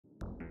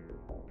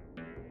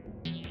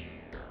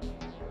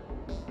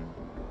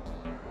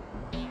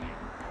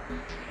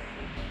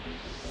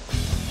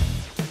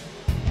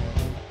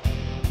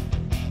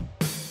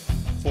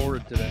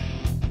today?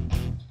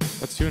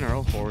 That's 2 in a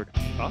row forward.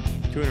 Huh?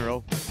 2 in a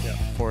row. Yeah.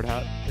 Forward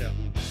hat. Yeah.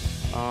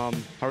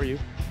 How are you?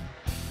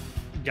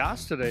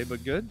 Gas today,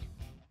 but good.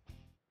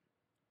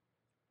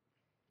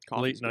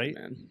 Coffee's Late night.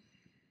 good, man.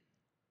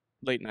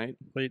 Late night.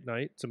 Late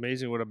night. It's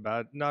amazing what a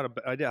bad. Not a.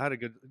 I had a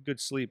good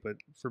sleep, but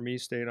for me,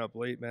 staying up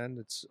late, man,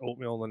 it's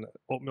oatmeal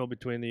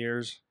between the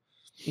ears.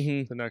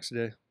 Mm-hmm. The next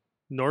day,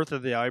 north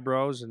of the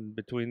eyebrows and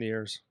between the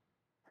ears.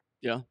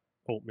 Yeah.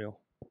 Oatmeal.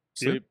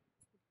 Sleep.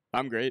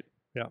 I'm great.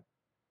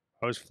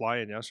 I was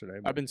flying yesterday.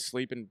 I've been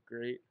sleeping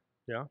great.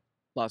 Yeah.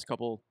 Last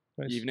couple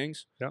Nice.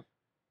 evenings. Yeah.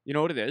 You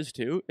know what it is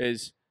too?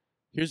 Here's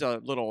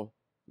a little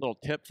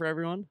tip for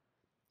everyone.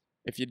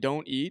 If you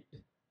don't eat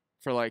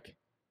for like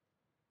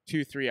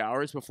 2-3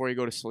 hours before you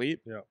go to sleep,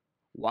 Yeah.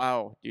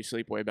 wow, do you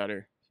sleep way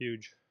better?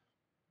 Huge.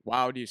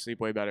 Wow, do you sleep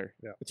way better?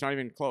 Yeah. It's not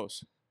even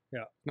close.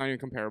 Yeah. Not even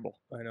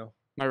comparable. I know.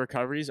 My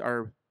recoveries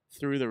are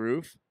through the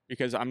roof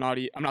because I'm not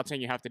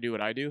saying you have to do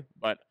what I do,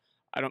 but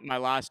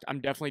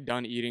I'm definitely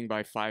done eating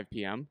by 5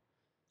 p.m.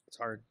 It's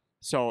hard.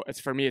 So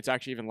for me, it's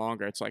actually even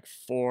longer. It's like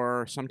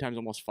 4, sometimes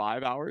almost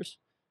 5 hours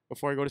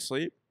before I go to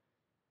sleep.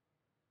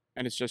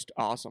 And it's just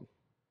awesome.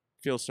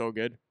 Feels so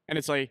good. And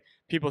it's like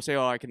people say,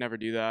 oh, I could never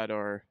do that,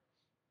 or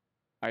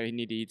I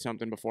need to eat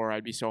something before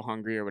I'd be so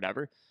hungry or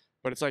whatever.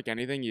 But it's like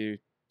anything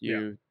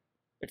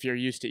if you're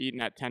used to eating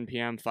at 10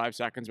 p.m., 5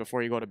 seconds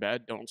before you go to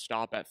bed, don't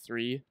stop at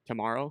 3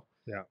 tomorrow.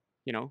 Yeah.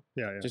 You know?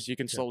 Yeah. Just you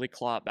can slowly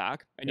claw it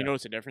back. And you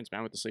notice a difference,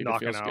 man, with the sleep.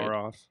 Knock it feels an hour good.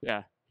 off.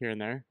 Yeah, here and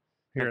there.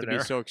 Here Don't have and to there.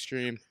 be so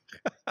extreme.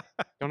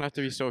 Don't have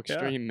to be so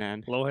extreme,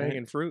 man. Low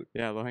hanging fruit.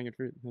 Yeah, low hanging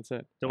fruit. That's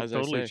it. Don't As I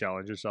totally say.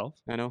 challenge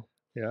yourself. I know.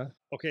 Yeah.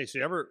 Okay. So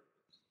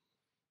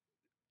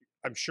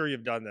I'm sure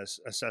you've done this,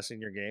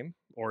 assessing your game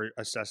or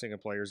assessing a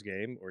player's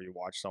game, or you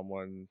watch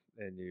someone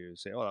and you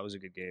say, oh, that was a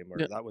good game, or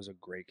that was a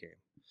great game.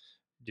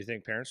 Do you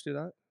think parents do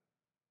that?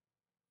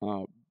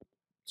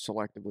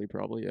 Selectively,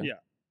 probably, yeah.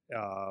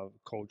 Yeah.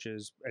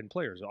 Coaches and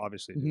players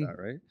obviously do that,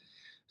 right?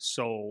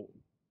 So,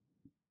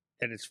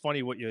 and it's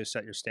funny what you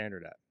set your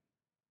standard at.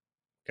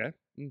 Okay.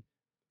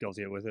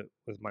 Guilty with it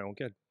with my own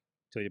kid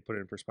until you put it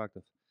in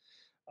perspective.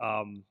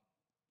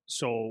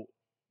 So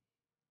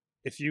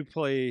if you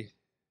play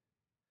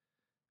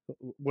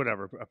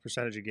whatever, a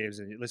percentage of games,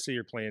 and let's say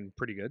you're playing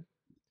pretty good,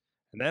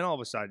 and then all of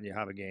a sudden you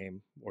have a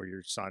game, or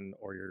your son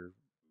or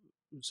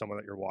someone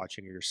that you're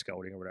watching or you're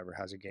scouting or whatever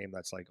has a game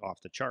that's like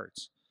off the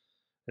charts.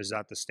 Is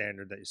that the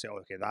standard that you say, oh,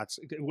 okay, that's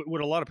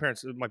what a lot of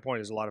parents, my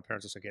point is a lot of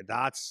parents will say, okay,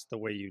 that's the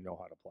way you know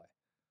how to play.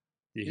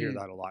 You hear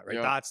that a lot, right?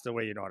 Yeah. That's the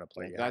way you know how to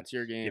play. That's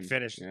your game. You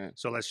finished. Yeah.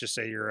 So let's just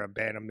say you're a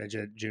Bantam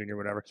midget, junior,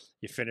 whatever.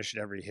 You finished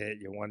every hit.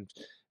 You won,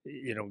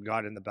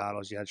 got in the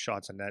battles. You had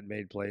shots on net,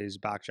 made plays,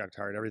 backchecked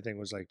hard. Everything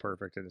was like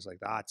perfect. And it's like,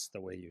 that's the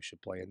way you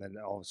should play. And then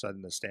all of a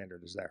sudden the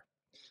standard is there.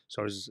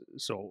 So I was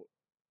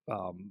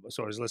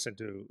listening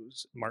to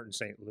Martin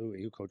St.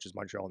 Louis, who coaches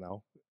Montreal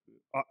now.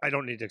 I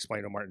don't need to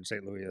explain who Martin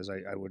St. Louis is,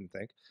 I wouldn't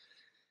think.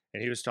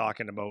 And he was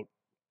talking about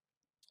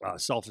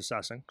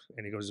self-assessing.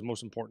 And he goes, the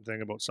most important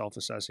thing about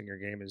self-assessing your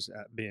game is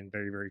being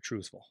very, very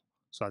truthful.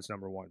 So that's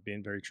number one,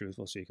 being very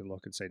truthful. So you can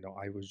look and say, no,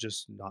 I was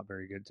just not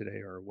very good today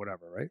or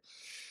whatever, right?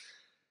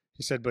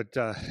 He said, but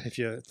if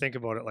you think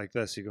about it like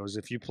this, he goes,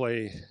 if you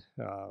play,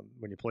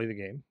 when you play the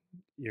game,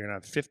 you're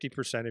going to have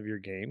 50% of your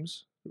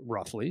games,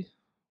 roughly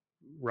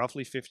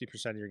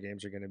 50% of your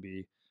games are going to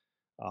be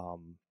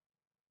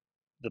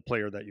the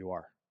player that you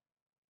are.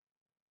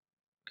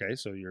 Okay,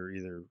 so you're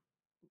either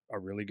a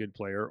really good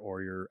player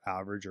or you're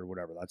average or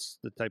whatever. That's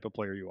the type of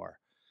player you are.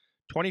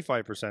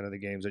 25% of the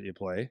games that you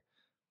play,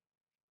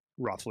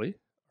 roughly,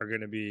 are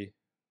going to be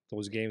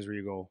those games where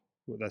you go,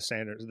 the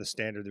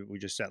standard that we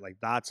just set, like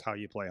that's how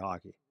you play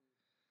hockey.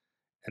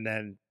 And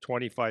then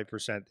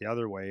 25% the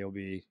other way will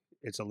be,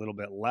 it's a little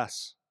bit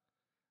less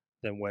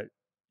than what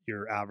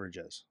your average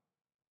is,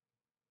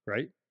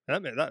 right?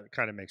 That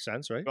kind of makes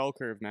sense, right? Bell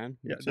curve, man.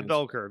 Yeah, the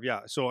bell curve.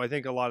 Yeah. So I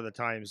think a lot of the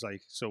times,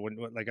 like, so when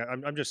like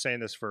I'm just saying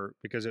this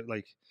because it,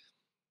 like,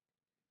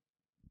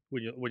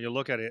 when you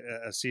look at it,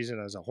 a season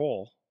as a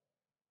whole,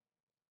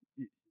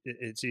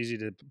 it's easy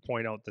to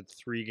point out the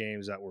 3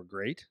 games that were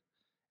great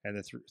and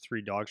the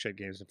 3 dog shit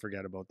games and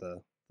forget about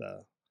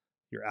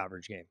your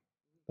average game,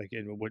 like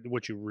in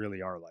what you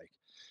really are like.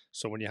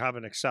 So when you have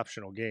an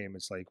exceptional game,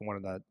 it's like one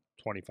of that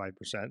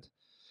 25%.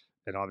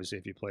 And obviously,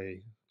 if you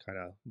play kind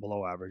of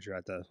below average, you're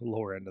at the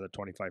lower end of the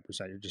 25%.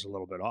 You're just a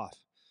little bit off.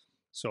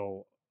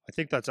 So I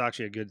think that's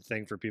actually a good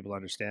thing for people to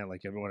understand.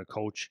 Like, when a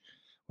coach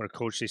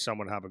sees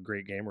someone have a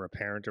great game, or a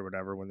parent or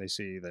whatever, when they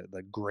see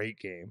the great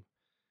game,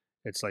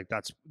 it's like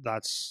that's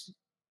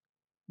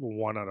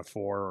 1 out of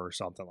 4 or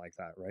something like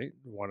that, right?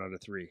 1 out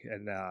of 3.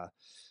 And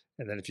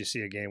then if you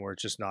see a game where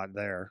it's just not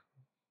there,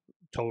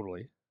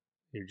 totally,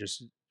 you're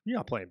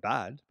not playing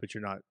bad, but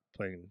you're not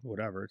playing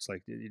whatever. It's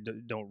like you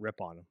don't rip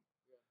on them.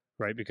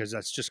 Right, because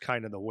that's just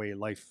kind of the way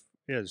life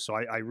is. So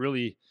I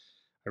really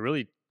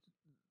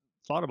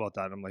thought about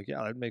that. I'm like,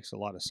 yeah, that makes a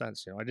lot of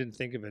sense. I didn't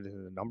think of it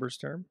in the numbers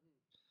term.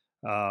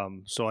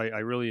 So I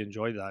really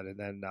enjoyed that. And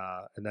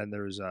then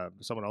there was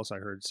someone else I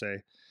heard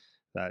say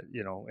that,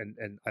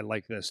 and I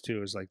like this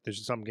too, is like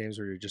there's some games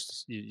where you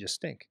just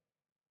stink.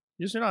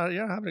 You're not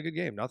having a good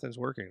game. Nothing's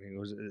working. He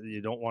goes,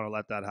 you don't want to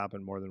let that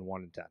happen more than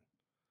 1 in 10.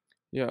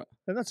 Yeah,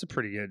 And that's a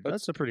pretty good. that's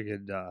That's a pretty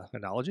good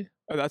analogy.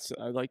 I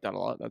like that a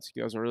lot. That's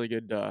a really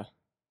good.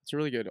 It's a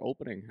really good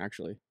opening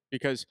actually,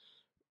 because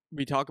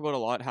we talk about a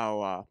lot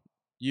how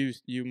you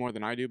more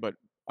than I do, but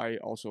I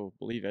also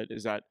believe it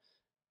is that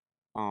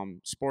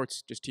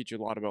sports just teach you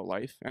a lot about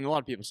life, and a lot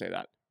of people say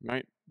that,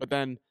 right? But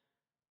then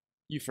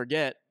you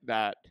forget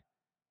that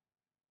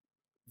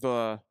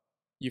the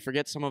you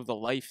forget some of the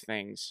life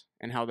things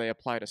and how they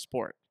apply to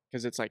sport,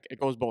 because it's like it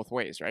goes both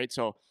ways, right?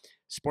 So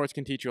sports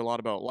can teach you a lot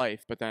about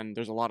life, but then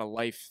there's a lot of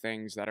life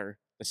things that are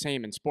the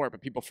same in sport,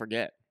 but people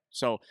forget.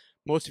 So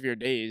most of your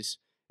days,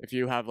 if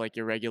you have like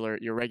your regular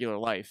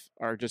life,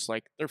 are just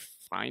like they're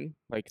fine,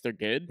 like they're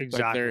good, like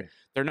Exactly.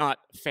 they're not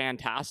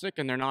fantastic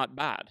and they're not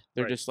bad.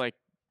 They're Right. just like,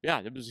 yeah,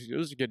 it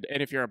was good.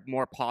 And if you're a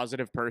more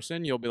positive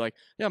person, you'll be like,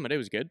 yeah, my day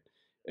was good.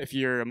 If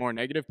you're a more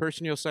negative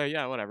person, you'll say,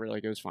 yeah, whatever,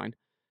 like it was fine.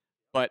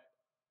 But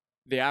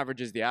the average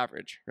is the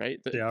average, right?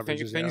 The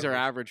average is the Things are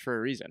average. average for a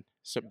reason.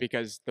 So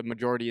because the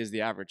majority is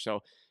the average.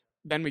 So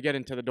then we get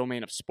into the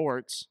domain of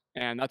sports,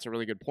 and that's a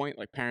really good point.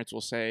 Like parents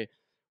will say,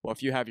 well,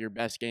 if you have your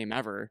best game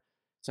ever,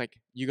 it's like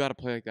you got to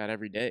play like that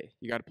every day.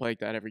 You got to play like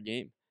that every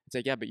game. It's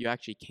like, yeah, but you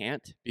actually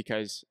can't,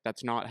 because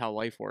that's not how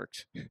life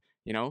works,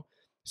 you know?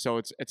 So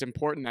it's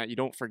important that you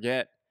don't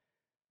forget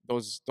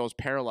those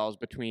parallels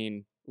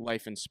between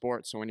life and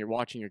sports. So when you're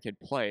watching your kid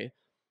play,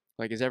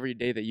 like, is every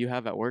day that you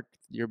have at work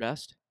your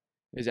best?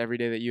 Is every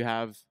day that you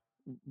have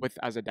with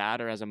as a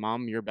dad or as a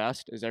mom your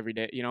best? Is every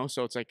day, you know?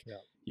 So it's like Yeah.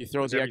 you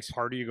throw Is the every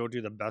party you go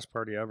to the best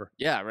party ever?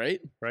 yeah, right?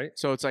 Right.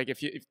 So it's like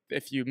if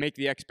you make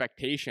the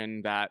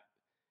expectation that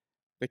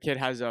the kid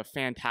has a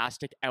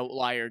fantastic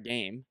outlier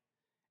game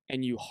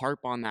and you harp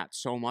on that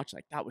so much,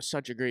 like that was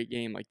such a great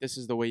game, like this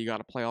is the way you got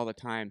to play all the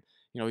time.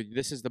 You know,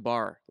 this is the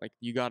bar. Like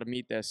you got to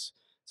meet this.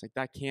 It's like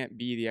that can't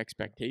be the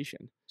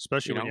expectation,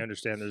 Especially you when you know?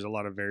 understand there's a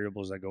lot of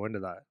variables that go into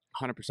that.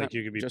 Like 100%.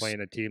 you could be Just playing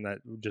a team that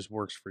just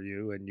works for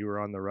you, and you were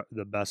on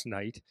the best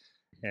night,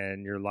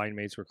 and your line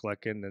mates were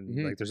clicking, and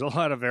mhm. like there's a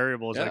lot of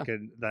variables Yeah.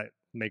 that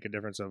make a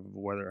difference of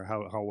whether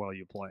how well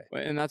you play.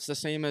 And that's the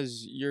same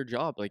as your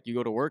job. Like you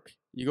go to work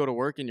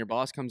and your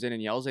boss comes in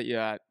and yells at you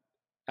at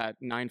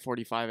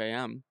 9:45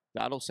 a.m.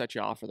 That'll set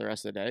you off for the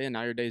rest of the day, and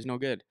now your day's no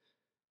good,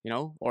 you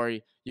know? Or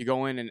you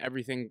go in and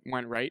everything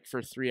went right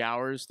for 3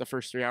 hours, the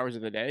first 3 hours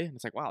of the day, and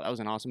it's like, wow, that was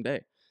an awesome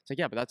day. It's like,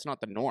 yeah, but that's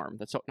not the norm.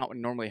 That's not what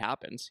normally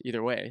happens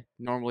either way.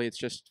 Normally it's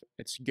just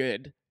it's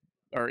good,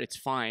 or it's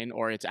fine,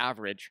 or it's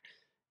average,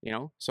 you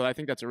know? So I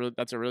think that's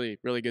a really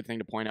really good thing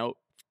to point out,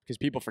 because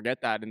people forget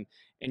that, and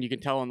you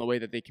can tell in the way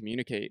that they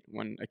communicate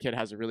when a kid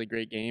has a really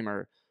great game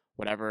or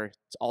whatever.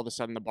 It's all of a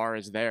sudden the bar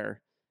is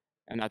there,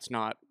 and that's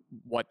not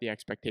what the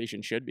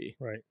expectation should be.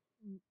 Right.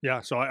 Yeah.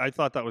 So I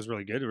thought that was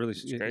really good. It really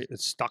It's great. it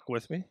stuck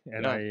with me,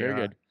 and Yeah, very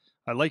good.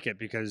 I like it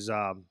because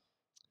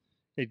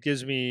it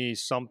gives me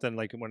something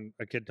like when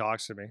a kid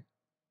talks to me.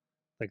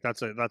 Like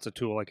that's a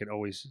tool I can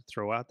always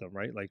throw at them,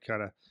 right? Like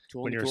kind of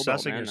Tool in when the you're tool belt,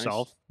 assessing man. Nice.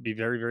 yourself, be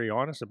very very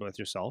honest about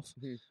yourself,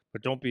 Mhm.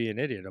 but don't be an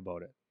idiot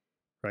about it,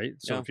 right?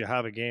 So Yeah. if you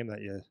have a game that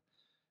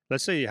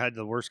let's say you had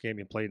the worst game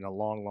you played in a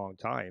long long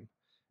time,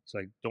 it's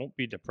like don't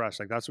be depressed.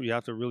 Like that's what you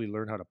have to really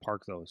learn how to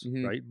park those,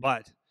 Mhm. right?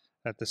 But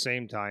at the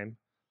same time,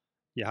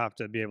 you have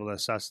to be able to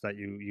assess that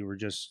you were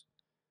just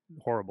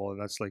horrible, and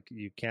that's like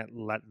you can't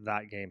let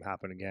that game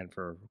happen again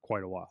for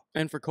quite a while.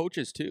 And for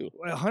coaches too,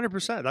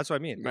 100%. That's what I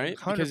mean. right?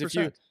 Hundred Because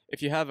percent.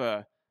 if you have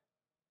a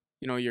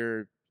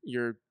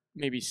your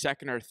maybe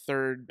second or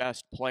third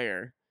best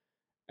player,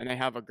 and they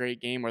have a great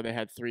game where they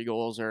had 3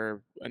 goals,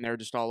 or and they're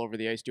just all over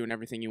the ice doing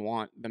everything you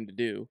want them to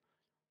do,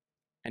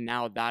 and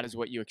now that is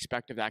what you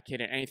expect of that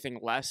kid, and anything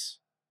less,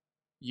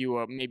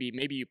 you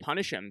maybe you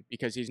punish him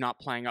because he's not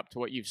playing up to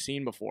what you've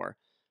seen before.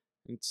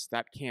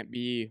 That can't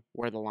be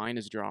where the line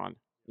is drawn,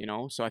 you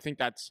know? So I think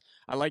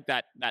I like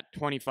that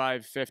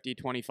 25 50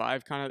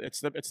 25 kind of, it's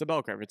the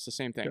bell curve. It's the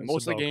same thing. It's a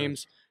Most of the bell curve.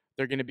 games,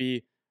 they're going to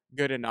be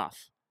good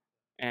enough.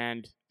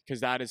 And because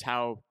that is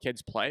how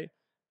kids play,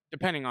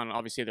 depending on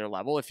obviously their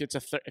level. If you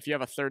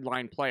have a third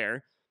line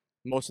player,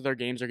 most of their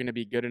games are going to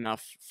be good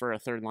enough for a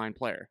third line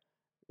player.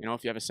 You know,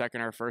 if you have a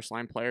second or first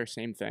line player,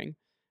 same thing.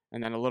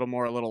 And then a little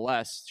more, a little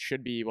less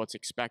should be what's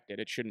expected.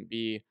 It shouldn't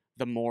be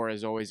the more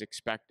is always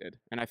expected.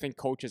 And I think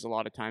coaches a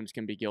lot of times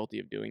can be guilty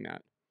of doing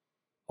that.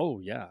 Oh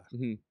yeah.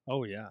 Hmm.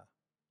 Oh yeah.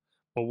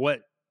 But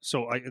what?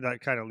 So that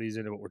kind of leads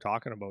into what we're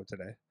talking about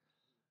today.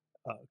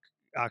 Uh,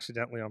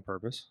 Accidentally on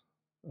purpose,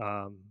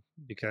 um,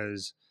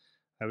 because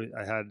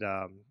I had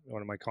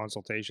one of my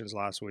consultations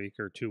last week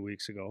or 2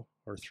 weeks ago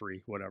or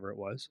three, whatever it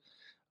was.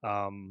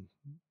 Um,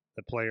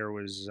 the player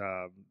was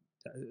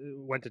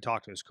went to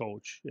talk to his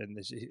coach, and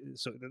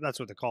so that's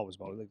what the call was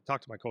about. Like,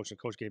 talked to my coach, and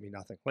the coach gave me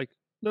nothing, like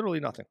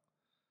literally nothing.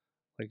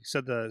 Like he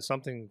said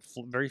something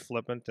very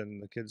flippant,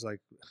 and the kid's like,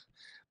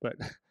 but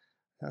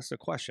that's the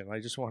question. I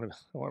want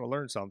to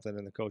learn something,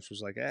 and the coach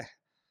was like,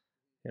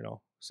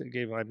 so he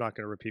gave. I'm not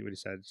going to repeat what he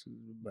said,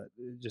 but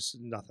just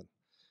nothing.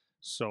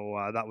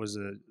 So that was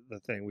the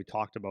thing. We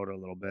talked about it a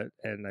little bit,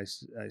 and I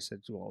said,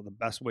 well, the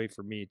best way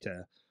for me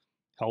to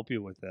help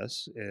you with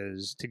this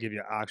is to give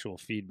you actual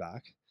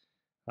feedback.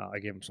 I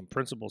gave him some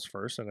principles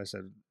first, and I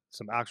said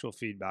some actual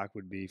feedback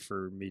would be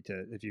for me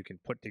to, if you can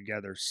put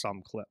together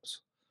some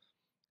clips.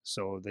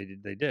 So they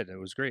did. They did. It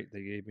was great.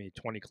 They gave me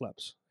 20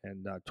 clips,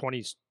 and 20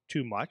 is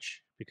too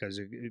much because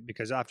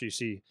after you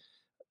see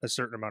a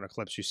certain amount of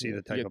clips, you see Yeah, the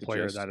you type get of the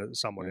player gist. that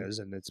someone Yeah. is,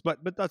 and but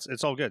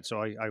it's all good.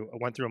 So I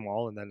went through them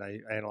all, and then I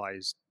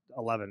analyzed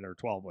 11 or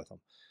 12 with them,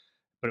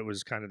 but it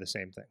was kind of the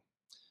same thing.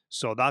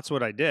 So that's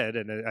what I did,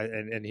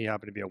 and he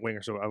happened to be a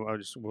winger. So I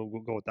just we'll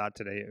go with that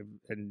today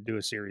and do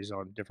a series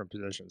on different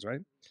positions,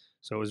 right?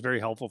 So it was very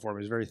helpful for me. I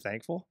was very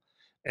thankful,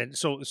 and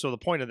so the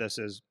point of this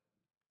is,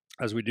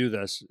 as we do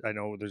this, I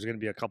know there's going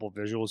to be a couple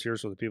visuals here.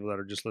 So the people that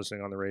are just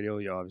listening on the radio,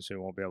 you obviously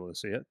won't be able to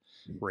see it.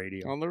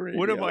 Radio. On the radio.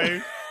 What am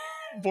I?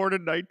 Born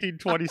in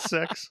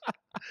 1926.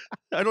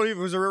 I don't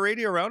even, was there a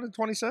radio around in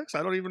 26?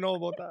 I don't even know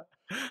about that.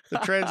 The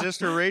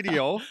transistor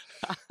radio.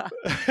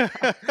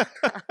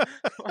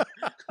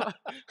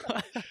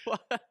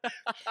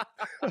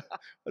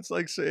 It's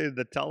like saying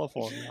the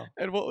telephone now.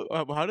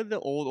 And how did the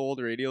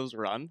old radios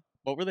run?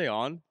 What were they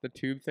on? The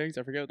tube things?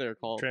 I forget what they were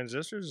called.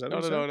 Transistors? Is that No,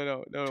 what no, it no, said?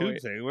 no, no, no. Tube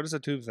Wait. thing. What is a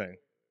tube thing?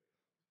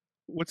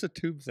 What's a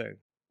tube thing?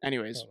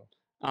 Anyways,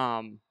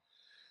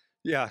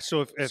 yeah.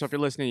 So if so if you're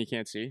listening, you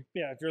can't see.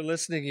 yeah, if you're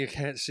listening, you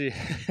can't see.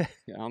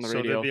 Yeah, on the So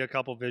radio. there'll be a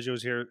couple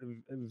visuals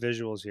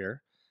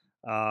here.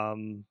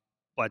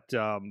 But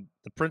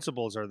the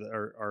principles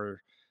are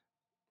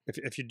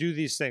if you do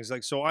these things,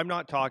 like, so I'm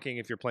not talking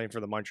if you're playing for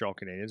the Montreal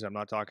Canadiens. I'm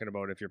not talking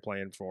about if you're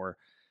playing for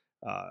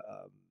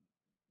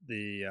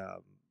the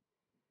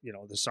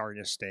the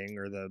Sarnia Sting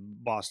or the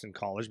Boston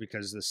College,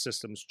 because the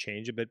systems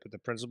change a bit, but the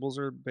principles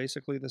are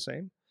basically the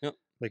same. Yep.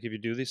 Like if you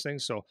do these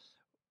things. So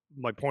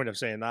my point of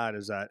saying that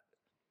is that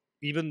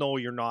even though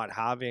you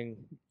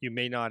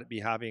may not be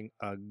having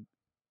a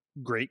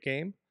great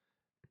game,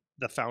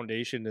 the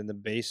foundation and the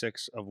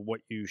basics of what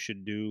you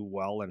should do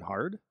well and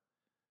hard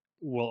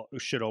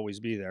should always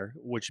be there,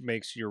 which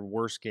makes your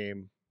worst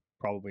game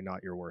probably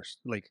not your worst,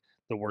 like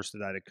the worst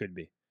that it could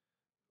be,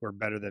 or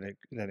better than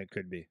it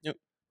could be. Yep.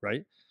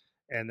 Right.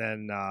 And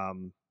then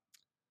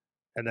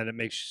it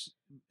makes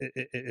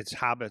it's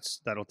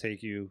habits that'll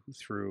take you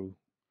through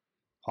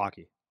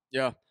hockey.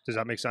 Yeah. Does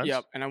that make sense?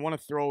 Yep. And I want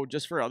to throw,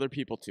 just for other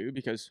people too,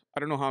 because I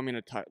don't know how I'm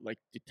going to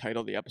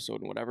title the episode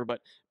and whatever,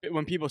 but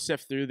when people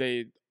sift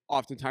through,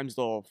 oftentimes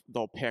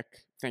they'll pick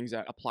things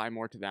that apply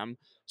more to them.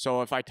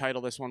 So if I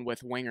title this one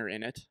with winger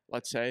in it,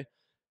 let's say,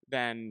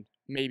 then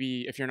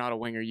maybe if you're not a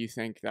winger, you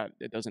think that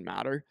it doesn't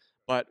matter.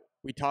 But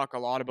we talk a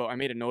lot about, I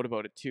made a note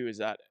about it too, is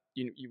that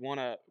you want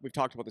to, we've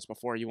talked about this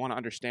before, you want to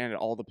understand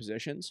all the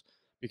positions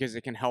because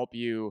it can help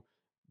you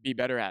be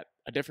better at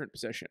a different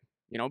position,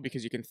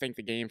 because you can think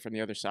the game from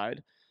the other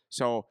side.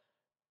 So,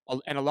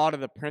 and a lot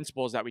of the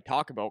principles that we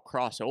talk about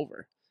cross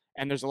over.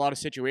 And there's a lot of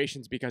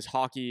situations, because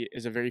hockey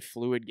is a very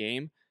fluid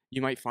game.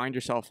 You might find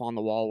yourself on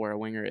the wall where a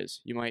winger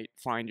is. You might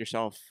find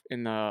yourself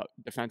in the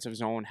defensive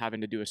zone having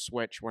to do a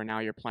switch where now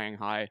you're playing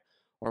high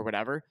or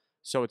whatever.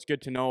 So it's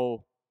good to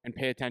know and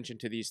pay attention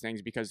to these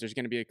things, because there's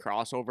going to be a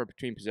crossover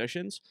between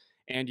positions,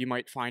 and you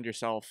might find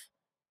yourself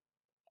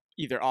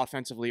either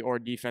offensively or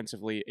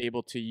defensively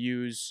able to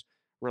use,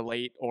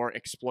 relate, or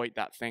exploit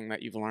that thing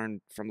that you've learned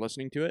from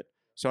listening to it.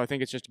 So I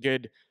think it's just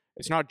good.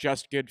 It's not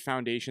just good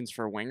foundations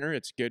for a winger.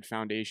 It's good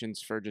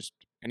foundations for just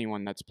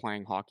anyone that's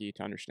playing hockey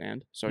to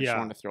understand. So I just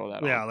wanted to throw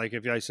that on. Yeah, like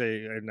if I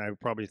say, and I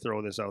probably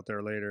throw this out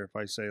there later, if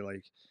I say,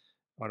 like,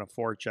 on a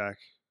forecheck,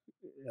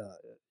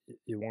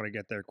 you want to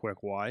get there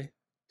quick. Why?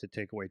 To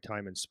take away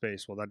time and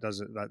space. Well,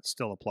 that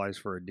still applies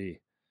for a D.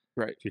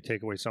 Right. If you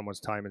take away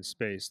someone's time and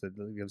space, that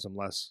gives them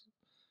less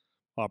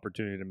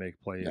opportunity to make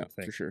play and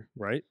think. For sure.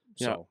 Right?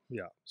 Yeah. So,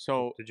 yeah.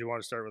 So did you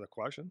want to start with a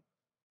question?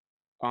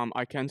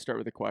 I can start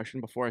with a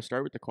question. Before I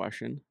start with the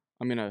question,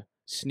 I'm gonna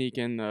sneak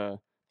in the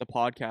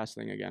podcast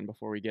thing again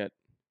before we get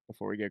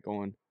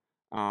going.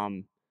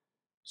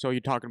 So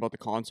you're talking about the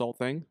consult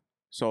thing.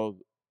 So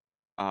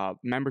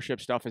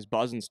membership stuff is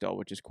buzzing still,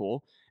 which is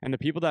cool. And the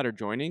people that are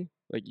joining,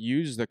 like,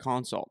 use the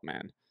consult,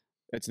 man.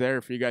 It's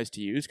there for you guys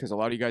to use, because a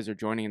lot of you guys are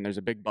joining, and there's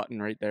a big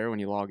button right there when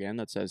you log in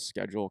that says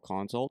schedule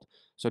consult.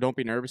 So don't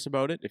be nervous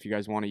about it. If you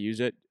guys want to use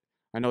it,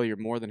 I know you're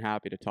more than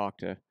happy to talk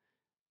to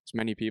as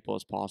many people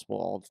as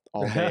possible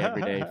all day,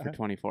 every day for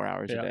 24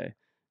 hours a day.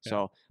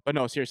 So, but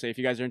no, seriously, if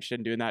you guys are interested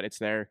in doing that, it's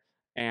there.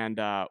 And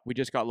we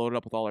just got loaded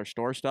up with all our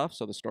store stuff.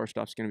 So the store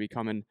stuff's going to be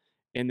coming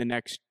in the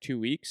next 2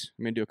 weeks.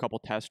 I'm going to do a couple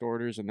test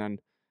orders, and then,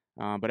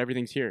 but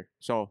everything's here.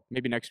 So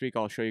maybe next week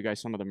I'll show you guys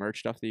some of the merch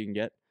stuff that you can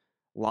get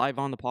live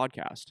on the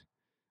podcast.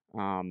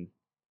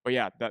 But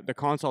yeah, the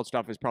consult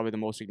stuff is probably the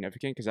most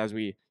significant, because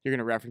you're going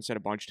to reference it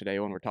a bunch today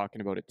when we're talking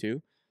about it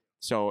too.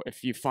 So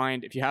if you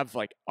have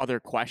like other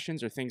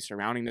questions or things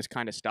surrounding this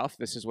kind of stuff,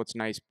 this is what's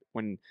nice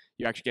when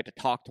you actually get to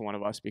talk to one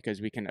of us,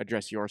 because we can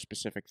address your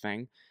specific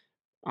thing.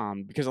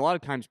 Because a lot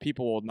of times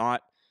people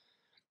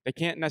they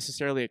can't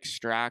necessarily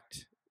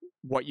extract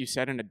what you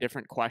said in a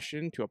different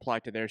question to apply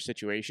to their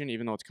situation,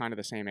 even though it's kind of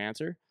the same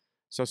answer.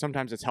 So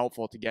sometimes it's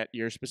helpful to get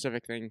your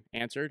specific thing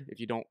answered if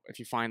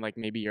you find like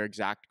maybe your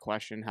exact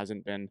question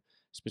hasn't been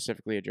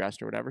specifically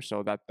addressed or whatever.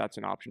 So that's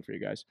an option for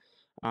you guys.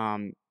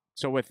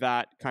 So with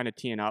that kind of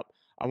teeing up,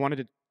 I wanted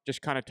to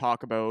just kind of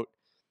talk about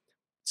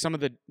some of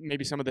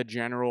the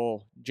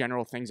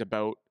general things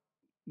about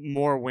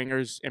more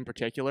wingers in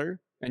particular,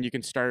 and you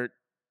can start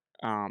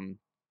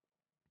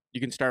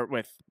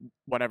with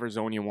whatever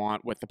zone you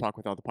want, with the puck,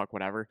 without the puck,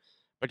 whatever.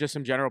 But just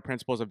some general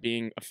principles of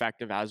being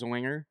effective as a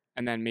winger,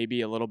 and then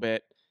maybe a little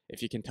bit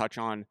if you can touch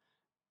on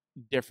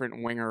different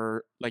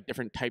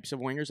types of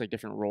wingers, like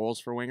different roles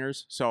for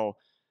wingers. So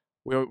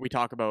we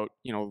talk about,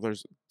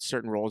 there's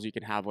certain roles you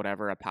can have,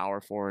 whatever, a power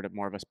forward,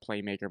 more of a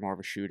playmaker, more of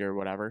a shooter,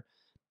 whatever.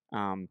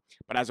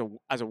 But as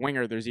a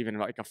winger, there's even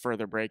like a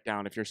further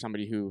breakdown. If you're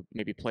somebody who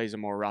maybe plays a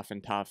more rough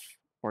and tough,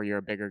 or you're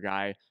a bigger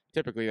guy,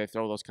 typically they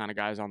throw those kind of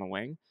guys on the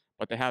wing.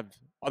 But they have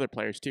other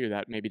players too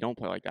that maybe don't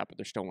play like that, but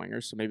they're still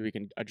wingers. So maybe we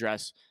can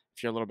address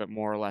if you're a little bit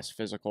more or less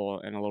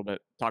physical, and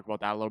talk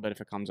about that a little bit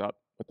if it comes up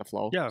with the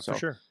flow. Yeah, for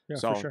sure. Yeah,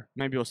 so for sure.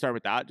 Maybe we'll start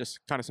with that. Just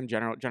kind of some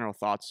general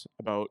thoughts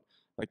about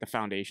like the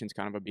foundations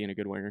kind of being a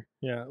good winger.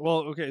 Yeah. Well,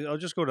 okay. I'll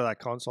just go to that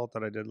consult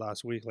that I did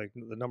last week. Like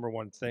the number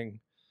one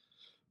thing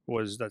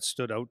that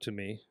stood out to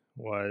me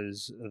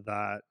was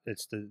that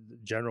it's the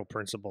general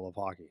principle of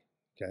hockey.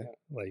 Okay.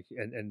 Like,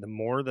 and the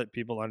more that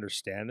people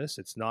understand this,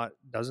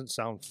 doesn't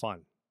sound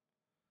fun,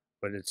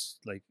 but it's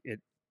like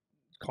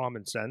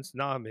common sense.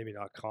 No, maybe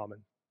not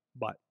common,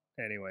 but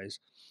anyways,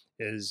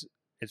 it's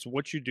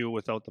what you do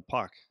without the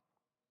puck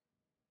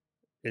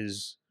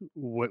is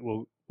what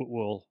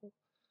will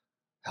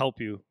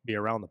help you be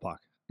around the puck.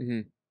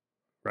 Mm-hmm.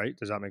 Right?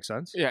 Does that make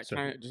sense? Yeah. Just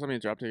let me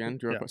interrupt again?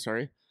 Yeah.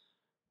 Sorry.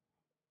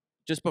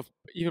 Just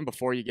even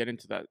before you get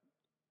into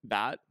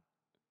that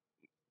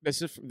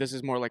this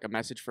is more like a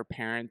message for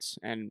parents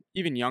and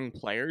even young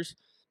players.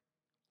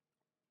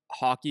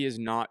 Hockey is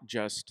not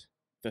just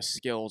the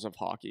skills of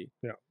hockey.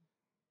 Yeah.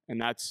 And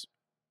that's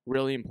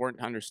really important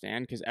to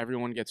understand, because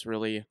everyone gets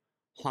really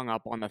hung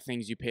up on the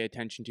things you pay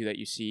attention to that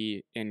you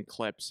see in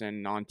clips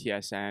and on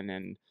TSN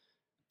and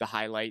the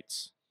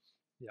highlights,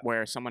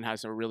 where someone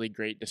has a really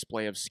great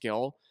display of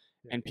skill,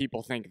 and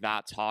people think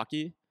that's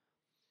hockey,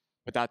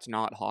 but that's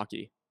not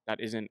hockey. That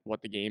isn't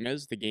what the game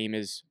is. The game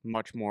is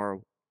much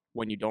more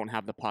when you don't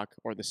have the puck,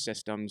 or the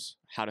systems,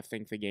 how to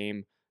think the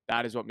game.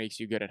 That is what makes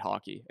you good at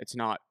hockey. It's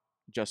not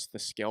just the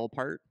skill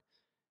part.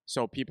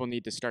 So people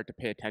need to start to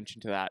pay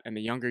attention to that. And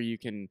the younger you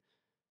can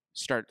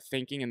start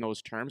thinking in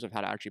those terms of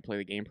how to actually play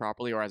the game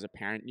properly, or as a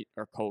parent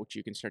or coach,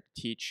 you can start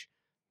to teach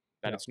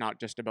that it's not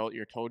just about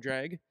your toe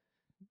drag.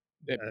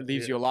 It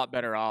leaves you a lot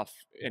better off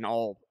in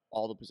all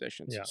the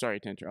positions. Yeah. Sorry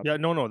to interrupt. Yeah,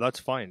 no, that's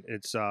fine.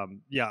 It's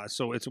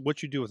so it's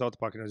what you do without the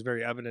puck, and it was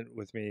very evident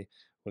with me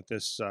with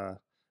this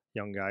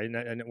young guy,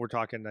 and we're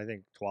talking, I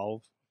think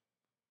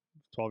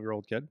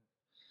 12-year-old kid.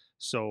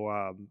 So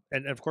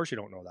and of course you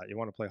don't know that you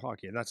want to play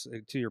hockey, and that's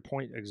to your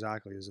point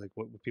exactly, is like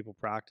what people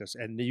practice.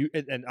 And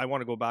and I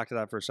want to go back to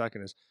that for a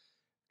second, is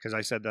because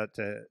I said that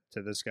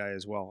to this guy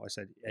as well. I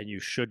said, and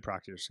you should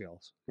practice your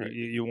skills. Right.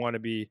 You want to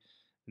be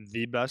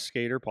the best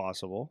skater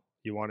possible.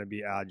 You want to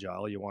be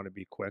agile. You want to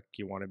be quick.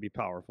 You want to be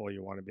powerful.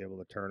 You want to be able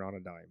to turn on a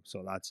dime.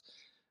 So that's,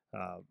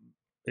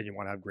 and you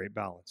want to have great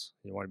balance.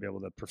 You want to be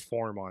able to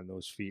perform on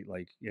those feet,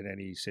 like in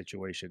any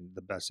situation,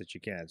 the best that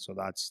you can. So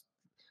that's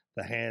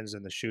the hands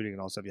and the shooting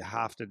and all stuff. You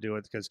have to do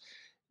it, because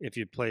if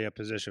you play your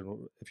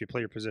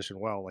position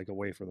well, like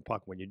away from the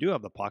puck, when you do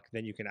have the puck,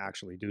 then you can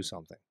actually do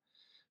something.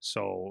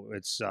 So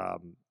it's, I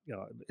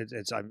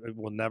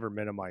will never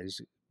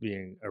minimize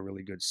being a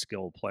really good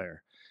skill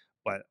player.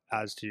 But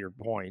as to your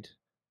point,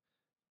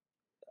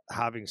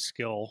 having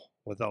skill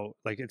without,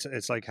 like,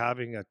 it's like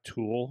having a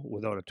tool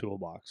without a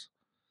toolbox,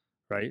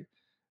 right?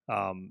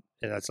 And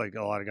that's like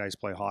a lot of guys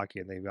play hockey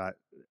and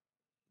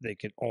they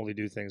can only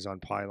do things on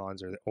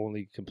pylons, or they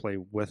only can play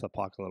with a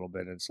puck a little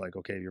bit. And it's like,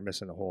 okay, you're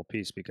missing a whole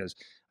piece, because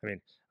I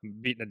mean, I'm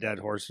beating a dead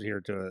horse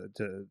here to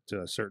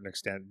a certain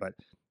extent, but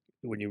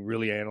when you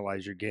really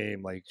analyze your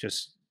game, like,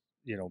 just,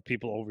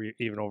 people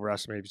even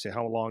overestimate. If you say,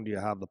 how long do you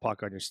have the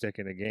puck on your stick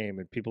in a game?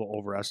 And people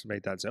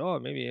overestimate that and say, oh,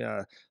 maybe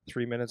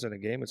 3 minutes in a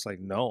game. It's like,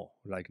 no,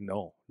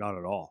 not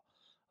at all.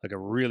 Like, a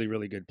really,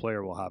 really good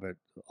player will have it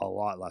a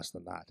lot less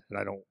than that. And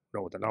I don't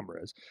know what the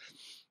number is,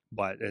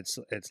 but it's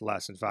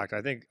less. In fact,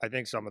 I think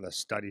some of the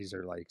studies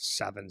are like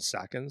 7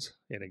 seconds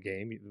in a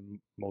game.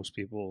 Most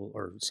people,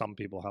 or some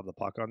people, have the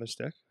puck on their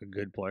stick, a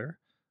good player,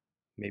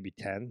 maybe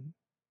 10.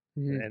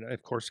 Mm-hmm. And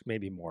of course,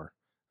 maybe more.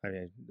 I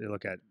mean, they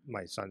look at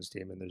my son's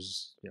team, and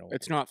there's,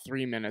 it's not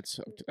 3 minutes.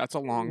 That's a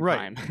long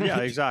time. Yeah,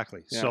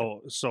 exactly. Yeah.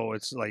 So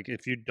it's like,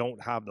 if you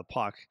don't have the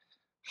puck,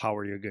 how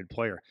are you a good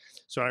player?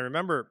 So I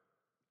remember,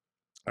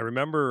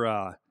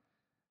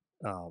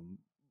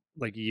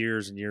 like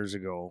years and years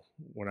ago,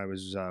 when I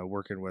was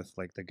working with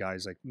like the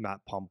guys like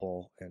Matt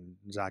Pumple and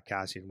Zach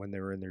Cassian, when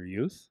they were in their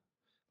youth,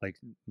 like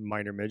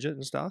minor midget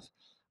and stuff.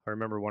 I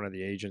remember one of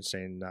the agents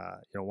saying,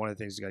 one of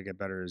the things you got to get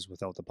better is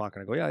without the puck.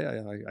 And I go,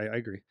 yeah, I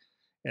agree.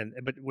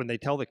 But when they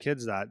tell the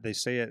kids that, they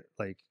say it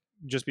like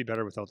just be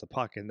better without the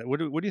puck. And what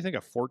do you think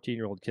a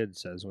 14-year-old kid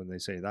says when they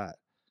say that?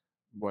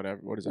 Whatever.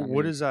 What does that What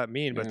mean? does that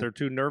mean? But Yeah. they're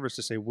too nervous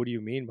to say, what do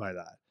you mean by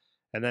that?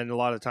 And then a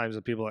lot of times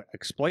when people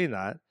explain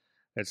that,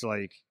 it's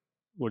like,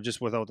 well,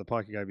 just without the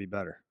puck, you got to be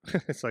better.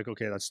 It's like,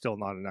 okay, that's still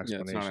not an Yeah, it's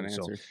explanation. not an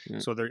answer. Yeah.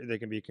 So they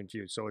can be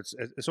confused.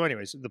 So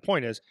anyways, the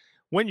point is,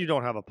 when you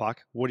don't have a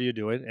puck, what are you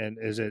doing, and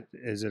is it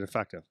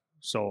effective?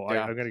 So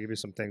Yeah. I'm going to give you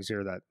some things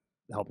here that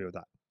help you with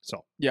that.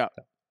 So Yeah.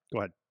 go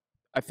ahead.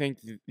 I think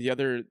the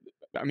other,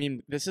 I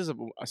mean, this is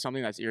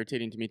something that's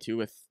irritating to me too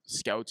with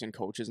scouts and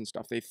coaches and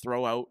stuff. They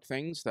throw out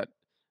things that,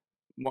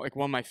 like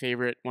one of my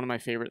favorite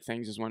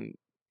things is when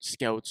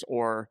scouts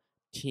or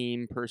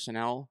team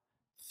personnel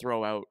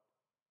throw out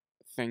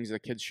things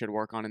that kids should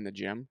work on in the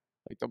gym.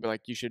 Like they'll be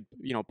like, you should,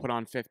 put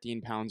on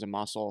 15 pounds of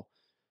muscle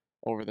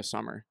over the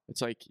summer.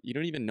 It's like, you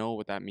don't even know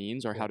what that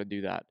means or how to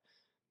do that.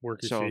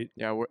 Work your So feet.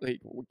 yeah,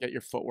 get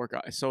your footwork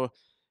out. So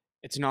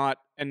it's not,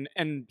 and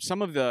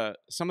some of the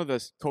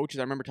coaches,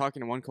 I remember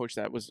talking to one coach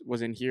that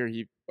was in here.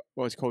 He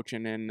was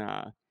coaching in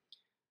I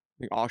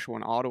think Oshawa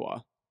and Ottawa,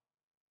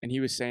 and he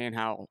was saying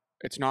how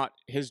it's not,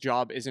 his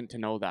job isn't to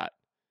know that.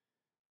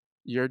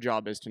 Your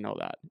job is to know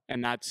that,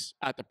 and that's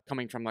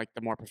coming from like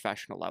the more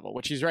professional level,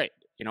 which he's right.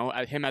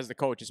 Him as the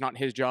coach, it's not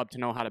his job to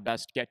know how to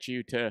best get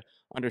you to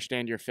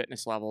understand your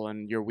fitness level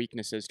and your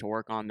weaknesses to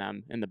work on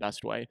them in the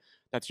best way.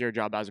 That's your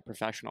job as a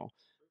professional.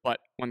 But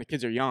when the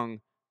kids are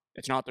young,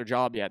 it's not their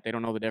job yet. They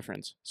don't know the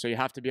difference. So you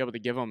have to be able to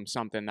give them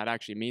something that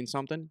actually means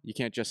something. You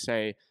can't just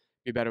say,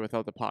 be better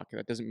without the puck.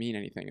 That doesn't mean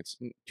anything. It's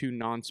too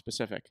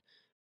non-specific.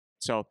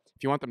 So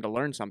if you want them to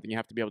learn something, you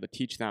have to be able to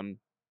teach them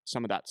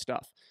some of that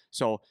stuff.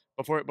 So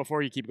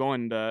before you keep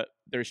going,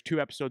 there's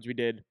 2 episodes we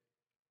did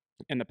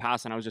in the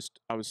past, and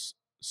I was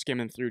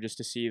skimming through just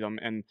to see them,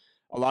 and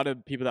a lot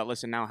of people that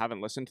listen now haven't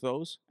listened to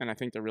those, and I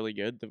think they're really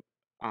good.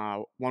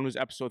 One was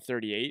episode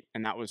 38,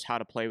 and that was how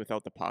to play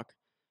without the puck,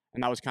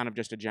 and that was kind of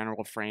just a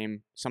general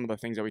frame. Some of the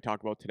things that we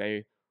talk about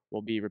today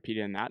will be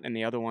repeated in that, and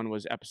the other one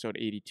was episode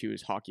 82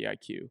 is hockey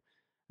IQ,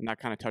 and that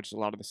kind of touches a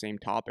lot of the same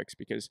topics,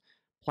 because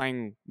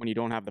playing when you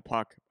don't have the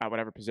puck at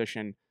whatever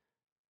position,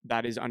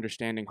 that is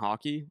understanding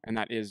hockey, and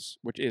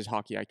which is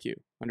hockey IQ,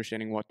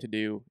 understanding what to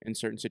do in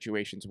certain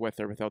situations with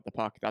or without the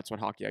puck. That's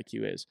what hockey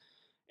IQ is.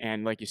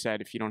 And like you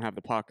said, if you don't have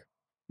the puck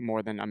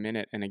more than a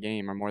minute in a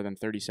game or more than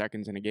 30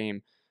 seconds in a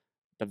game,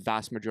 the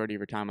vast majority of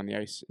your time on the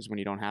ice is when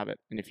you don't have it.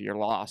 And if you're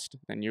lost,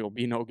 then you'll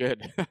be no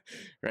good,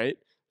 right?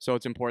 So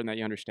it's important that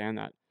you understand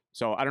that.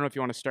 So I don't know if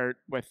you want to start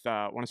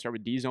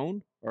with D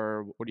zone,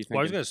 or what do you think?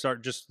 Well, I was going to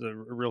start just the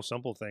real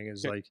simple thing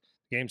is like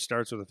the game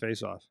starts with a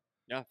face-off.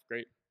 Yeah,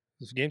 great.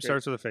 This game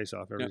starts with a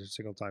face-off every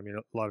single time.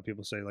 A lot of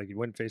people say like you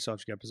win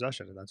face-offs, you get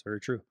possession, and that's very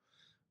true.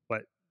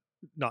 But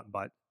not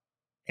but,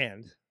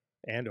 and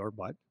or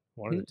but,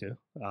 one of the two.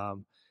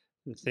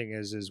 The thing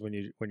is when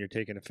you're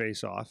taking a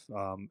face-off,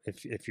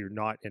 if you're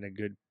not in a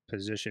good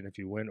position, if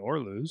you win or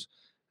lose,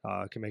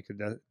 can make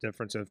the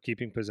difference of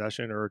keeping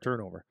possession or a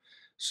turnover.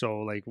 So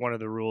like one of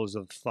the rules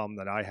of thumb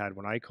that I had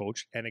when I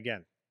coached, and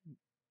again,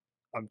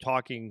 I'm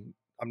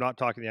not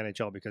talking the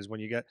NHL, because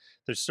when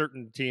there's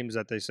certain teams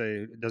that they say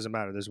it doesn't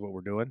matter, this is what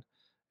we're doing,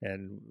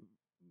 and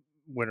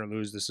win or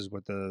lose, this is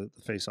what the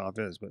face-off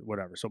is, but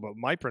whatever. So, but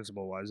my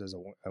principle was as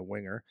a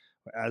winger,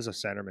 as a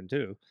centerman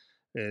too,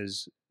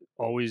 is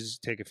always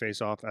take a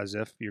face-off as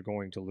if you're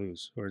going to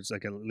lose, or it's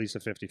like at least a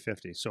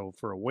 50-50. So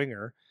for a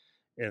winger,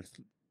 if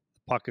the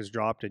puck is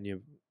dropped and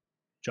you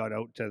jut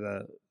out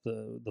to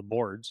the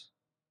boards,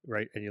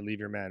 right, and you leave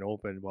your man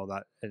open, well,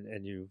 that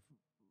and you've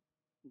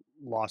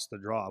lost the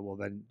draw, well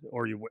then,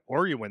 or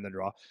you win the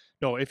draw.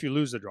 No, if you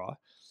lose the draw,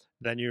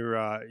 then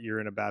you're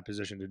in a bad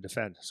position to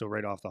defend. So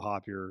right off the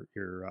hop, you're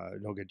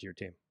no good to your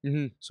team.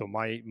 Mm-hmm. So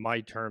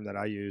my term that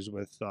I use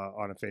with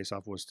on a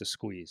face-off was to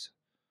squeeze.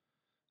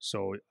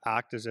 So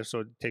act as if, so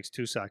it takes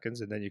 2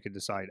 seconds, and then you can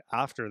decide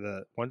after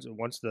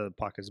once the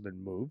puck has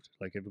been moved,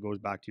 like if it goes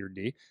back to your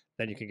D,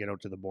 then you can get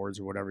out to the boards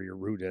or whatever your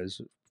route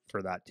is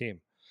for that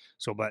team.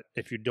 So, but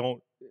if you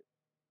don't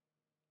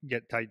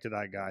get tight to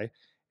that guy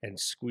and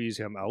squeeze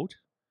him out,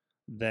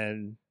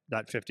 then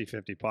that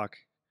 50-50 puck,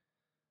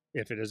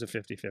 if it is a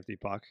 50-50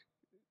 puck,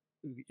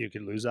 you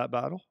could lose that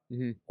battle,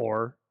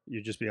 or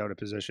you just be out of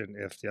position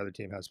if the other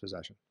team has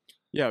possession.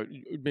 Yeah,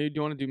 maybe do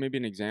you want to do maybe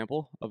an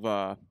example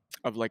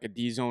of like a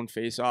D zone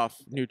face off,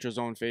 neutral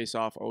zone face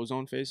off, O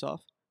zone face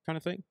off kind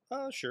of thing?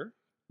 Sure.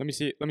 Let me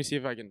see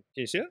if I can. Can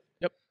you see it?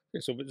 Yep.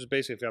 Okay, so just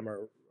basically,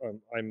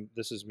 if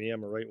this is me,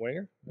 I'm a right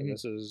winger, and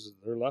this is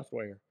their left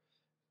winger.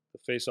 The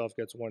face off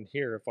gets one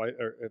here. If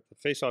the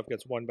face off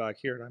gets one back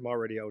here, and I'm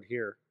already out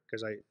here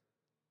because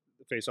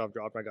the face off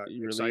dropped, I got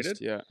excited.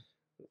 Released, yeah.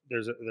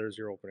 There's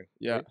your opening.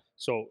 Yeah. Right?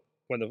 So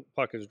when the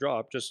puck is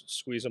dropped, just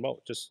squeeze them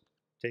out. Just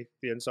take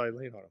the inside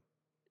lane on them.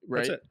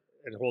 Right. That's it,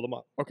 and hold them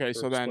up. Okay,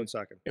 so then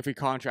second. If we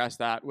contrast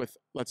that with,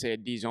 let's say, a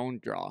D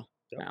zone draw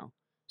now.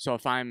 So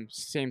if I'm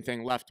same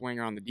thing, left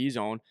winger on the D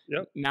zone,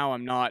 now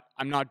I'm not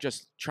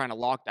just trying to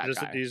lock that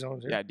just guy. Just D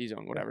zone. Yeah, D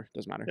zone, whatever,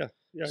 doesn't matter.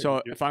 Yeah.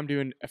 So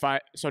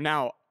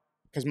now,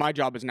 because my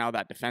job is now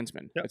that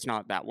defenseman, it's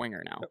not that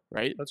winger now,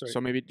 right? That's right.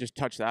 So maybe just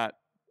touch that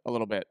a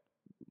little bit.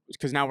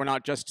 because now we're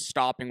not just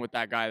stopping with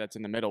that guy that's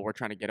in the middle. We're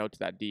trying to get out to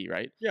that D,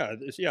 right? Yeah,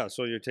 yeah.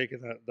 So you're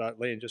taking that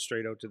lane just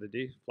straight out to the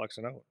D,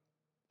 flexing out.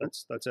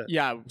 That's it.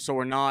 Yeah. So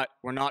we're not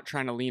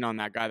trying to lean on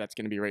that guy that's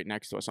going to be right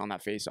next to us on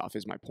that face off.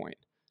 Is my point.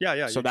 Yeah,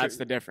 yeah. So that's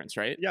the difference,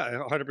 right?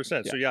 Yeah,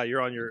 100%. So yeah,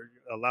 you're on your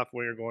left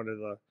winger going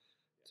to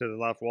the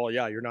left wall.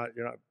 Yeah, you're not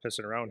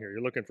pissing around here.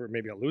 You're looking for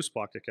maybe a loose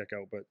puck to kick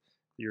out, but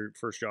your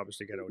first job is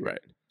to get out. Right.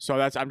 So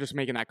I'm just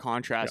making that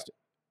contrast.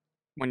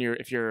 Yeah.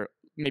 If you're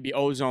maybe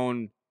O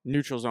zone,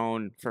 neutral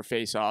zone for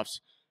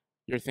face-offs,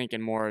 you're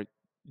thinking more,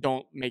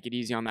 don't make it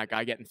easy on that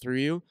guy getting through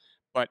you.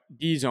 But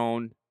D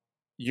zone,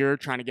 you're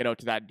trying to get out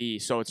to that D,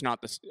 so it's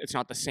not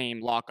the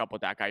same lockup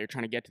with that guy. You're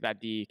trying to get to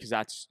that D because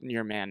that's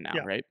your man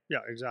now, right? Yeah,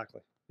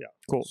 exactly. Yeah,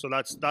 cool. So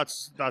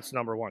that's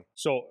number one.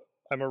 So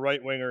I'm a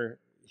right winger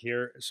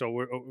here. So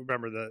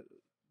remember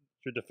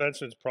your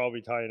defenseman's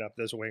probably tying up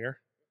this winger.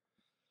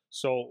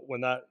 So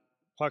when that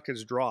puck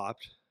is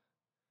dropped,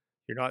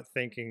 you're not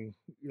thinking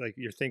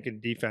you're thinking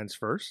defense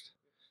first.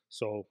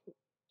 So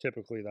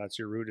typically that's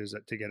your route is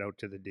to get out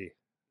to the D,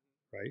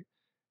 right?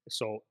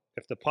 So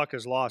if the puck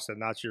is lost, then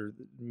that's your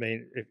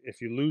main.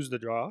 If you lose the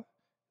draw,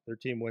 their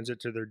team wins it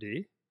to their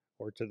D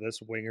or to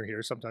this winger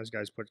here. Sometimes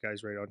guys put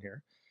guys right on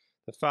here.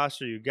 The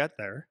faster you get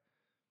there,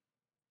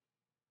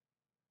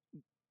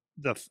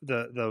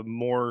 the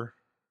more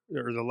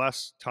or the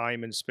less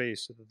time and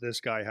space that this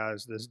guy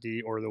has, this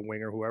D or the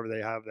winger, whoever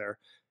they have there,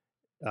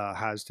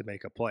 has to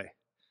make a play.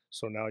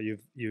 So now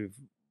you've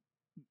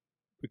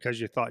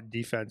because you thought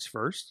defense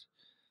first,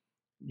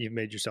 you've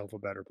made yourself a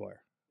better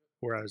player.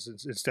 Whereas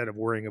instead of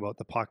worrying about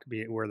the puck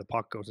being where the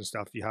puck goes and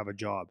stuff, you have a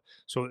job.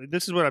 So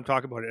this is what I'm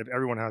talking about. If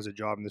everyone has a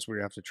job, and this is where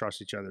you have to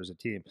trust each other as a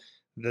team.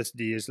 This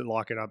D is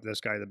locking up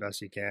this guy the best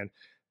he can.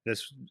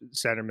 This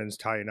centerman's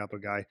tying up a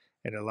guy,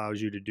 and it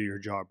allows you to do your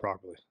job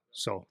properly.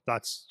 So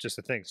that's just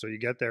the thing. So you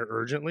get there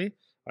urgently.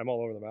 I'm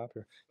all over the map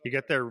here. You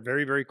get there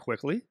very, very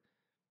quickly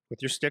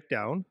with your stick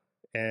down.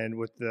 And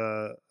with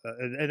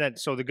and then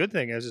so the good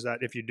thing is that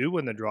if you do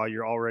win the draw,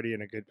 you're already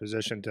in a good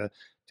position to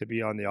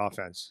be on the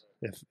offense.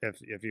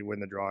 If you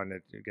win the draw and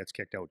it gets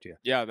kicked out to you,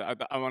 yeah,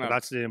 I want to.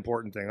 That's the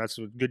important thing. That's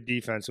what good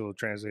defense will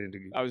translate into.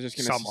 I was just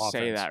going to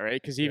say offense. That,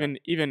 right? Because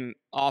even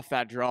off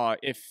that draw,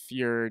 if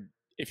your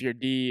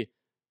D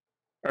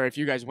or if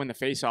you guys win the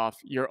face-off,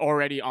 you're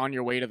already on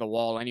your way to the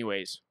wall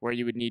anyways, where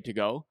you would need to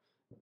go.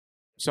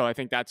 So I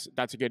think that's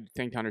a good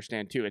thing to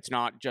understand too. It's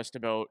not just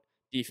about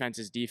defense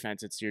is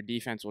defense. It's your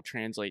defense will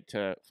translate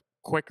to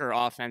quicker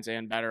offense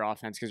and better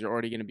offense because you're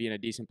already going to be in a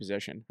decent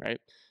position,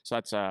 right? So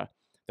that's a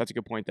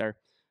good point there.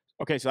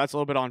 Okay, so that's a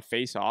little bit on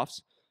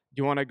face-offs.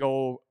 Do you want to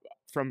go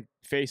from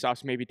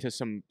face-offs maybe to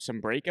some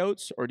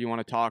breakouts, or do you want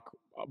to talk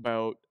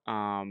about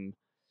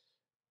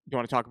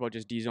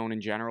just D zone in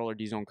general or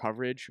D zone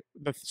coverage?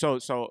 So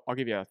I'll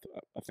give you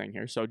a thing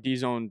here. So D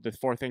zone, the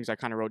 4 things I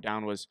kind of wrote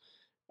down was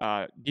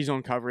D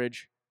zone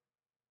coverage,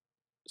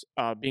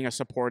 being a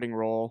supporting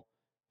role,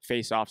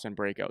 face-offs, and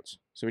breakouts.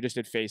 So we just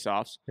did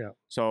face-offs. Yeah.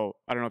 So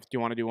I don't know if you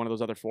want to do one of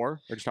those other 4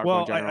 or just talk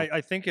about general. I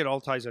think it all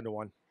ties into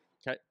one.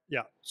 Okay.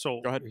 Yeah. So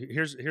go ahead.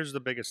 Here's the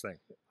biggest thing.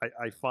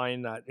 I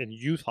find that in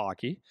youth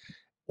hockey,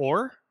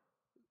 or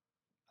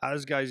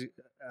as guys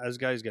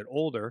get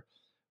older,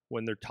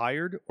 when they're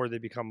tired or they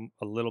become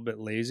a little bit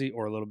lazy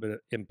or a little bit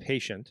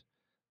impatient,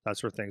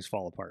 that's where things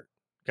fall apart.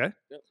 Okay.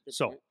 Yep,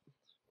 so.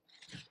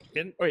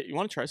 Wait, you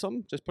want to try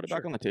something? Just put it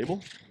back on the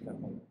table.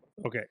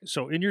 Okay,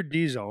 so in your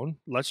D zone,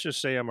 let's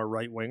just say I'm a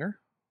right winger.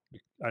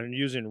 I'm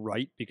using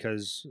right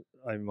because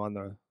I'm on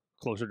the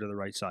closer to the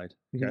right side.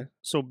 Okay, mm-hmm.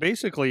 So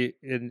basically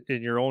in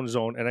your own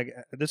zone, and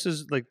this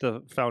is like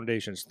the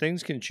foundations.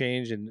 Things can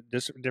change, and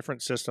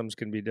different systems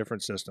can be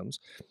different systems.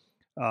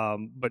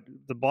 But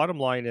the bottom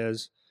line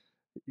is,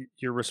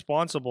 you're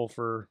responsible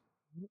for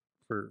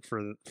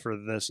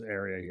this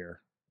area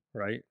here,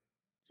 right?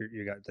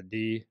 You got the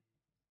D.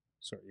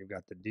 So you've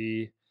got the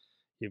D,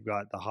 you've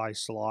got the high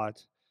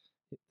slot,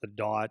 the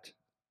dot,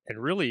 and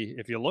really,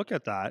 if you look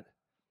at that,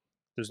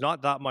 there's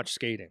not that much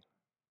skating.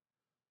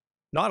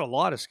 Not a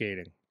lot of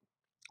skating.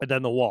 And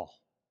then the wall,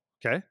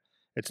 okay?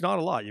 It's not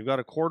a lot. You've got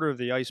a quarter of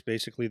the ice,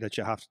 basically, that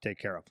you have to take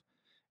care of.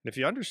 And if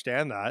you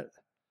understand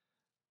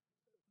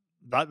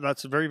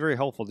that's very, very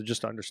helpful to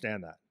just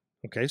understand that,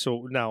 okay?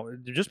 So now,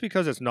 just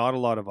because it's not a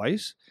lot of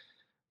ice,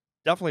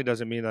 definitely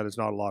doesn't mean that it's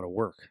not a lot of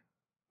work.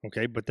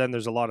 Okay, but then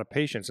there's a lot of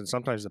patience, and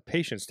sometimes the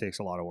patience takes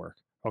a lot of work.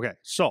 Okay,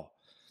 so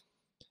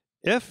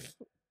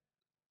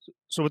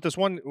with this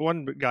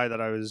one guy that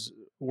I was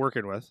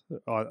working with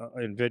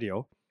in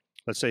video,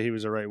 let's say he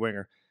was a right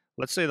winger.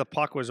 Let's say the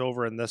puck was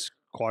over in this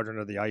quadrant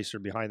of the ice or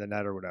behind the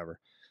net or whatever.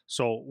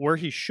 So where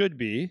he should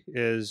be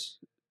is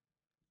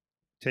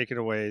taken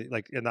away,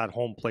 like in that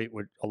home plate.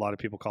 A lot of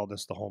people call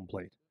this the home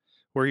plate.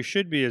 Where he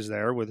should be is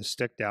there with a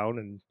stick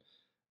down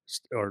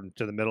or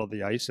to the middle of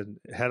the ice and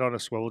head on a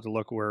swivel to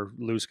look where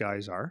loose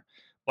guys are.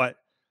 But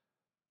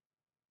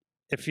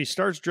if he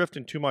starts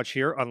drifting too much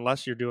here,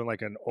 unless you're doing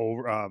like a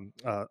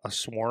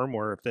swarm,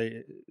 where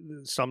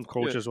some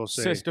coaches will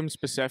say system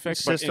specific,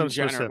 but in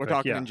general, we're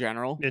talking in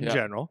general. In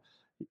general,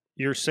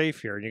 you're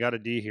safe here and you got a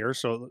D here,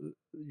 so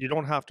you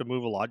don't have to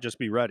move a lot, just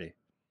be ready.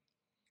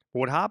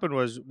 What happened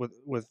was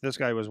with this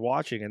guy was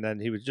watching, and then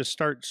he would just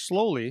start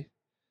slowly,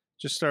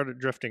 just started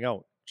drifting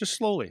out, just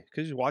slowly,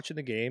 because he's watching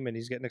the game and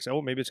he's getting excited.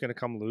 Oh, maybe it's going to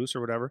come loose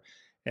or whatever,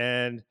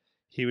 and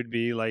he would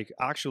be like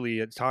actually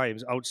at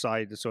times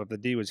outside. So if the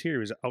D was here, he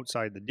was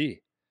outside the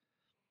D.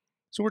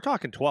 So we're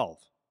talking 12,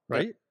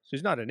 right? Yep. So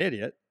he's not an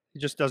idiot. He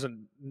just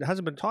hasn't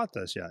been taught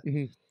this yet.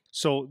 Mm-hmm.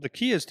 So the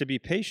key is to be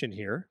patient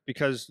here,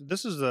 because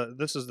this is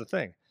the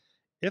thing.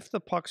 If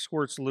the puck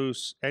squirts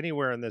loose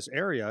anywhere in this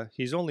area,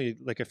 he's only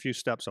like a few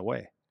steps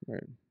away.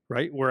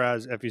 Right?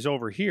 Whereas if he's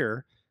over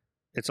here,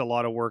 it's a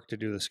lot of work to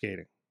do the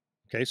skating.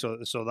 Okay, so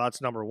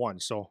that's number one.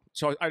 So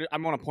I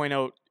want to point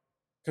out,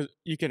 because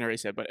you can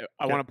erase it, but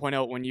I want to point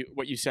out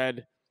what you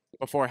said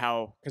before,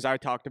 how, because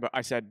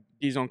I said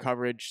D zone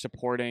coverage,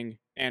 supporting,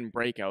 and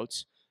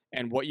breakouts,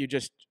 and what you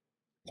just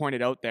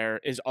pointed out there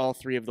is all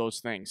three of those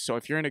things. So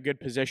if you're in a good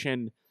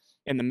position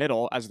in the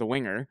middle as the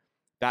winger,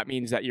 that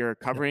means that you're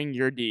covering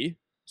your D.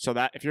 So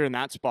that if you're in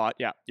that spot,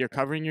 you're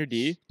covering your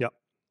D,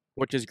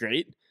 which is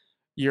great.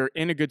 You're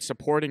in a good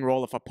supporting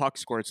role if a puck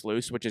squirts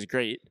loose, which is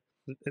great.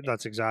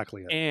 That's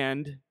exactly it.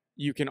 And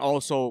you can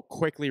also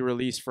quickly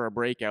release for a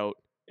breakout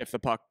if the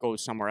puck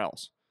goes somewhere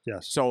else.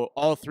 Yes. So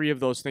all three of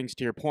those things,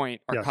 to your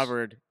point, are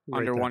covered right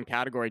under there. One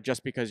category,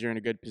 just because you're in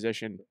a good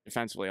position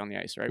defensively on the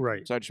ice, right?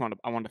 Right. So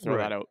I wanted to throw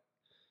that out.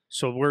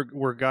 So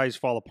where guys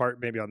fall apart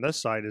maybe on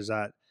this side is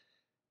that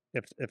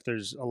if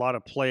there's a lot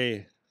of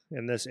play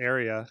in this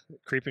area,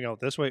 creeping out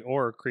this way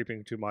or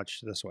creeping too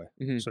much this way.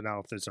 Mm-hmm. So now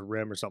if there's a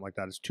rim or something like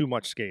that, it's too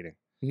much skating.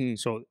 Mm-hmm.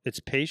 So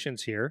it's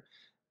patience here,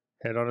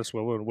 head on a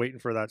swivel and waiting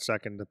for that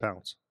second to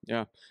pounce.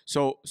 Yeah.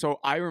 So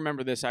I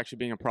remember this actually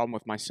being a problem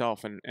with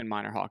myself in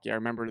minor hockey. I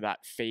remember that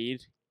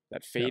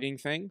fading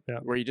thing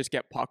where you just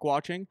get puck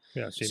watching.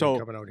 Yeah. So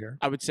coming out here.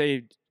 I would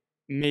say,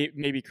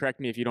 maybe correct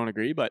me if you don't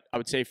agree, but I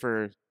would say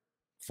for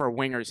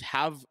wingers,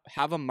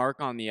 have a mark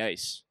on the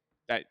ice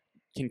that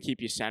can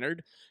keep you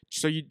centered.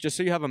 So you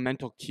have a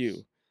mental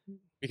cue,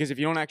 because if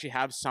you don't actually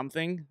have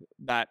something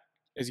that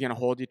is going to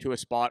hold you to a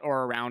spot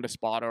or around a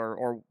spot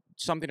or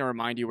something to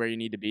remind you where you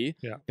need to be,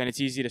 then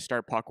it's easy to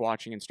start puck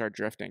watching and start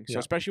drifting. So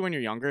especially when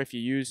you're younger, if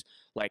you use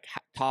like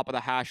top of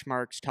the hash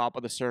marks, top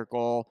of the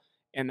circle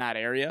in that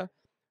area,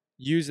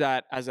 use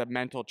that as a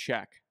mental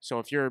check. So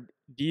if you're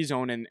D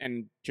zone and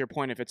to your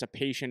point, if it's a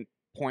patient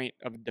point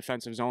of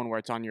defensive zone where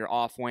it's on your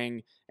off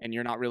wing and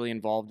you're not really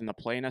involved in the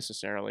play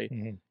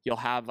necessarily, you'll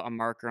have a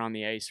marker on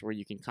the ice where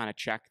you can kind of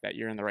check that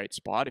you're in the right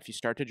spot. If you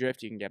start to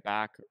drift, you can get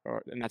back,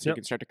 and that's how you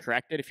can start to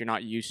correct it if you're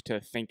not used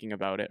to thinking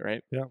about it,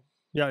 right?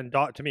 Yeah, and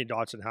to me,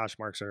 dots and hash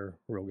marks are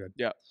real good.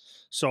 Yeah.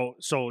 So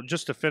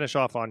just to finish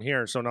off on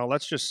here, so now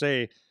let's just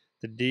say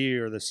the D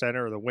or the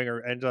center or the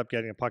winger ends up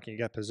getting a puck and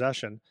you get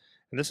possession,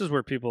 and this is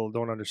where people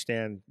don't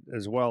understand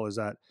as well, is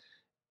that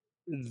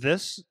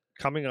this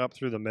coming up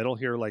through the middle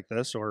here like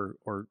this, or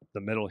the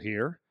middle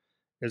here,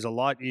 is a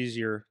lot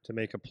easier to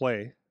make a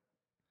play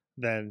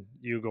than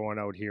you going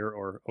out here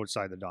or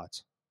outside the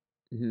dots.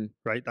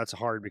 Right? That's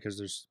hard because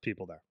there's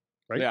people there,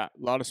 right? Yeah,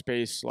 a lot of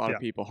space, a lot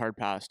of people, hard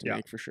pass to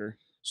make for sure.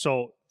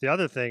 So the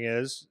other thing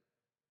is,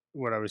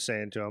 what I was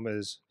saying to him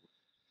is,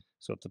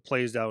 so if the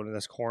play's down in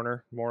this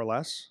corner, more or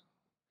less,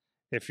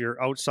 if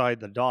you're outside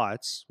the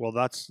dots, well,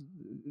 that's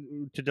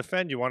to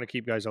defend. You want to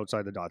keep guys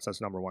outside the dots. That's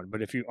number one.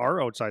 But if you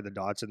are outside the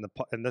dots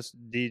and this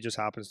D just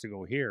happens to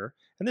go here,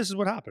 and this is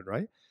what happened,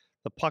 right?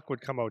 The puck would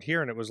come out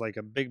here, and it was like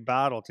a big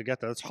battle to get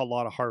there. That's a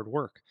lot of hard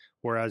work.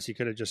 Whereas he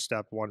could have just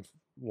stepped one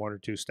or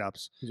two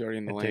steps He's already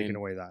in the and lane. taken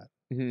away that.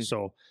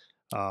 So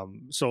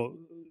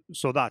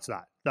that's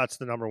that. That's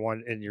the number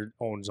one in your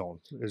own zone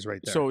is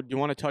right there. So do you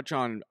want to touch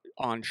on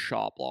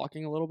shot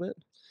blocking a little bit?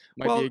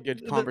 Might be a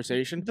good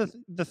conversation.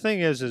 The thing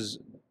is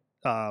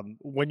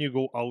when you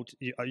go out,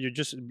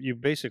 you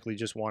basically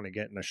just want to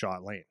get in a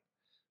shot lane.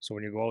 So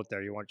when you go out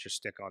there, you want your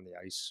stick on the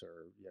ice,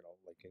 or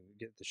like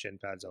get the shin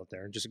pads out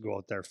there and just go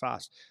out there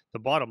fast. The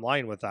bottom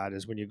line with that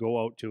is when you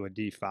go out to a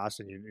D fast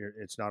and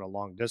it's not a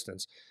long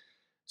distance.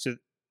 So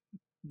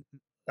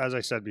as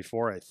I said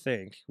before, I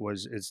think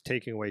it's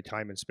taking away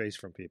time and space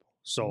from people.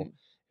 So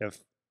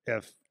if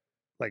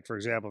like, for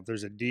example, if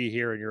there's a D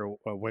here and you're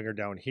a winger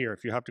down here,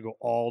 if you have to go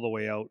all the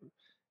way out,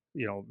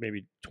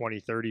 maybe 20,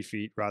 30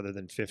 feet rather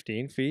than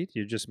 15 feet,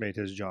 you just made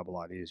his job a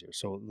lot easier.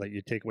 So like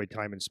you take away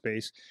time and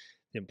space.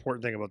 The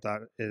important thing about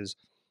that is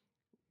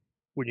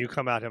when you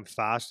come at him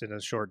fast in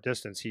a short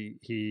distance,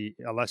 he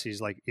unless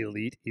he's like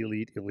elite,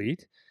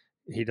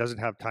 he doesn't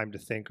have time to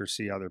think or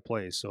see other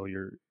plays. So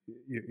you're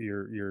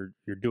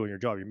doing your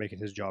job. You're making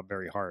his job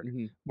very hard.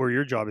 Where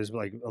your job is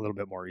like a little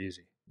bit more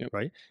easy,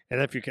 right?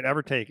 And if you can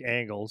ever take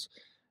angles,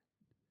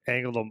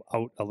 angle them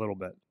out a little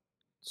bit.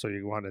 So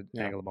you want to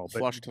angle them out,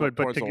 but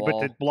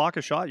to block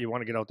a shot, you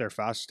want to get out there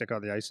fast, stick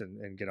on the ice,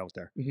 and get out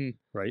there,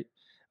 right?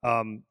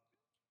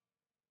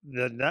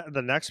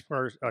 The next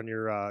part on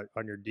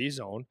your D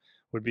zone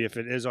would be if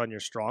it is on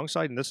your strong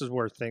side, and this is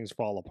where things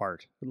fall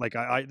apart. Like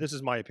this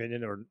is my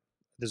opinion, or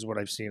this is what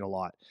I've seen a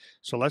lot.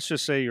 So let's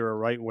just say you're a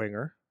right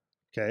winger,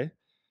 okay?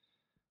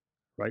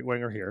 Right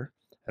winger here.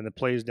 and the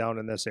play's down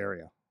in this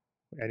area,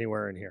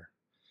 anywhere in here.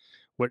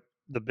 What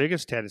the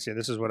biggest tendency, and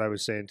this is what I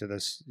was saying to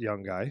this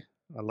young guy,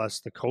 unless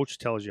the coach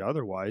tells you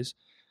otherwise,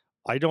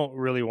 I don't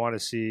really want to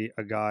see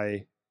a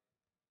guy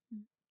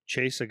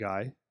chase a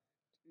guy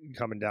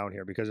coming down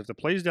here, because if the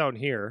play's down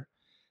here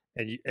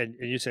and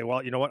you say,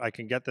 well, you know what, I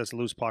can get this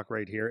loose puck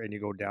right here, and you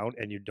go down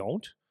and you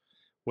don't,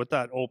 what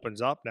that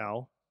opens up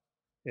now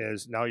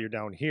is now you're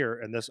down here,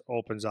 and this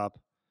opens up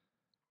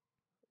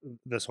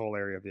this whole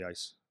area of the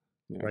ice.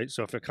 Yeah. Right.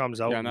 So if it comes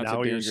out,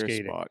 now you're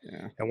skating. Spot,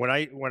 yeah. And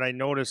when I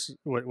notice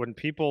when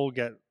people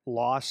get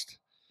lost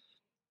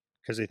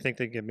because they think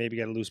they can maybe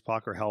get a loose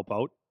puck or help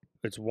out,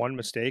 it's one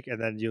mistake, and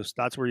then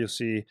that's where you'll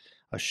see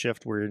a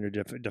shift where you're in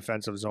your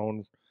defensive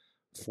zone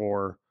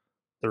for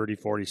 30,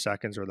 40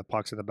 seconds, or the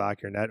puck's in the back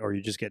of your net, or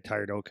you just get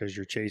tired out because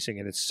you're chasing,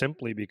 and it's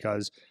simply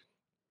because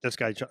this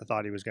guy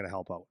thought he was going to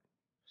help out.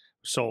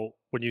 So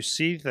when you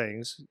see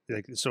things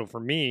like, so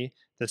for me,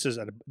 this is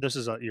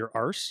your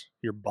arse,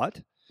 your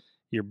butt.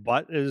 Your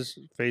butt is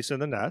facing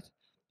the net,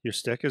 your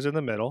stick is in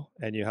the middle,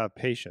 and you have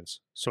patience.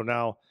 So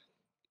now,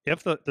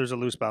 if there's a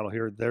loose battle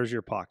here, there's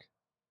your puck.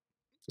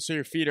 So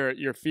your feet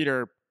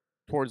are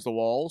towards the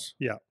walls.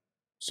 Yeah.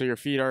 So your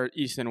feet are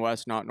east and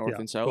west, not north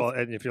and south. Well,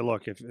 and if you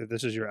look, if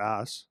this is your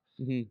ass,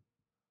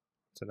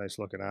 it's a nice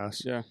looking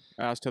ass. Yeah,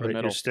 ass to the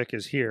middle. Your stick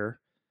is here.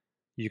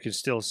 You can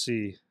still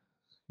see.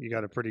 You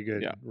got a pretty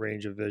good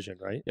range of vision,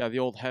 right? Yeah, the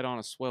old head on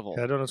a swivel.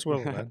 Head on a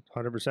swivel, man,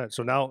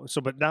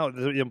 100%. But now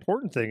the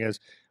important thing is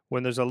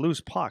when there's a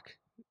loose puck,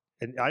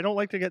 and I don't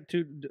like to get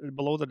too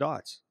below the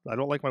dots. I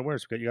don't like my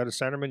wingers because you got a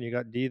centerman, you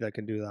got D that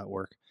can do that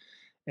work.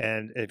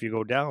 And if you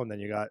go down, then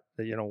you got,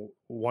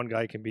 one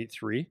guy can beat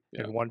three,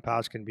 and one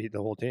pass can beat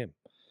the whole team.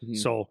 Mm-hmm.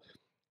 So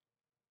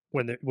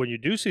when you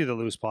do see the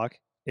loose puck,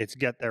 it's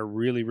get there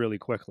really, really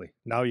quickly.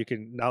 Now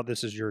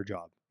this is your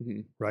job,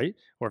 right?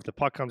 Or if the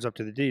puck comes up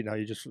to the D, now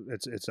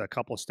it's a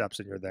couple of steps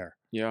and you're there.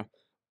 Yeah.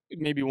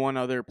 Maybe one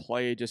other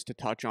play just to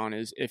touch on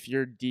is if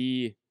your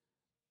D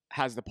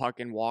has the puck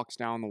and walks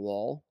down the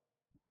wall.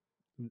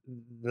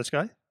 This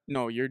guy?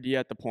 No, your D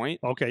at the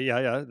point. Okay,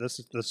 yeah. This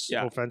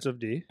offensive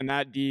D. And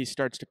that D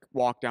starts to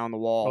walk down the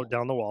wall. Oh,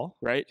 down the wall.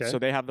 Right? Okay. So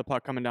they have the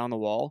puck coming down the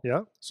wall.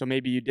 Yeah. So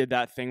maybe you did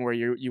that thing where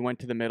you went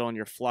to the middle and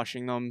you're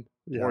flushing them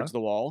towards the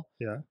wall.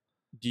 Yeah.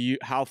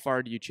 How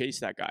far do you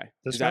chase that guy?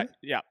 This guy?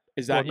 Yeah.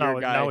 Is that your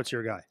guy? Now it's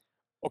your guy.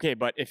 Okay,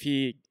 but if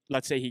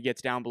let's say he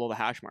gets down below the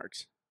hash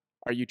marks,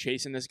 are you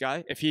chasing this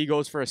guy? If he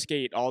goes for a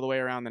skate all the way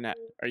around the net,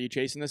 are you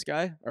chasing this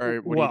guy, or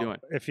what are you doing?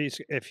 If he's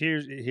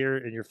here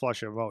and you're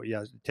flushing him out,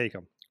 take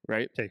him.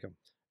 Right. Take him.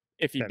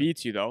 If he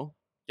beats you though,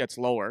 gets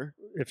lower.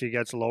 If he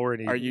gets lower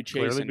and he are you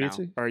chasing now?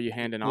 You? Or are you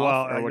handing off?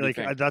 Well, or what do you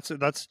think?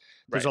 That's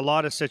there's a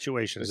lot of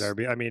situations there.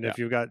 I mean, if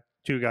you've got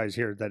two guys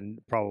here, then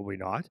probably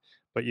not.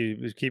 But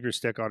you keep your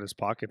stick on his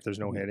puck if there's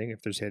no hitting.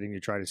 If there's hitting, you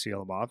try to seal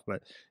him off.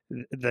 But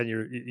then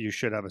you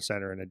should have a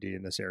center and a D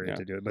in this area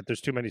to do it. But there's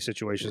too many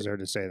situations there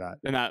to say that.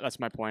 And that's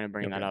my point of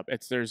bringing that up.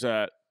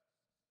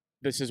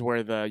 This is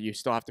where you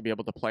still have to be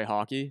able to play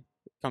hockey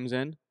comes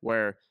in.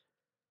 Where,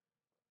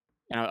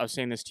 and I was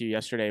saying this to you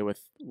yesterday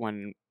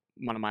when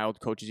one of my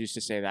old coaches used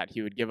to say that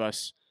he would give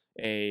us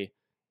a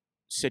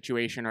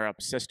situation or a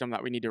system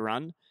that we need to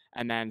run,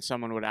 and then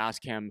someone would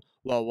ask him,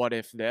 "Well, what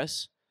if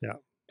this?" Yeah.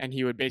 And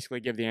he would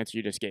basically give the answer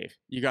you just gave.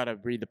 You got to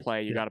read the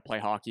play. You got to play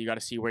hockey. You got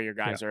to see where your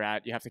guys are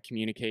at. You have to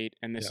communicate.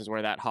 And this is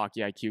where that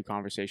hockey IQ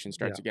conversation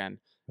starts again.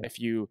 Yeah.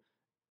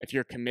 If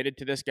you're committed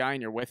to this guy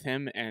and you're with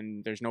him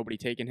and there's nobody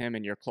taking him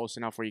and you're close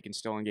enough where you can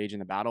still engage in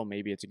the battle,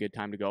 maybe it's a good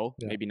time to go.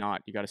 Yeah. Maybe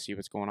not. You got to see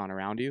what's going on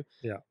around you.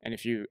 Yeah. And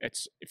if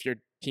your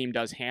team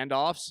does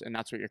handoffs and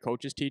that's what your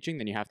coach is teaching,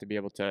 then you have to be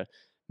able to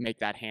make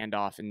that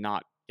handoff and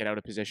not get out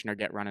of position or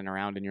get running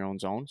around in your own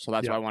zone. So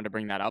that's why I wanted to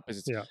bring that up.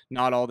 Is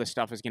not all this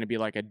stuff is going to be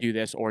like a do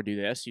this or do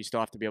this. You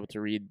still have to be able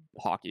to read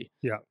hockey.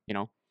 Yeah.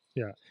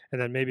 Yeah.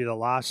 And then maybe the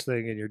last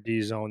thing in your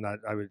D zone that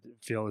I would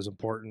feel is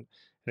important,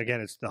 and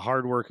again, it's the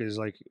hard work is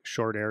like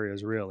short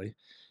areas really,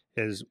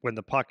 is when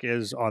the puck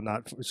is on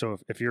that. So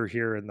if you're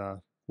here in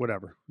the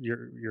whatever,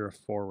 you're a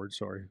forward,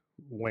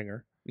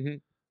 winger. Mm-hmm.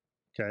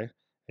 Okay.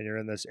 And you're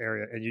in this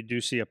area and you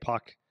do see a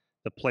puck,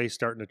 the play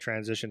starting to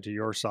transition to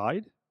your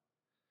side,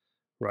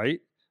 right?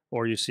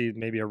 Or you see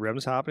maybe a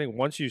rim's happening.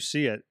 Once you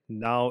see it,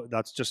 now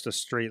that's just a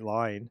straight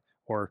line,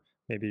 or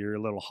maybe you're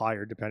a little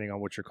higher depending on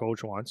what your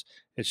coach wants.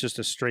 It's just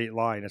a straight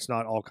line. It's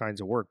not all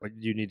kinds of work, but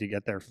you need to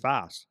get there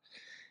fast.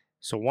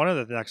 So one of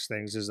the next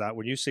things is that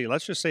when you see,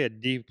 let's just say a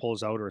D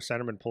pulls out or a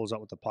centerman pulls out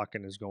with the puck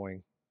and is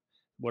going,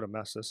 what a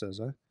mess this is,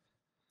 eh?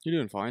 You're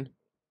doing fine.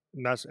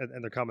 Mess,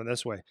 and they're coming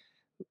this way.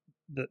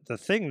 The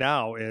thing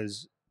now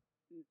is,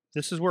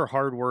 this is where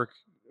hard work,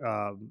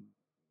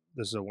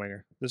 this is a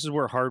winger. This is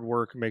where hard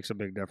work makes a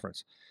big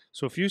difference.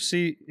 So if you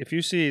see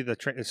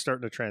it's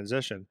starting to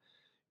transition,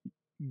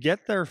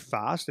 get there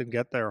fast and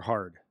get there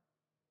hard.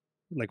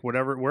 Like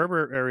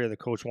wherever area the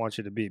coach wants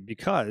you to be,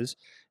 because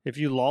if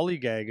you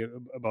lollygag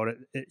about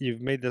it,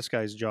 you've made this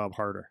guy's job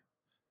harder,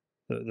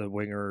 the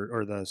winger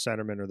or the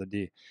centerman or the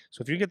D.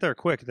 So if you get there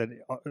quick, then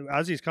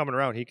as he's coming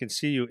around, he can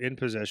see you in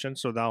position.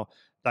 So now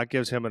that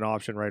gives him an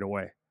option right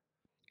away.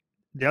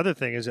 the other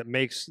thing is it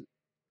makes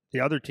the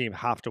other team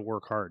have to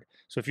work hard.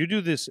 So if you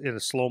do this in a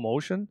slow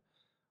motion,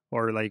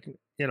 or like,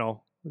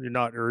 you're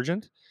not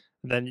urgent,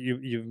 then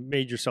you've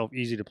made yourself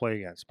easy to play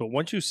against. But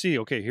once you see,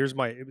 okay,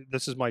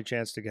 this is my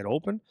chance to get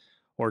open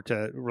or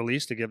to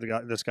release, to give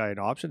this guy an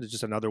option, it's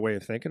just another way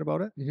of thinking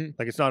about it. Mm-hmm.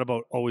 Like, it's not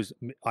about always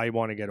I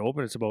want to get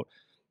open. It's about,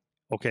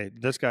 okay,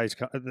 this guy's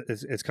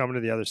it's coming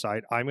to the other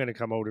side. I'm going to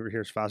come over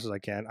here as fast as I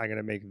can. I'm going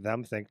to make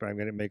them think, but I'm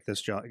going to make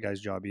this guy's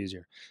job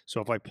easier. So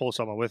if I pull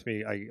someone with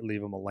me, I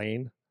leave him a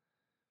lane,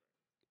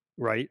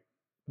 right?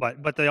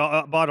 But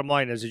the bottom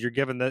line is you're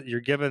giving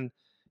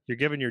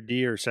your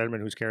D or centerman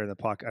who's carrying the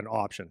puck an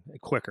option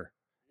quicker,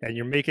 and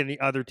you're making the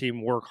other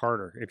team work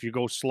harder. If you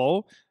go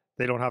slow,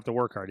 they don't have to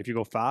work hard. If you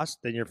go fast,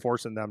 then you're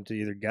forcing them to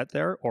either get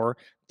there, or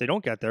if they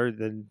don't get there,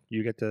 then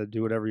you get to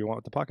do whatever you want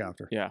with the puck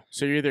after. Yeah.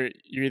 So you're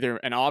either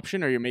an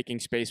option or you're making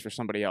space for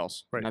somebody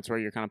else. Right. And that's where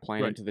you're kind of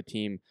playing into the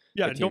team.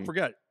 Yeah, and don't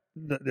forget,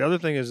 the other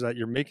thing is that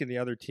you're making the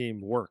other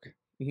team work.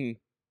 Mm-hmm.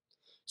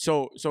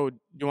 So do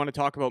you want to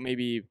talk about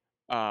maybe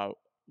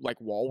like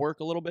wall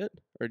work a little bit,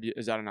 or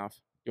is that enough?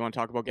 You want to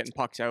talk about getting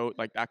pucks out,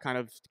 like that kind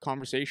of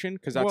conversation?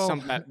 Because that's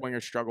something that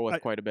wingers struggle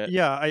with quite a bit.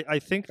 Yeah, I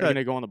think that... Are you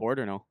going to go on the board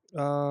or no?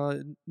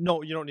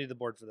 No, you don't need the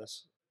board for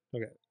this.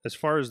 Okay. As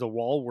far as the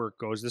wall work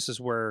goes, this is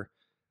where,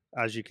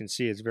 as you can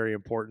see, it's very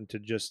important to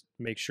just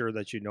make sure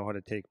that you know how to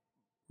take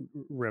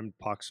rimmed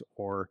pucks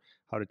or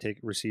how to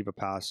receive a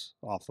pass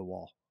off the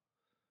wall,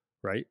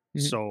 right?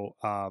 Mm-hmm. So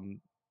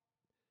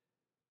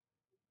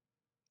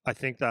I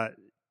think that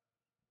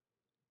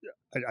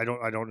I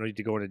don't need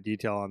to go into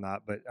detail on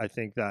that, but I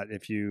think that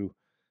if you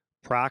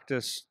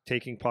practice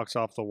taking pucks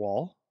off the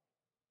wall,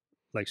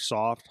 like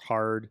soft,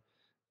 hard,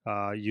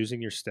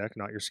 using your stick,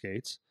 not your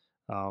skates,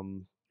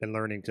 and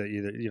learning to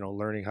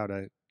learning how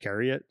to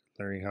carry it,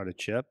 learning how to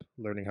chip,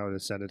 learning how to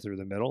send it through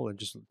the middle, and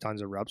just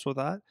tons of reps with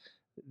that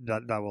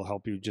will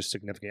help you just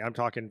significantly. I'm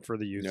talking for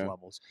the youth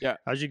levels. Yeah.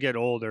 As you get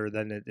older,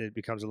 then it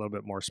becomes a little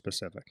bit more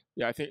specific.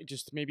 Yeah, I think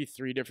just maybe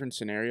 3 different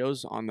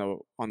scenarios on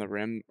the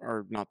rim,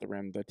 or not the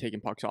rim, the taking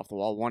pucks off the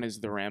wall. 1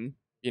 is the rim,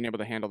 being able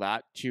to handle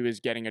that. 2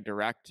 is getting a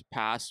direct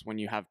pass when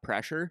you have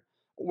pressure,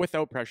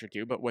 without pressure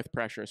too, but with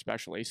pressure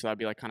especially. So that'd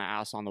be like kind of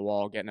ass on the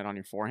wall, getting it on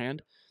your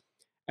forehand.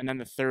 And then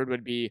the 3rd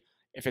would be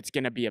if it's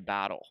going to be a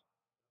battle.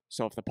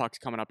 So if the puck's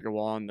coming up your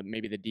wall and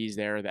maybe the D's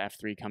there, the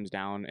F3 comes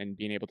down, and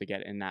being able to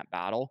get in that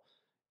battle,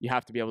 you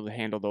have to be able to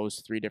handle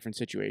those 3 different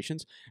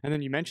situations. And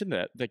then you mentioned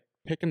the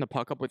picking the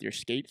puck up with your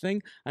skate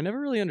thing. I never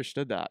really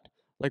understood that.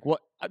 Like,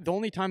 the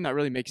only time that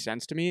really makes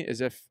sense to me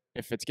is if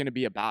it's going to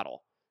be a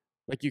battle.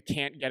 Like, you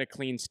can't get a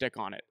clean stick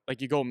on it.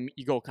 Like, you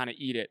go kind of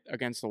eat it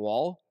against the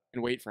wall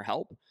and wait for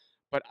help.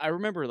 But I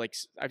remember, like,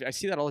 I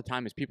see that all the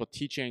time, is people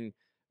teaching,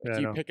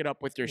 you pick it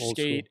up with your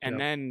skate and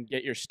then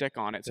get your stick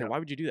on it. So why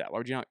would you do that? Why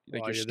would you not?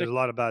 Like, your stick... There's a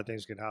lot of bad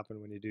things can happen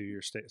when you do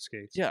your skates.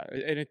 Yeah,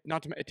 and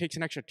it takes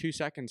an extra 2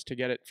 seconds to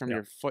get it from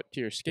your foot to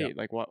your skate,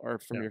 or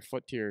from your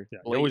foot to your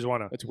blade. You always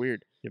want to... That's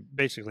weird.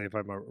 Basically, if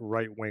I'm a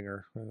right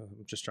winger,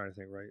 I'm just trying to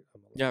think right.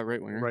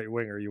 Right winger. Right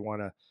winger, you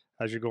want to,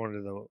 as you're going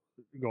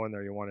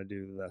there, you want to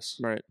do this.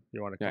 Right.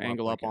 You want to come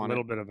angle up on a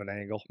little bit of an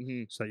angle,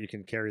 so that you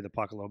can carry the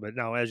puck a little bit.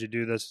 Now, as you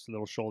do this,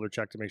 little shoulder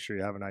check to make sure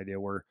you have an idea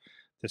where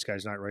this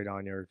guy's not right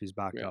on you, or if he's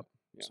backed up.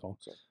 Yeah, so,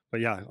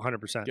 but yeah,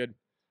 100%. Good.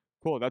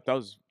 Cool. That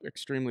was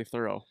extremely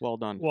thorough. Well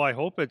done. Well, I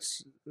hope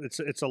it's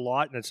a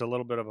lot and it's a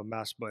little bit of a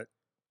mess, but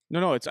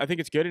no, I think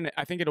it's good, and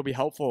I think it'll be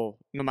helpful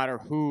no matter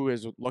who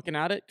is looking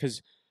at it,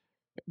 because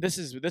this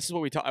is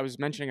what I was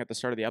mentioning at the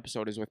start of the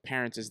episode, is with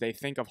parents, is they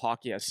think of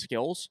hockey as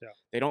skills. Yeah.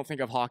 They don't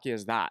think of hockey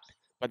as that,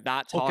 but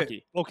that's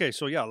hockey. Okay.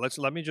 So yeah,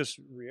 let me just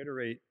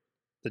reiterate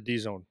the D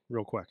zone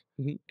real quick.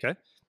 Okay.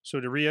 So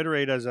to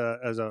reiterate as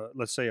a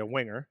let's say a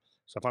winger.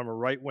 So if I'm a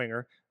right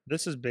winger,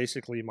 this is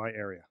basically my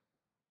area.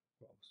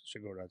 Well,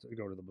 should go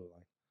to the blue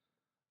line.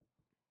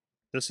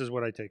 This is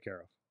what I take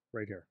care of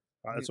right here.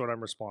 That's what I'm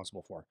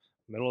responsible for.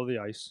 Middle of the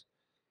ice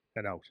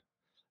and out.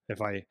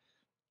 If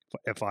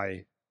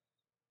I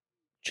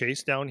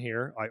chase down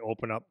here, I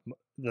open up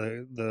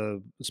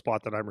the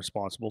spot that I'm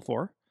responsible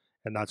for,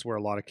 and that's where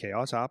a lot of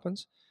chaos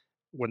happens.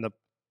 When the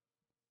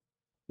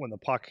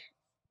puck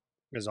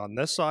is on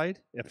this side,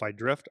 if I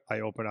drift, I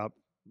open up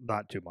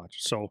not too much.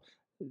 So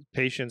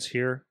patience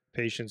here,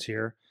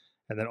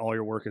 and then all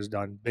your work is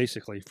done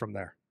basically from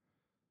there.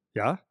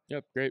 Yeah?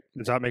 Yep, great.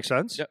 Does that make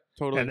sense? Yep,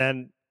 totally.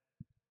 And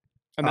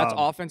that's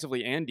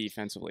offensively and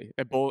defensively.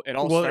 It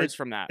all starts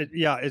from that.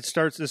 It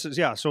starts.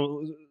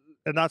 So,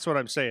 and that's what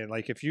I'm saying.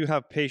 Like, if you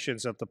have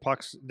patience, if the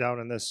puck's down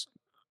in this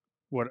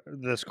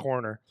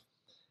corner,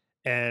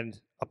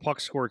 and a puck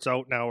squirts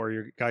out now, or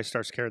your guy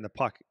starts carrying the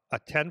puck, a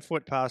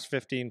 10-foot pass,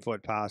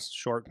 15-foot pass,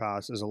 short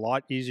pass is a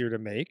lot easier to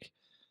make.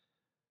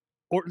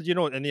 Or,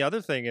 and the other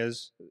thing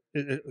is,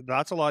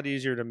 that's a lot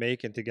easier to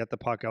make and to get the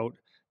puck out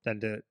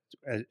than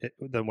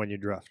when you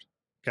drift.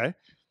 Okay.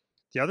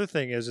 The other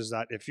thing is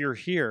that if you're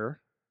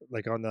here,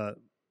 like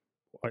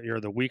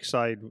you're the weak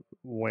side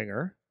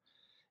winger,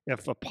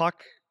 if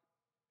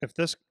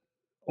this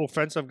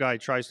offensive guy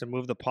tries to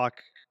move the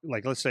puck,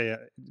 like let's say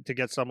to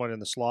get someone in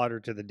the slot or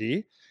to the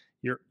D,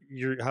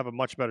 you have a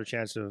much better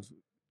chance of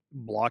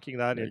blocking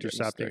that, Yeah, getting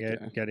intercepting stick, it,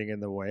 yeah. getting in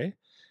the way.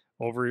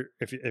 Over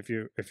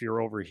if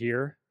you're over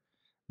here,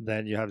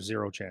 then you have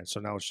zero chance. So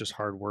now it's just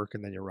hard work,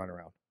 and then you run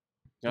around.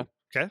 Yeah.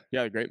 Okay.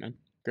 Yeah, great, man.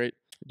 Great.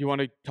 Do you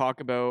want to talk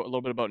about a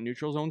little bit about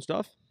neutral zone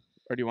stuff,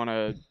 or do you want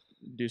to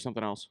do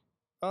something else?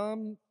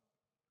 Um,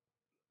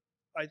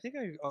 I think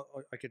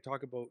I could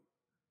talk about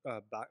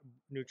back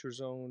neutral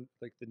zone,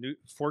 like the new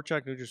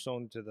forecheck neutral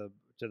zone to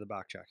the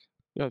back check.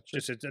 Yeah, sure.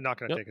 Just it's not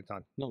going to Yep. take a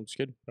ton. No, it's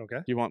good. Okay.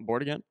 Do you want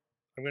board again?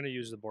 I'm going to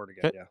use the board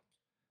again. Okay. Yeah.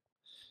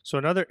 So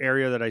another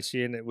area that I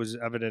see, and it was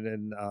evident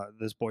in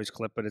this boy's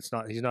clip, but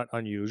he's not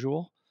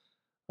unusual,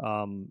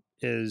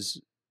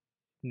 is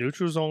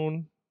neutral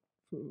zone.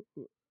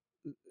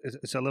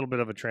 It's a little bit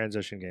of a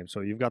transition game. So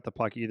you've got the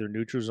puck either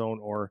neutral zone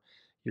or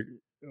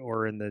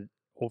in the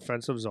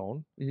offensive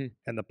zone,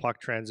 and the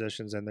puck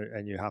transitions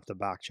and you have to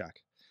back check.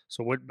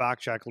 So what back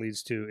check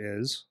leads to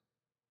is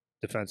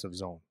defensive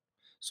zone.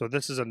 So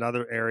this is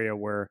another area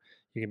where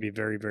you can be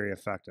very, very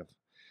effective.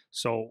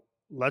 So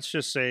let's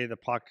just say the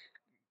puck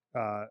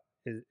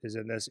is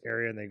in this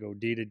area and they go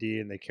D to D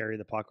and they carry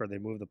the puck or they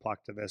move the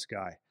puck to this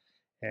guy,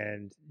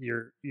 and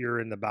you're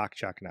in the back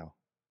check now.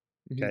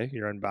 Okay,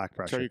 you're in back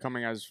pressure. So you're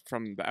coming as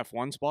from the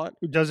F1 spot?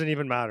 It doesn't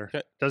even matter.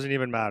 Okay. Doesn't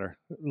even matter.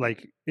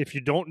 Like if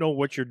you don't know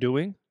what you're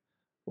doing,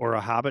 or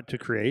a habit to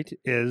create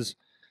is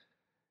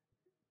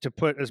to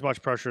put as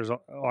much pressure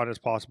on as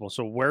possible.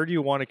 So where do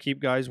you want to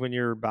keep guys when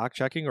you're back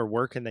checking, or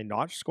where can they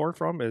not score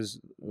from? Is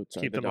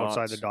Outside keep the them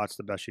outside the dots. dots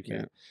the best you can.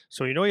 Yeah.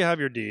 So you know you have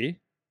your D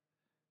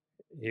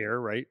here,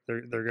 right?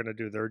 They're going to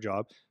do their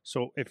job.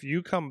 So if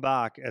you come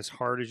back as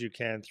hard as you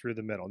can through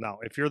the middle. Now,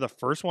 if you're the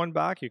first one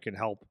back, you can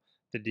help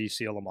the D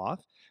seal them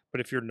off. But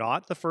if you're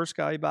not the first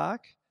guy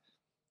back,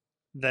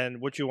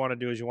 then what you want to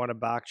do is you want to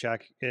back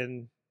check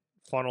in,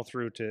 funnel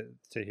through to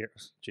here.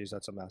 Geez,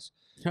 that's a mess.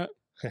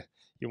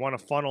 You want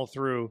to funnel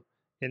through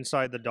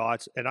inside the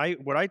dots. And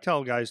what I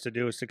tell guys to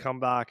do is to come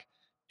back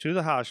to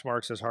the hash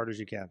marks as hard as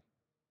you can.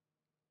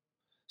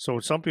 So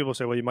some people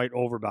say, well, you might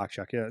over back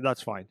check. Yeah,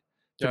 that's fine.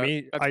 To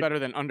me, that's better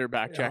than under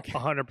back check.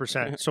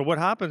 100%. So what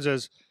happens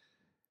is,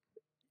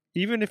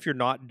 even if you're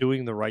not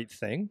doing the right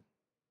thing,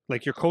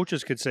 like your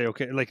coaches could say,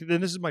 okay, like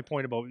then this is my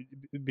point about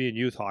being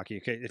youth hockey.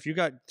 Okay, if you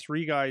got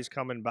three guys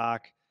coming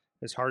back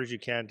as hard as you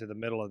can to the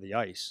middle of the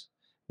ice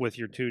with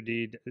your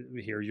 2D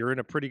here, you're in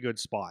a pretty good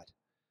spot.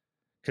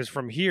 Because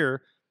from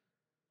here,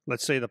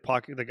 let's say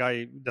the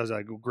guy does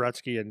a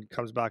Gretzky and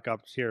comes back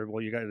up here.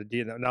 Well, you got the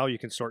D. Now you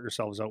can sort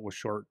yourselves out with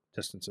short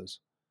distances,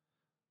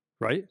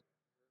 right?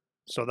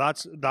 So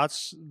that's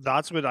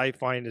what I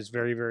find is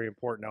very, very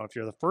important. Now, if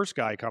you're the first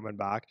guy coming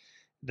back,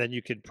 then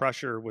you can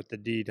pressure with the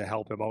D to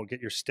help him out.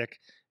 Get your stick,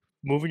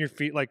 moving your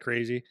feet like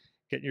crazy,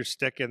 getting your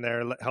stick in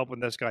there,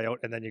 helping this guy out,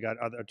 and then you got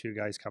other two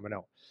guys coming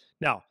out.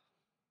 Now,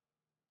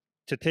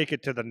 to take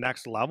it to the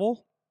next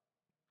level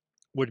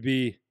would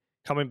be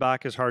coming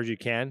back as hard as you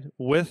can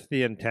with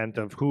the intent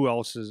of who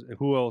else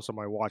am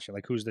I watching?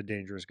 Like, who's the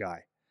dangerous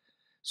guy?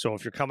 So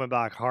if you're coming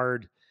back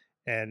hard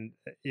and,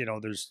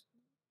 there's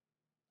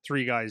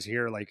three guys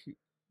here, like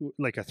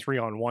a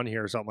 3-on-1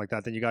 here or something like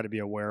that, then you got to be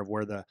aware of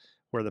where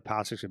the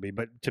passage should be.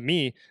 But to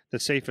me, the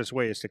safest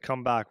way is to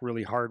come back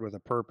really hard with a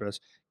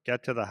purpose,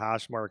 get to the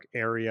hash mark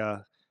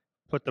area,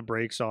 put the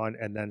brakes on,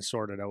 and then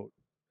sort it out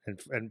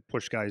and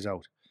push guys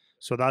out.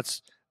 So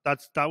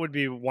that would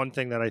be one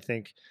thing that I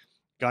think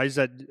guys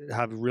that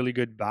have really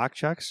good back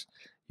checks,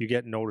 you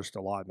get noticed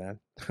a lot, man.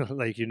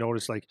 Like you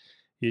notice, like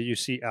you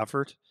see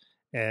effort,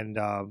 and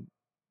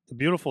the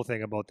beautiful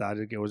thing about that,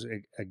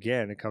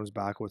 it comes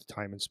back with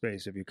time and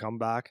space. If you come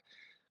back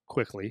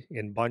quickly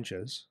in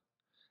bunches,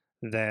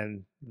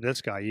 then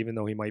this guy, even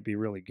though he might be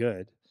really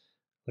good,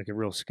 like a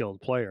real skilled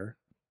player,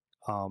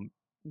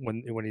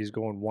 when he's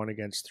going 1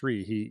 against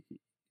 3,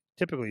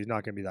 he's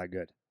not going to be that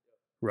good,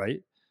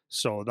 right?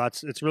 So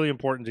it's really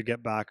important to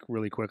get back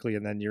really quickly,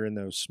 and then you're in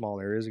those small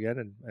areas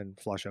again and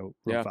flush out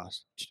real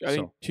fast. I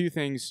think two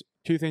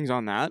things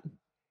on that.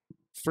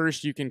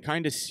 First, you can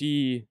kind of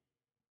see,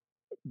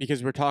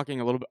 because we're talking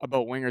a little bit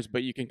about wingers,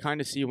 but you can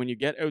kind of see when you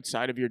get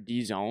outside of your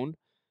D zone,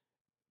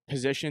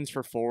 positions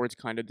for forwards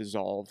kind of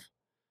dissolve.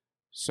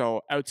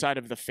 So outside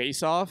of the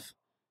face-off,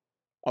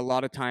 a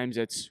lot of times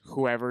it's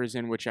whoever is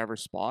in whichever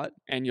spot,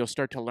 and you'll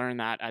start to learn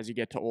that as you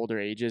get to older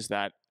ages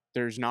that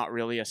there's not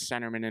really a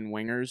centerman in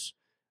wingers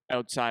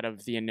outside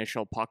of the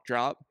initial puck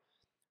drop.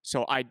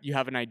 So you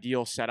have an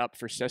ideal setup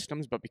for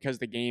systems, but because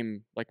the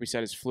game, like we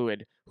said, is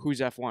fluid,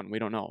 who's F1? We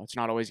don't know. It's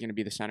not always going to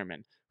be the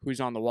centerman.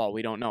 Who's on the wall?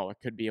 We don't know. It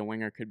could be a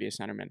winger, could be a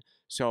centerman.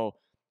 So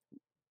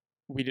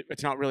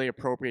it's not really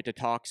appropriate to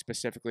talk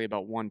specifically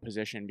about one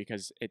position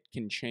because it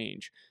can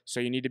change. So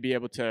you need to be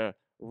able to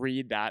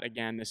read that.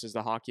 Again, this is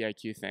the hockey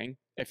IQ thing.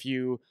 If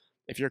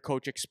your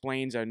coach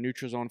explains a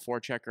neutral zone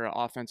forecheck or an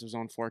offensive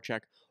zone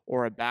forecheck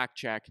or a back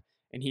check,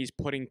 and he's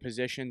putting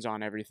positions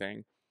on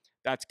everything,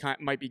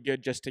 might be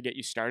good just to get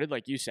you started.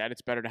 Like you said,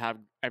 it's better to have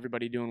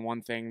everybody doing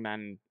one thing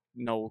than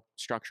no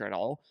structure at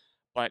all.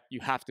 But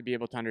you have to be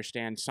able to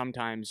understand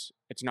sometimes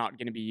it's not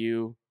going to be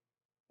you,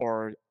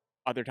 or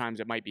other times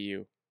it might be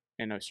you.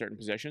 in a certain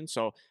position.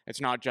 So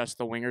it's not just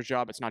the winger's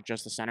job, it's not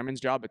just the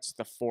centerman's job, it's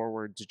the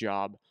forward's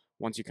job.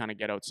 Once you kind of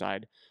get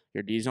outside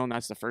your D zone,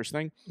 that's the first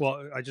thing.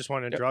 Well, I just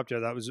want to Yep. interrupt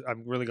you.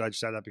 I'm really glad you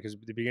said that, because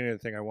at the beginning of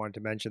the thing, I wanted to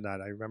mention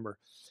that. I remember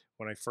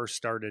when I first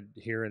started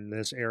here in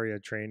this area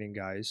training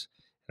guys,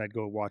 and I'd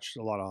go watch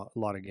a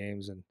lot of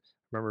games. And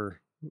I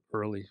remember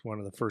early, one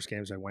of the first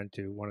games I went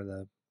to,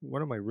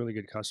 one of my really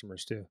good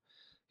customers too,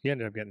 he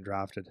ended up getting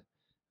drafted.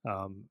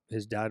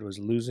 His dad was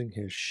losing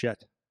his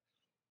shit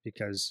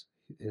because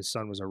his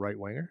son was a right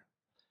winger,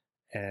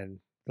 and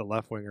the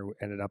left winger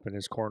ended up in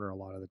his corner a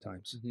lot of the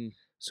times. Mm-hmm.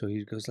 So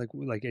he goes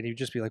and he'd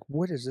just be like,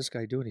 "What is this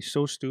guy doing? He's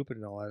so stupid,"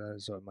 and all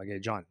that. So I'm like, "Hey,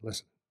 John,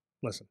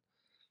 listen.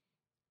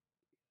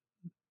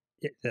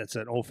 That's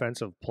an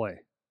offensive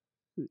play.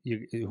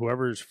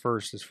 Whoever's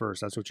first is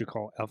first. That's what you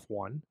call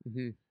F1.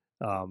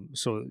 Mm-hmm.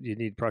 So you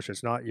need pressure.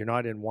 You're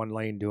not in one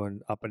lane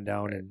doing up and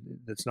down, and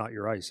that's not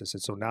your ice." I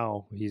said, so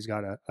now he's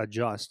got to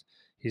adjust.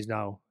 He's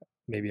now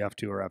maybe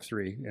F2 or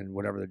F3, and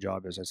whatever the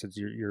job is. I said,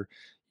 you're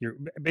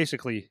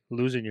basically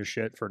losing your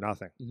shit for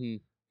nothing. Mm-hmm.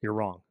 You're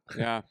wrong.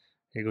 Yeah.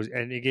 He goes,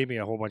 and he gave me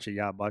a whole bunch of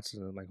yeah buts,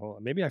 and I'm like, hold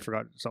on, maybe I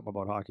forgot something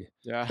about hockey.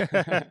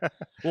 Yeah.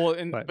 Well,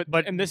 and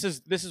but and this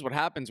is what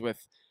happens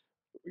with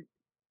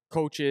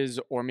coaches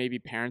or maybe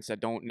parents that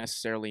don't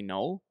necessarily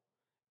know.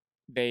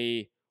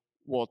 They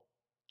will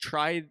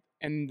try,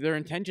 and their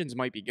intentions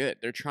might be good.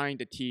 They're trying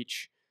to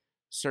teach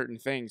certain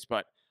things,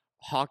 but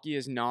hockey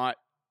is not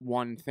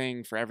one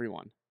thing for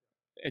everyone.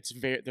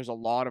 There's a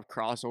lot of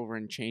crossover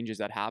and changes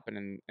that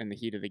happen in the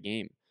heat of the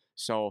game.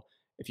 So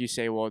if you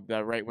say, well,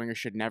 the right winger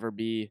should never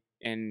be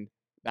in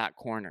that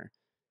corner,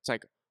 it's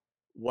like,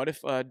 what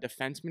if a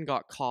defenseman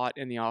got caught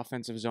in the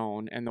offensive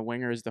zone and the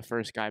winger is the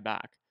first guy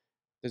back?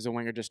 Does the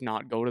winger just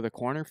not go to the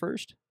corner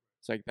first?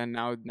 It's like, then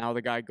now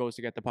the guy goes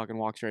to get the puck and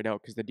walks right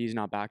out because the D's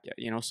not back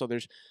yet. So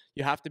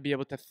you have to be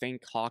able to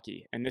think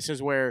hockey. And this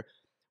is where,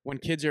 when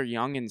kids are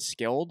young and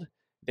skilled,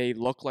 they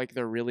look like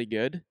they're really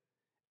good.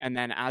 And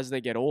then as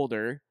they get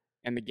older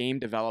and the game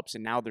develops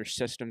and now there's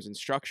systems and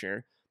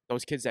structure,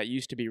 those kids that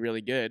used to be really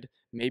good,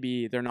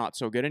 maybe they're not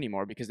so good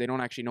anymore because they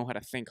don't actually know how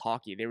to think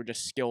hockey. They were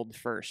just skilled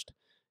first,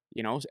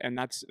 and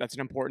that's an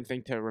important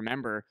thing to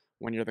remember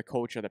when you're the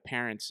coach or the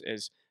parents,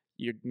 is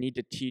you need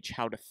to teach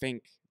how to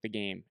think the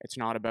game. It's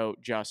not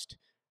about just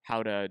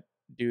how to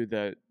do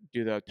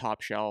the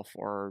top shelf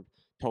or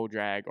toe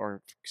drag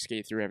or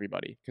skate through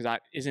everybody, because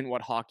that isn't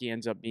what hockey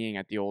ends up being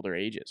at the older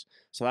ages.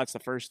 So that's the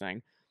first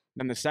thing.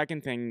 Then the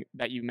second thing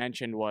that you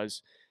mentioned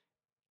was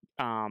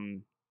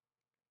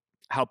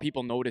how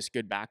people notice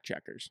good back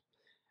checkers.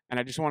 And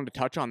I just wanted to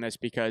touch on this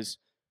because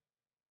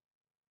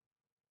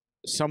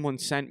someone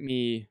sent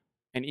me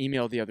an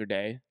email the other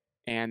day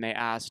and they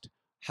asked,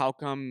 how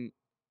come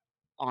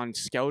on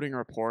scouting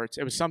reports,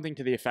 it was something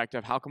to the effect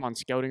of, how come on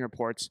scouting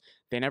reports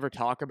they never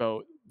talk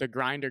about the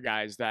grinder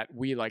guys that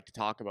we like to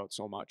talk about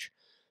so much?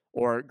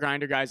 Or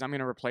grinder guys, I'm going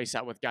to replace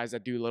that with guys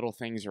that do little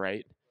things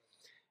right.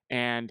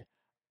 And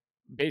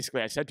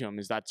basically I said to him,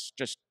 that's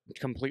just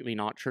completely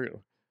not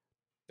true.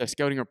 The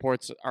scouting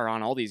reports are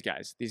on all these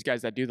guys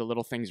that do the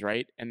little things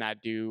right and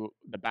that do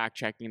the back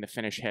checking, the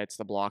finish hits,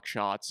 the block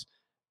shots.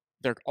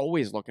 They're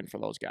always looking for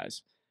those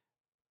guys.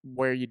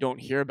 Where you don't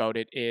hear about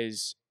it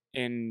is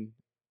in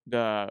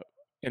the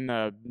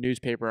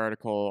newspaper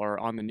article or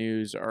on the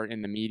news or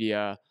in the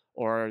media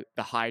or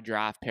the high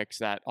draft picks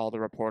that all the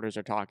reporters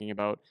are talking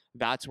about.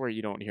 That's where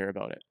you don't hear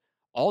about it.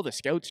 All the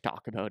scouts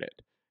talk about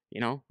it.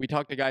 We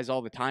talk to guys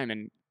all the time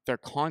and they're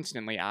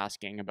constantly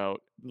asking about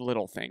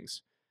little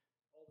things.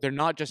 They're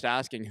not just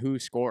asking who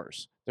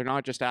scores. They're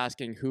not just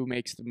asking who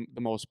makes the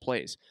most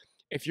plays.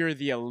 If you're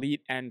the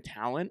elite end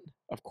talent,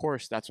 of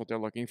course, that's what they're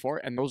looking for.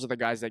 And those are the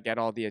guys that get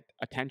all the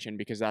attention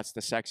because that's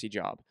the sexy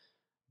job.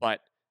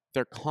 But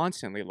they're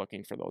constantly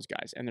looking for those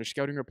guys. And they're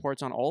scouting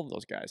reports on all of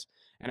those guys.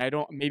 And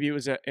maybe it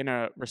was in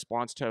a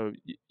response to,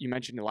 you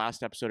mentioned the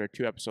last episode or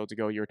 2 episodes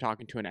ago, you were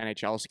talking to an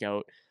NHL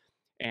scout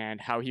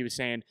and how he was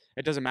saying,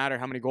 it doesn't matter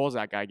how many goals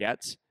that guy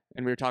gets.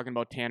 And we were talking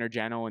about Tanner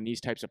Geno and these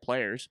types of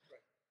players.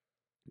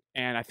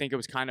 And I think it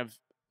was kind of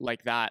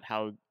like that,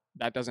 how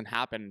that doesn't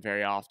happen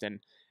very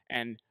often.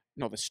 And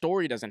the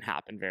story doesn't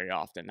happen very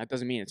often. That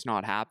doesn't mean it's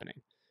not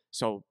happening.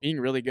 So being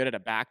really good at a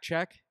back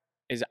check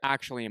is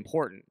actually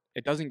important.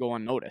 It doesn't go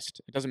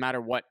unnoticed. It doesn't matter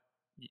what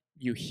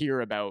you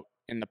hear about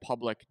in the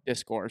public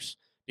discourse,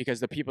 because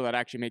the people that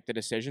actually make the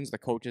decisions, the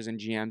coaches and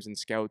GMs and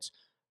scouts,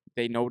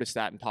 they notice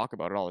that and talk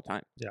about it all the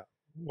time. Yeah.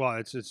 Well,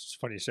 it's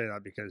funny you say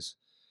that, because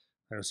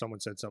I know someone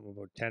said something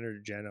about Tanner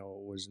Geno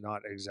was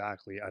not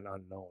exactly an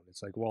unknown.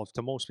 It's like, well,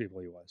 to most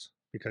people he was,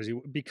 because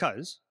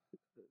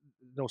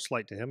no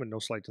slight to him and no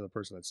slight to the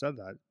person that said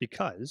that,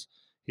 because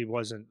he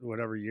wasn't,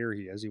 whatever year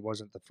he is, he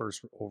wasn't the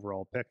first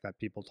overall pick that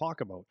people talk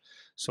about.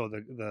 So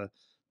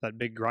that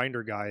big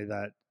grinder guy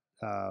that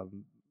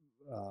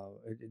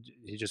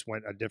he just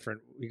went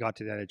he got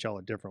to the NHL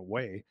a different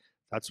way.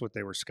 That's what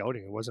they were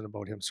scouting. It wasn't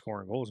about him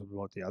scoring goals, it was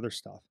about the other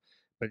stuff.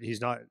 But he's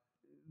not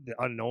the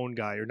unknown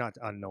guy, or not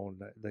unknown,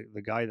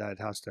 the guy that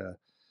has to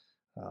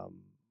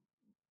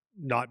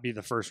not be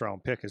the first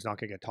round pick is not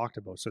going to get talked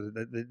about. So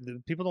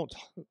the people don't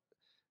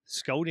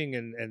scouting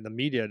and the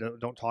media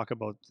don't talk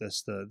about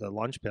this, the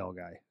lunch pail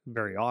guy,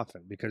 very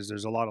often, because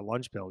there's a lot of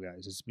lunch pail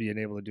guys. It's being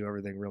able to do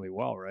everything really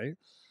well, right?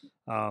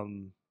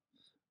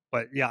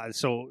 But yeah,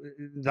 so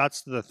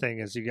that's the thing,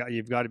 is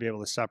you've got to be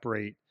able to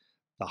separate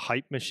the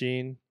hype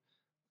machine,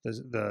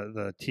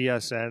 the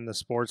TSN, the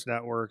sports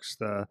networks,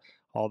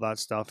 all that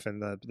stuff,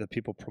 and the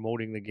people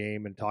promoting the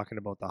game and talking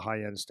about the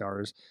high end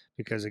stars.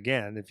 Because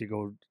again,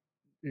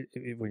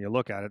 when you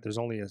look at it, there's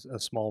only a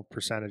small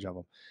percentage of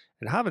them.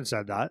 And having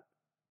said that,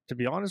 to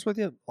be honest with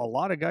you, a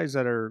lot of guys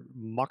that are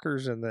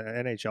muckers in the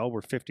NHL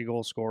were 50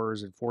 goal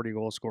scorers and 40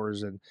 goal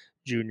scorers and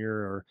junior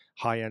or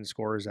high end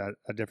scorers at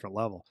a different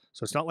level.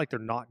 So it's not like they're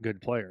not good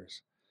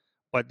players,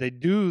 but they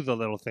do the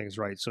little things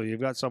right. So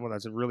you've got someone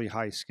that's a really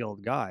high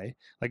skilled guy.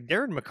 Like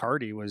Darren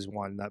McCarty was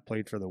one that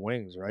played for the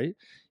Wings, right?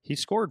 He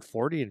scored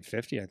 40 and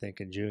 50, I think,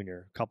 in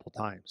junior a couple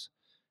times.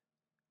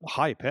 A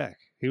high pick.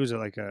 He was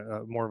like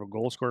a more of a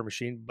goal scorer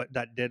machine, but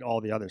that did all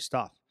the other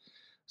stuff.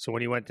 So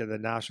when he went to the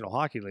National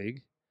Hockey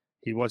League,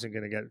 he wasn't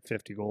going to get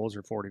 50 goals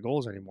or 40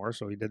 goals anymore.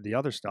 So he did the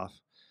other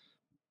stuff.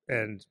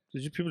 And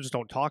people just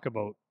don't talk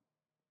about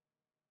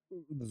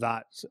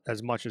that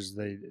as much as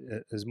they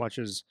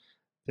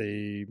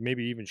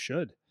maybe even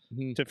should,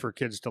 for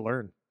kids to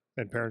learn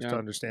and parents to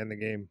understand the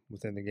game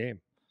within the game.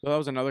 So that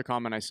was another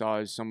comment I saw,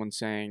 is someone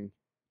saying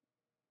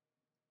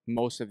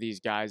most of these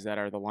guys that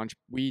are the lunch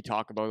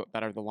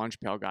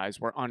pail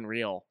guys were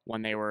unreal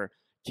when they were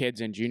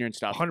kids in junior and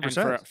stuff.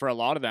 100%. And for a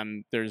lot of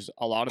them, there's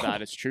a lot of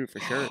that is true for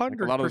sure. Like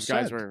a lot of those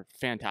guys were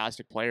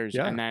fantastic players,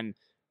 and then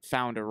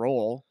found a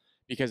role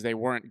because they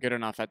weren't good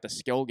enough at the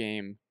skill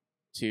game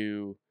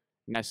to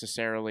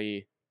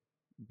necessarily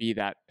be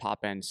that top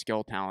end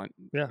skill talent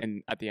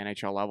at the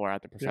NHL level or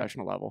at the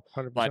professional level.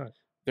 100%. But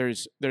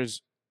there's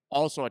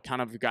also a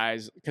ton of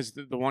guys, because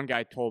the one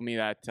guy told me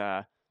that,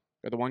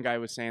 or the one guy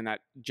was saying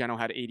that Geno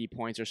had 80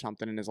 points or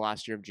something in his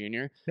last year of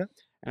junior. Yeah.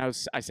 And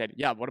I said,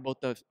 yeah, what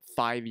about the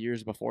 5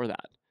 years before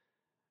that?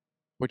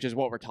 Which is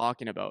what we're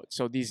talking about.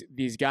 So these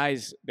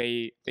guys,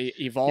 they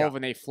evolve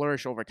and they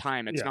flourish over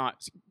time. It's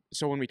not,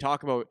 so when we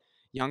talk about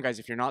young guys,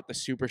 if you're not the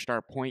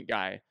superstar point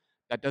guy,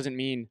 that doesn't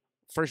mean,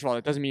 first of all,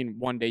 it doesn't mean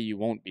one day you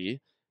won't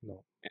be.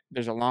 No.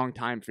 There's a long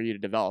time for you to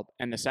develop.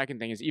 And the second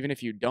thing is, even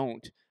if you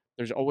don't,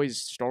 there's always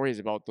stories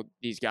about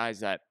these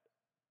guys that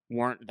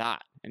weren't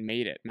that and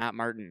made it. Matt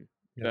Martin,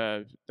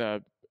 the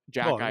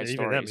Jack guy stories.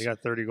 Even them, he got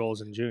 30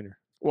 goals in junior.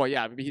 Well,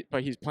 yeah,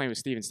 but he's playing with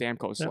Steven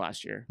Stamkos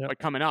last year. But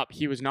coming up,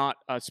 he was not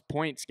a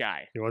points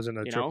guy. He wasn't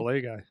a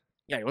AAA guy.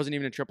 Yeah, he wasn't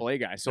even a AAA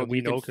guy. So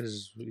we know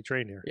because we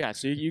train here. Yeah,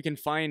 so you can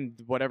find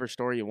whatever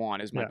story you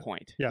want, is my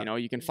point. Yeah. You know,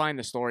 you can find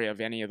the story of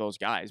any of those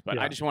guys. But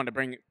I just wanted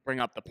to bring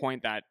up the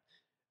point that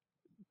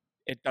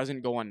it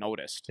doesn't go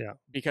unnoticed. Yeah.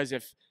 Because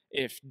if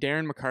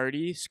Darren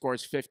McCarty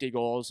scores 50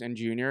 goals in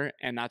junior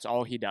and that's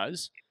all he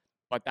does,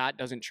 but that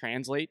doesn't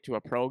translate to a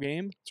pro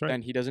game,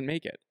 then he doesn't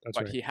make it.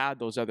 But he had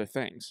those other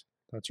things.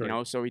 That's right. You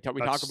know, so we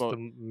talk about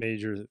the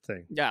major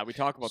thing. Yeah, we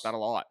talk about that a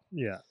lot.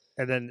 Yeah,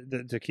 and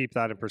then to keep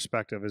that in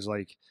perspective is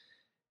like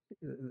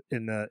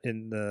in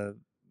the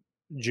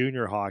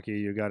junior hockey,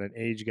 you got an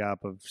age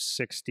gap of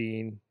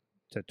 16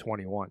 to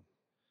 21.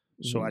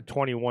 So at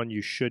 21,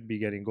 you should be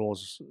getting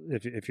goals.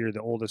 If you're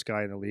the oldest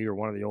guy in the league or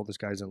one of the oldest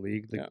guys in the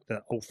league,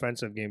 the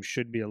offensive game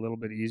should be a little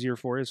bit easier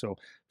for you. So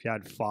if you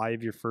had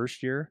 5 your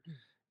first year,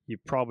 you're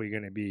probably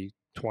going to be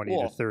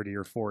 20 to 30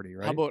 or 40,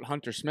 right? How about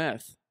Hunter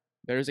Smith?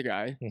 There's a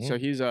guy. So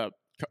he's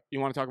you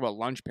want to talk about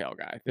lunch pail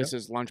guy. This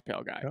is lunch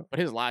pail guy. But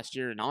his last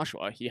year in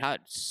Oshawa, he had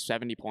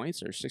 70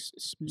 points or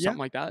something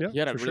like that. He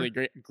had a really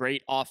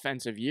great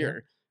offensive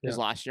year his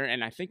last year.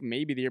 And I think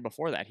maybe the year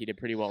before that, he did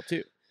pretty well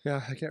too.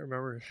 Yeah, I can't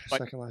remember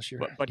second last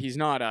year. But he's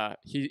not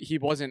he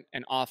wasn't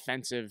an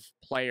offensive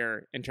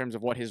player in terms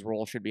of what his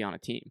role should be on a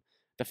team.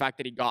 The fact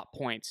that he got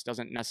points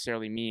doesn't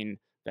necessarily mean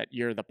that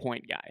you're the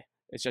point guy.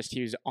 It's just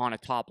he was on a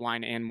top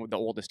line and the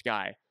oldest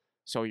guy.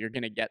 So you're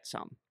going to get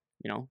some.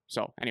 You know,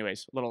 so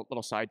anyways,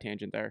 little side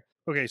tangent there.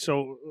 Okay,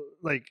 so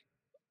like,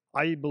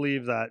 I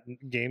believe that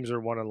games are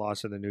won and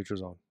lost in the neutral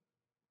zone.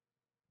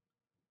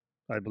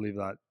 I believe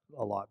that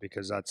a lot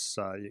because that's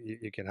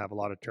you can have a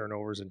lot of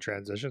turnovers and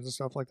transitions and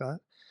stuff like that.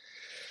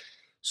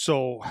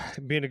 So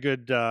being a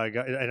good guy,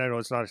 and I know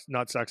it's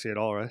not sexy at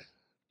all, right?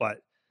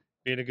 But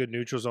being a good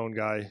neutral zone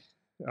guy,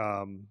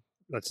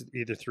 that's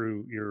either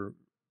through your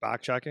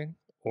back checking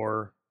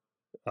or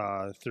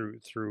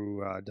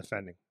through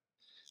defending.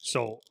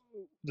 So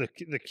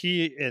the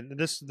key, and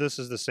this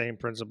is the same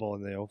principle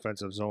in the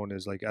offensive zone,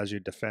 is like as you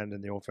defend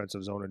in the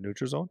offensive zone and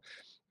neutral zone,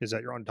 is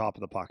that you're on top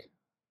of the puck.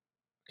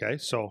 Okay,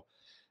 so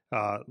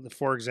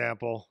for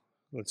example,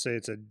 let's say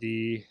it's a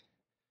D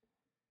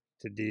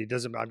to D.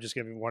 I'm just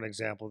giving one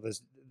example.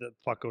 The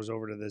puck goes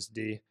over to this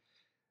D.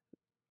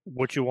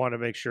 What you want to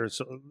make sure,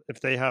 so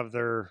if they have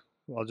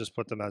I'll just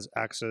put them as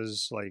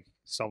X's, like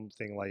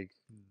something like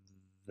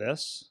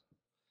this.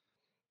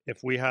 If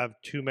we have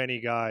too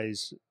many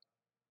guys,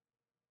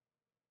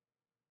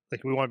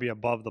 like we want to be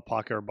above the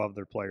puck or above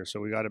their player. So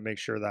we got to make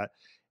sure that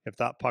if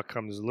that puck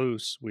comes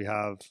loose, we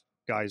have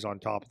guys on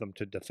top of them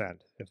to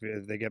defend.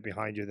 If they get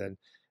behind you, then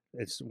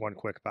It's one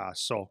quick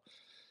pass. So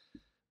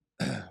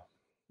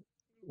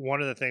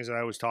one of the things that I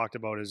always talked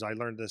about is I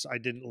learned this. I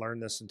didn't learn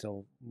this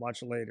until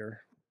much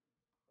later.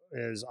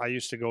 Is I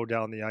used to go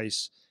down the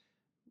ice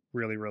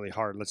really, really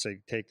hard. Let's say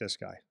take this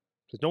guy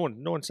because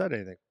no one said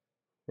anything.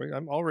 Right?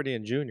 I'm already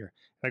in junior.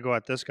 And I go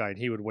at this guy, and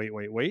he would wait,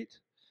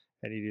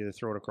 and he'd either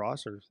throw it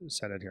across or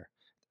send it here,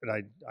 and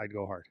I'd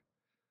go hard,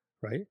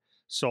 right?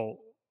 So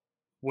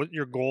what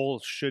your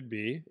goal should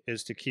be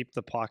is to keep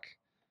the puck,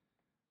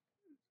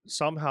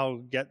 somehow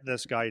get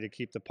this guy to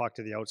keep the puck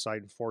to the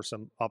outside and force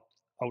him up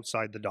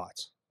outside the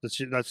dots.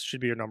 That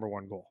should be your number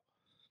one goal.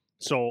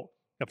 So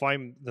if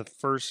I'm the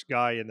first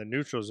guy in the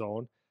neutral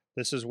zone,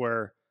 this is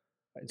where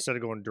instead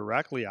of going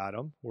directly at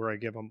him, where I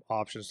give him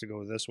options to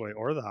go this way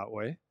or that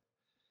way,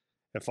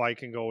 if I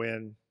can go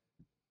in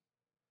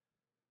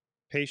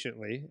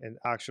patiently and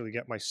actually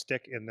get my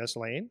stick in this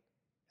lane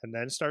and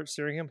then start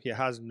steering him, he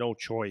has no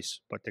choice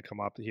but to come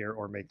up here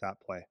or make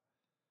that play.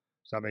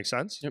 Does that make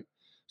sense? Yep.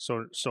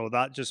 So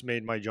that just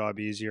made my job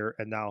easier.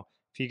 And now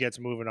if he gets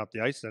moving up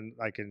the ice, then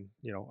I can,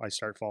 I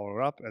start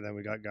following up, and then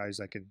we got guys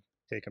that can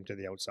take him to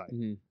the outside.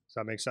 Mm-hmm. Does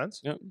that make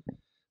sense? Yep.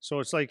 So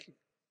it's like,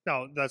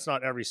 now that's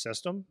not every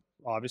system,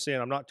 obviously,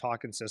 and I'm not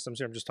talking systems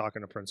here. I'm just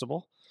talking a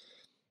principle.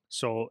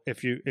 So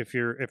if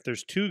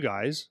there's two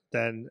guys,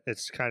 then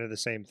it's kind of the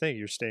same thing.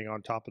 You're staying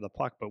on top of the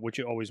puck, but what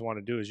you always want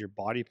to do is your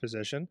body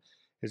position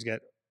is get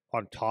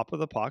on top of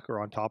the puck or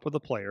on top of the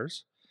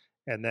players,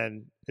 and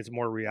then it's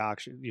more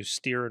reaction. You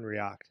steer and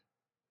react,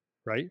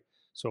 right?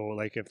 So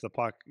like if the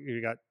puck,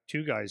 you got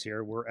two guys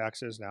here, we're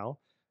X's now.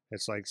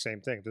 It's like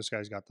same thing. If this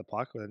guy's got the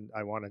puck, then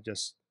I want to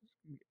just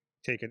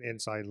take an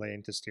inside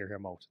lane to steer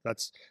him out.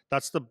 That's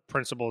the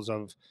principles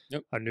of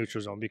a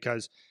neutral zone,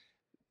 because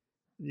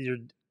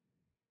the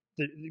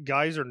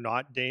guys are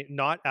not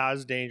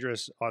as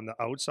dangerous on the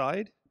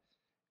outside,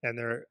 and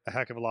they're a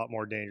heck of a lot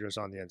more dangerous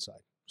on the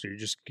inside. So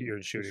you're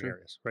in shooting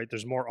areas, right?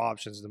 There's more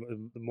options the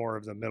more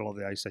of the middle of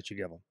the ice that you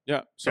give them.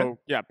 Yeah. So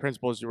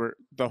principles.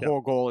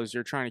 Whole goal is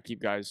you're trying to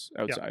keep guys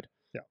outside.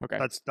 Yeah. Okay.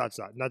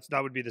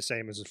 That would be the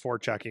same as a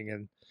forechecking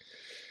and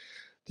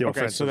the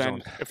offensive so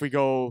then zone. If we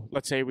go,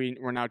 let's say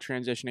we're now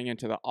transitioning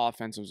into the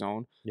offensive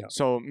zone. Yeah.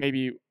 So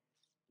maybe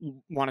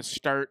want to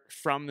start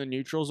from the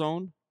neutral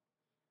zone.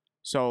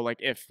 So like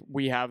if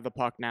we have the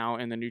puck now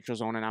in the neutral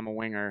zone and I'm a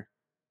winger.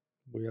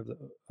 We have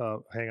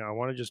hang on. I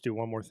want to just do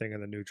one more thing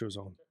in the neutral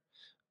zone.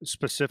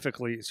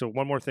 Specifically, so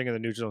one more thing in the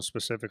neutral zone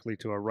specifically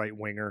to a right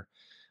winger,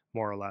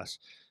 more or less.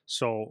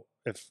 So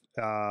if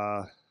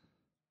I'm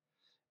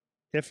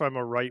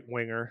a right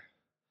winger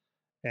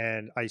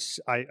and I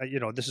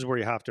this is where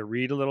you have to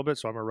read a little bit.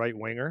 So I'm a right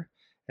winger,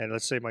 and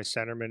let's say my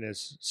centerman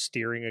is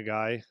steering a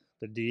guy,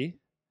 the D,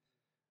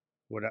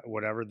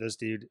 whatever this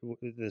D.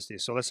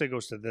 So let's say it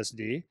goes to this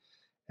D,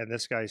 and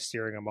this guy's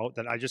steering him out.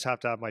 Then I just have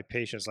to have my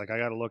patience. Like I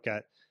got to look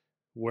at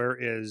where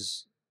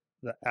is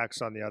the X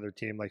on the other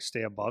team, like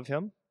stay above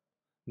him,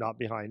 not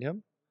behind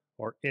him,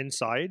 or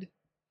inside,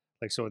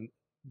 like so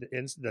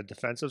the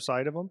defensive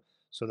side of him,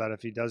 so that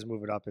if he does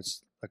move it up,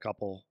 it's a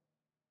couple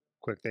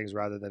quick things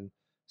rather than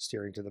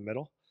steering to the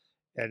middle.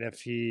 And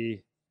if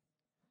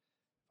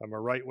I'm a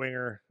right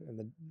winger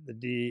and the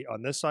D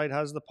on this side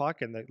has the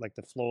puck and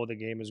the flow of the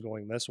game is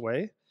going this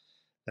way,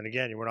 then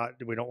again,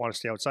 we don't want to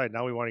stay outside.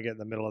 Now we want to get in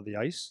the middle of the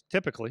ice.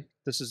 Typically,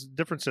 this is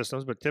different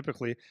systems, but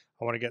typically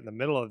I want to get in the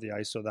middle of the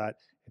ice so that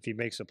if he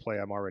makes a play,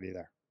 I'm already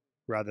there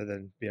rather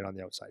than being on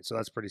the outside. So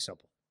that's pretty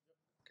simple.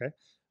 Okay.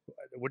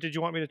 What did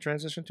you want me to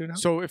transition to now?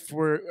 So if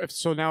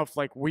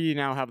we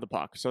now have the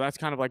puck, so that's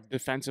kind of like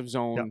defensive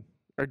zone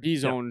or D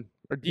zone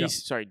or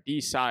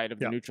D side of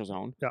the neutral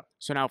zone. Yeah.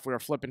 So now if we were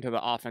flipping to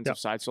the offensive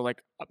side, so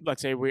like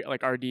let's say we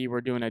like RD,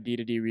 we're doing a D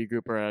to D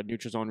regroup or a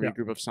neutral zone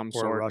regroup of some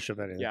sort. Or a rush of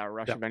anything. Yeah, a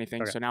rush of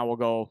anything. Okay. So now we'll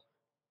go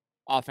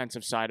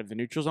offensive side of the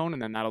neutral zone,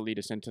 and then that'll lead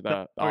us into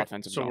the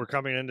offensive zone. So we're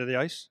coming into the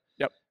ice?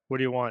 Yep. What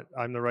do you want?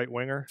 I'm the right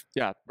winger?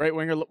 Yeah, right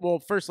winger. Well,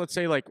 first let's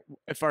say like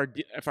if our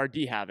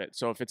D have it.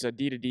 So if it's a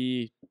D to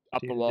D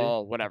up the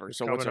wall, whatever.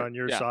 So coming on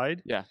your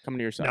side? Yeah, coming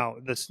to your side. Now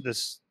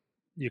this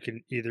you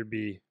can either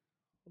be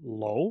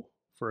low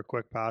for a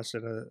quick pass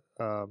and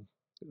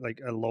like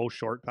a low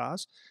short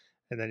pass,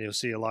 and then you'll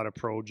see a lot of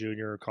pro,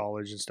 junior,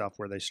 college and stuff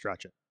where they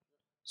stretch it.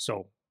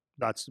 So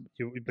but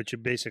you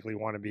basically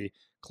want to be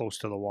close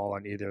to the wall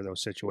on either of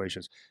those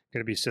situations. Going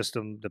to be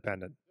system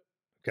dependent.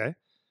 Okay.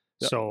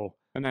 Yep. So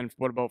and then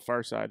what about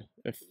far side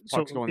if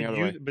puck's going the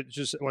other way? But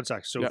just one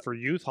sec. So for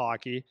youth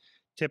hockey,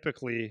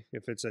 typically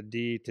if it's a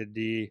D to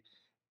D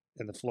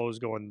and the flow is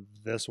going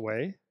this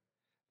way,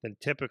 then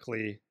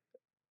typically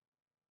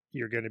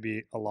you're going to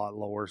be a lot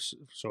lower,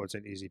 so it's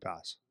an easy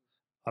pass.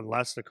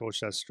 Unless the coach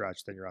says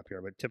stretch, then you're up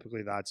here. But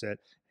typically that's it,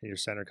 and your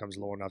center comes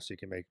low enough so you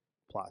can make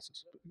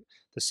passes.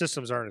 The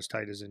systems aren't as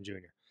tight as in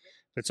junior.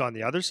 If it's on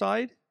the other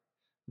side,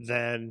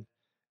 then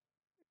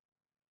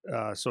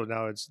so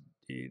now it's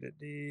D to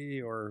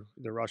D, or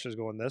the rush is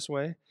going this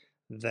way,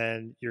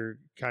 then you're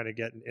kind of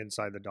getting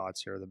inside the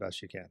dots here the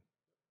best you can,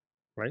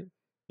 right?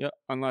 Yeah,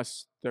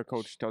 unless their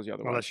coach tells you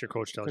otherwise. Unless your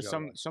coach tells you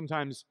otherwise.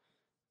 Sometimes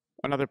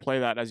another play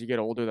that as you get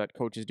older that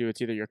coaches do,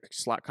 it's either you're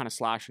kind of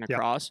slashing Yep.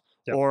 across,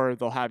 Yep. or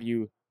they'll have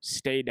you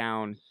stay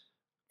down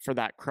for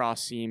that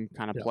cross seam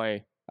kind of Yep.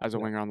 play as a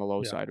Yep. winger on the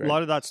low Yeah. side, A right?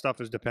 lot of that stuff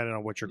is dependent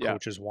on what your Yeah,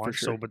 coaches want.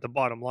 sure. So, but the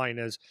bottom line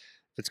is,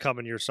 if it's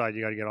coming your side,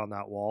 you got to get on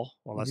that wall,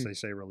 unless Mhm. they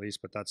say release,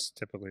 but that's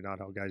typically not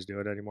how guys do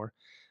it anymore.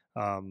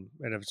 And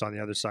if it's on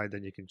the other side,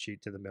 then you can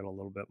cheat to the middle a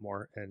little bit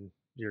more, and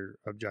your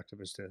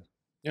objective is to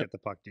Yep. get the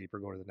puck deep or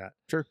go to the net.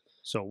 Sure.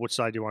 So, which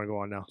side do you want to go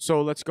on now?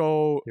 So let's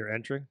go. You're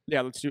entering.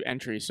 Yeah, let's do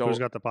entry. So Who's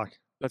got the puck?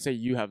 let's say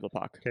you have the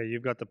puck. Okay,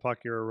 you've got the puck.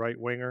 You're a right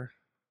winger.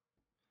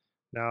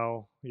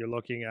 Now you're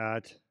looking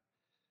at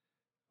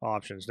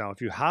options. Now,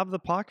 if you have the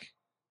puck,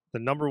 the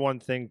number one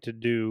thing to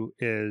do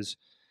is,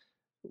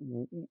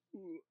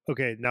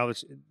 okay, now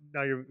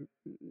you're,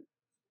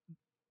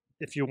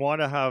 if you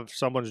want to have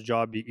someone's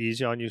job be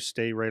easy on you,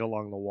 stay right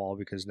along the wall,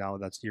 because now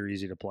you're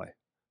easy to play.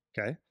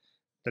 Okay,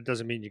 that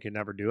doesn't mean you can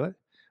never do it,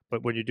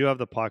 but when you do have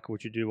the puck,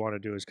 what you do want to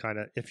do is kind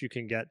of, if you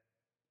can get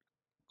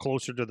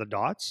closer to the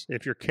dots,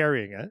 if you're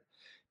carrying it,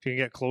 if you can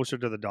get closer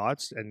to the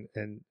dots, and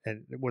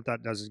what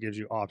that does is gives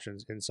you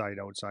options inside,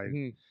 outside,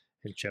 and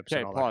chips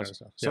and all that kind of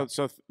stuff.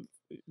 So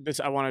this,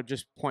 I want to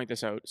just point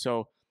this out.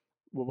 So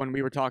when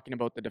we were talking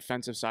about the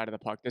defensive side of the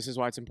puck, this is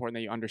why it's important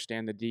that you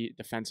understand the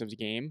defensive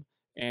game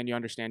and you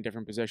understand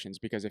different positions,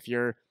 because if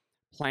you're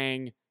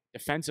playing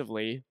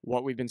defensively,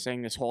 what we've been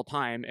saying this whole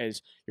time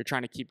is you're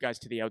trying to keep guys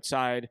to the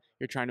outside,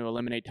 you're trying to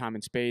eliminate time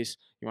and space,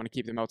 you want to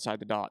keep them outside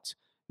the dots.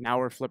 Now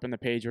we're flipping the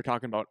page, we're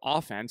talking about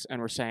offense, and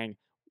we're saying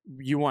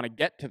you want to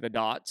get to the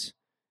dots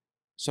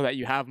so that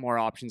you have more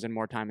options and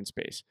more time and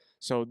space.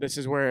 So this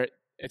is where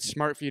it's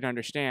smart for you to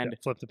understand.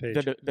 Flip the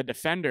page. The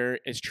defender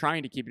is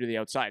trying to keep you to the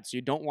outside, so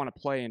you don't want to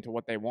play into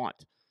what they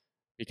want,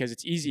 because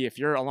it's easy. If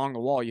you're along the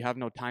wall, you have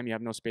no time, you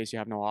have no space, you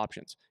have no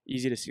options.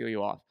 Easy to seal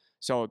you off.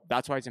 So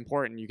that's why it's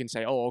important. You can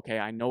say, oh, okay,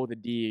 I know the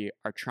D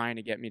are trying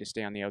to get me to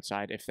stay on the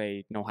outside if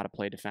they know how to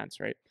play defense,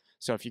 right?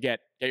 So if you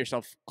get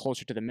yourself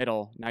closer to the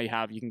middle, now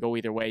you can go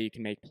either way, you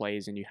can make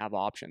plays, and you have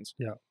options.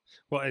 Yeah.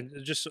 Well, and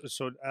just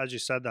so as you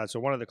said that, so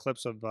one of the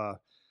clips of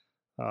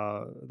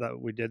that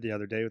we did the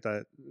other day with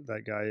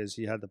that guy is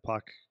he had the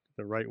puck,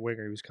 the right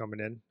winger, he was coming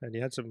in, and he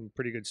had some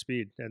pretty good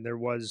speed, and there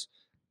was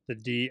the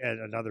D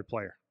and another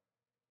player.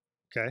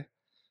 Okay,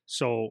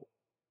 so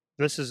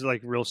this is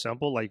like real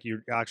simple. Like,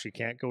 you actually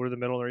can't go to the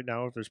middle right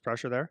now if there's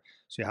pressure there,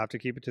 so you have to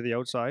keep it to the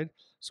outside.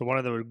 So one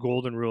of the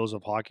golden rules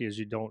of hockey is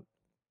you don't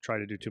try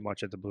to do too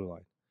much at the blue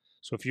line.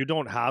 So if you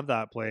don't have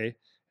that play,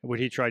 what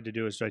he tried to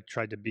do is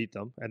tried to beat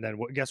them, and then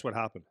guess what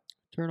happened?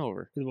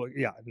 Turnover. Well,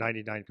 yeah,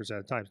 99% of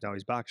the times. Now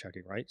he's back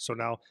checking, right? So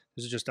now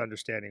this is just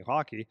understanding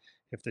hockey.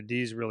 If the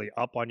D's really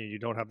up on you, you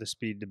don't have the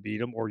speed to beat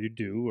them, or you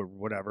do, or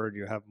whatever, and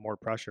you have more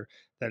pressure,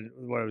 then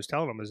what I was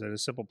telling him is that a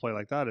simple play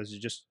like that is you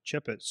just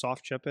chip it,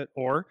 soft chip it,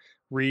 or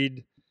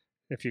read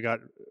if you got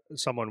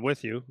someone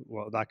with you.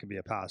 Well, that could be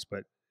a pass,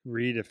 but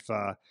read if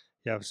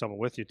you have someone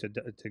with you to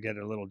get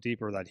it a little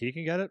deeper that he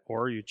can get it,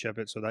 or you chip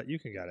it so that you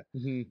can get it.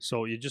 Mm-hmm.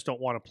 So you just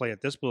don't want to play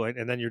at this blue line,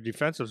 and then your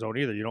defensive zone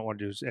either. You don't want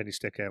to do any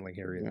stick handling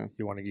here either. Yeah.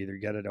 You want to either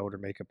get it out or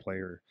make a play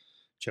or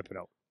chip it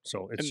out.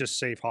 So it's just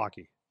safe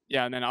hockey.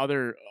 Yeah, and then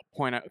other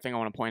thing I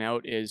want to point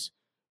out is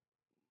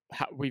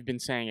how we've been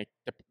saying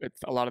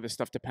a lot of this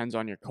stuff depends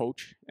on your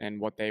coach and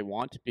what they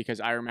want, because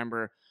I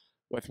remember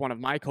with one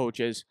of my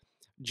coaches,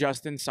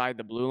 just inside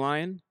the blue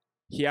line,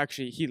 he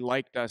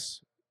liked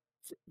us.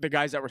 The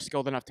guys that were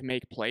skilled enough to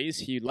make plays,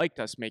 he liked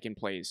us making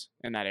plays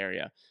in that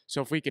area.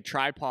 So if we could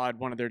tripod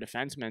one of their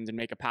defensemen and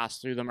make a pass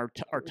through them, or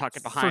tuck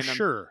it behind them,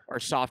 sure, or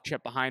soft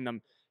chip behind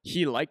them,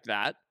 he liked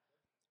that.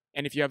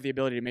 And if you have the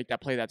ability to make that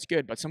play, that's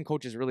good. But some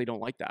coaches really don't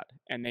like that,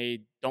 and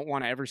they don't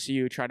want to ever see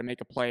you try to make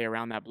a play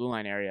around that blue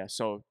line area.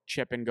 So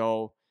chip and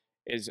go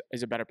is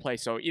a better play.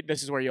 So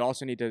this is where you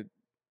also need to,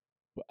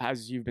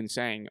 as you've been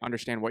saying,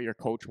 understand what your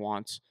coach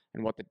wants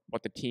and what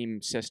the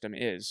team system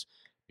is.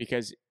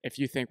 Because if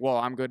you think, well,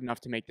 I'm good enough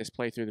to make this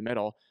play through the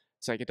middle,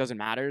 it's like, it doesn't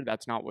matter.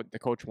 That's not what the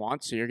coach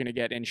wants. So you're going to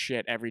get in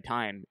shit every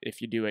time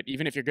if you do it,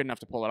 even if you're good enough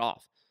to pull it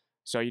off.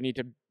 So you need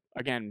to,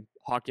 again,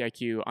 hockey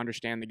IQ,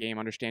 understand the game,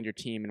 understand your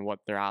team and what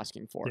they're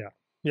asking for. Yeah.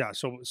 Yeah.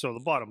 So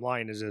the bottom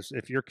line is this: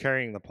 if you're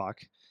carrying the puck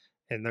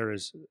and there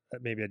is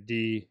maybe a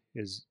D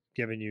is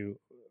giving you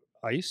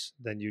ice,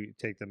 then you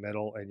take the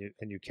middle and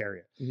you carry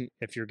it. Mm-hmm.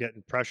 If you're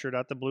getting pressured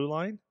at the blue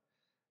line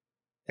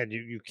and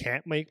you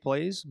can't make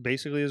plays,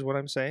 basically is what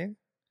I'm saying,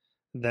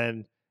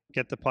 then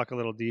get the puck a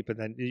little deep, and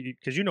then,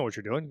 because you know what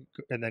you're doing,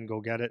 and then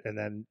go get it, and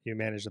then you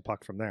manage the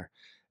puck from there.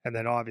 And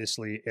then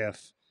obviously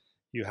if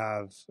you're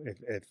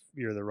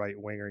the right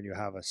winger and you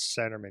have a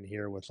centerman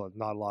here with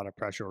not a lot of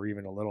pressure or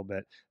even a little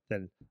bit,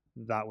 then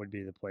that would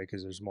be the play,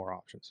 because there's more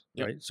options.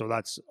 Yep. Right? So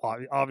that's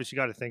obviously,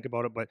 you got to think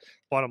about it, but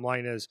bottom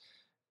line is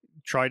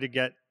try to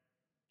get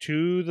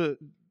to the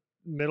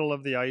middle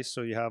of the ice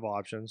so you have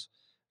options.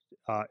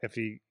 If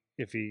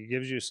he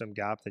gives you some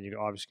gap, then you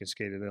obviously can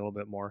skate it a little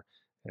bit more,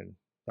 and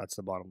that's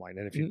the bottom line.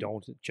 And if you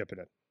don't, chip it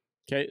in.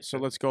 Okay, so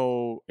let's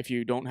go if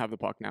you don't have the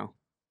puck now.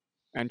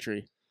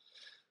 Entry.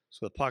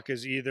 So the puck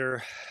is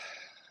either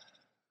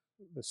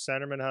the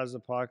centerman has the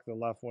puck, the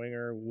left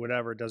winger,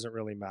 whatever, it doesn't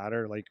really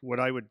matter. Like what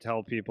I would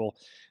tell people,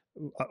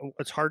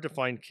 it's hard to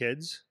find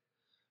kids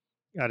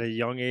at a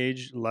young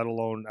age, let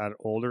alone at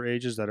older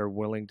ages, that are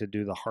willing to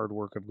do the hard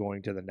work of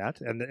going to the net.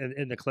 And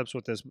in the clips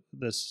with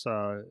this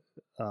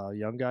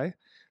young guy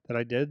that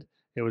I did,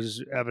 it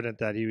was evident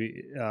that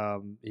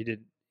he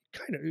did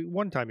kind of,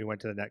 one time he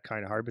went to the net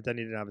kind of hard, but then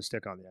he didn't have a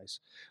stick on the ice.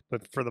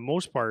 But for the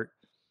most part,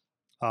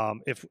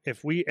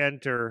 if we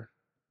enter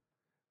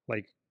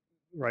like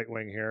right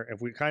wing here,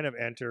 if we kind of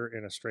enter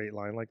in a straight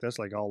line like this,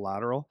 like all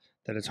lateral,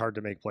 then it's hard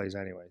to make plays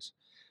anyways.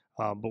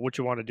 But what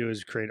you want to do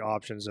is create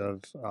options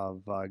of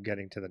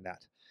getting to the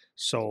net.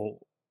 So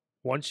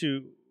once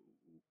you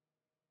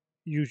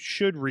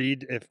should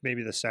read if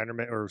maybe the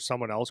centerman or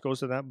someone else goes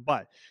to that,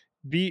 but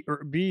be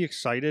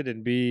excited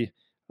and be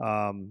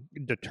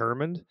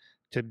determined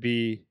to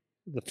be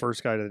the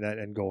first guy to the net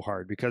and go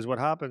hard, because what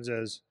happens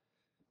is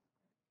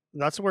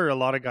that's where a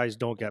lot of guys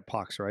don't get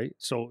pucks, right?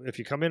 So if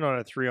you come in on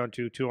a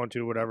 3-on-2,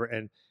 2-on-2, whatever,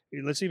 and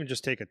let's even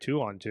just take a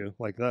 2-on-2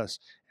 like this,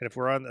 and if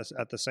we're on this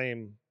at the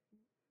same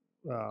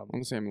on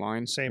the same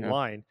line,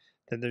 line,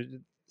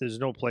 then there's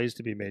no plays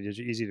to be made. It's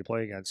easy to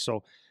play against.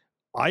 So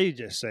I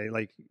just say,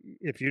 like,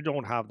 if you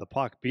don't have the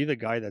puck, be the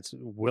guy that's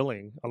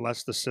willing,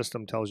 unless the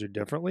system tells you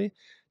differently,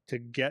 to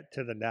get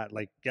to the net.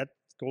 Like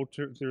go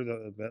through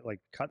the bit,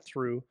 like cut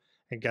through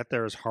and get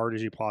there as hard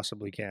as you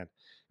possibly can.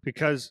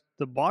 Because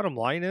the bottom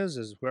line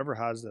is whoever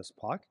has this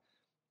puck,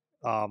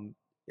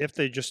 if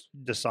they just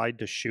decide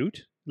to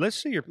shoot, let's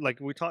say you're like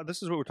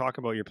this is what we're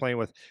talking about. You're playing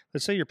with,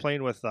 let's say you're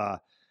playing with a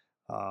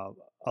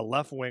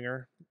left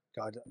winger.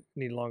 God,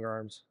 need longer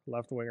arms.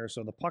 Left winger.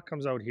 So the puck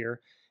comes out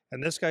here,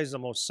 and this guy's the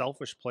most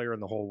selfish player in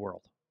the whole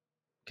world.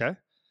 Okay,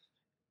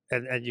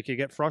 and you can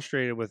get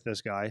frustrated with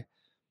this guy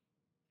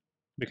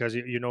because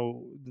you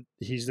know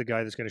he's the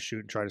guy that's going to shoot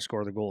and try to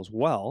score the goals.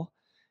 Well,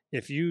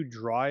 if you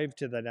drive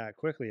to the net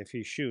quickly, if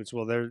he shoots,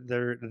 well,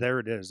 there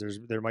it is.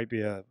 There might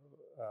be a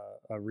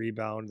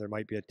rebound, there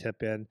might be a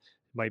tip in,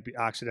 might be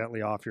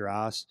accidentally off your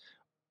ass,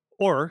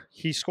 or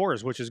he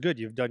scores, which is good.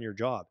 You've done your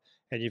job,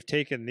 and you've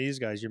taken these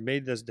guys. You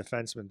made this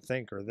defenseman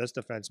think, or this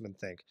defenseman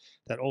think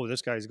that, oh,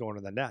 this guy's going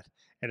to the net,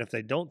 and if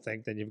they don't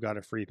think, then you've got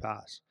a free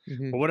pass.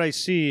 But what I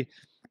see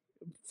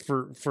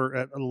for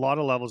at a lot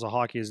of levels of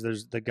hockey is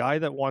there's the guy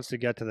that wants to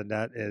get to the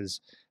net is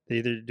they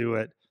either do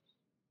it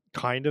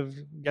kind of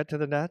get to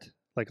the net,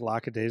 like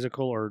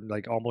lackadaisical or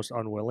like almost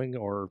unwilling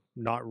or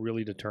not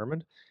really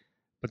determined.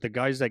 But the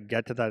guys that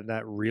get to that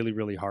net really,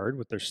 really hard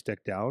with their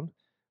stick down,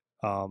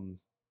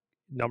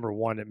 number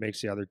one, it makes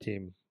the other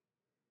team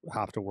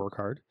have to work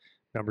hard.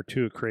 Number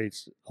two, it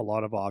creates a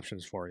lot of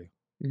options for you.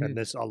 And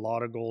a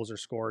lot of goals are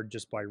scored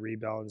just by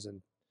rebounds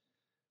and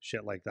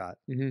shit like that.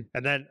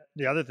 And then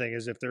the other thing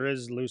is if there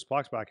is loose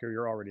pucks back here,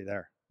 you're already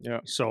there. Yeah.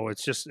 So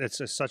it's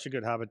such a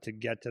good habit to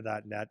get to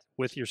that net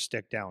with your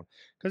stick down.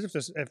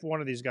 Because if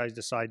one of these guys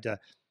decide to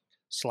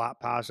slap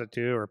pass it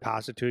to or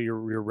pass it to,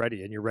 you're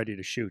ready, and you're ready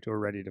to shoot or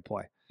ready to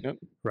play. Yep.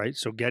 Right.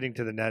 So getting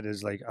to the net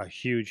is like a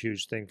huge,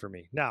 huge thing for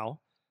me.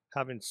 Now,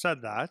 having said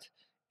that,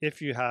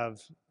 if you have,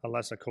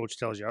 unless a coach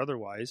tells you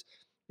otherwise,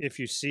 if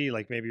you see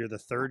like maybe you're the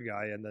third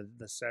guy and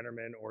the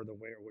centerman or the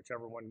winger,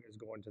 whichever one is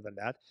going to the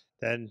net,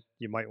 then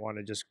you might want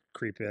to just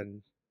creep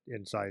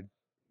inside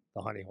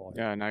the honey hole.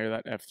 Yeah, now you're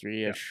that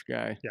F3-ish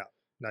guy. Yeah.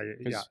 Now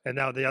and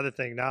now the other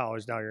thing now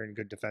is you're in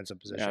good defensive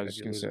position. Yeah, I was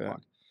just gonna say that.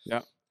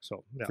 Yeah.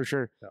 So for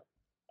sure.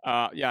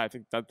 Yeah. I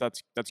think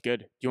that's good.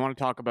 Do you want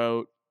to talk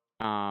about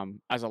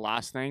as a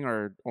last thing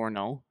or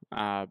no?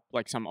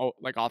 Like some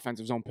like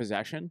offensive zone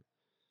possession?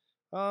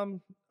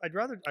 I'd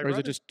rather. Or is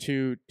it just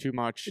too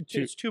much?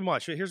 It's too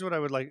much. Here's what I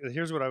would like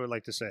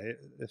to say.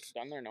 If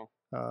done there, no.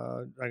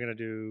 I'm gonna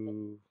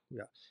do.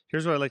 Yeah.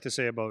 Here's what I like to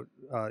say about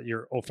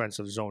your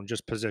offensive zone,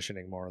 just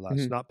positioning more or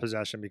less, not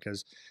possession,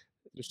 because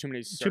there's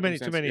too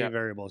many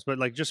variables. But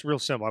like just real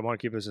simple. I want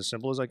to keep this as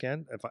simple as I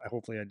can.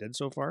 Hopefully I did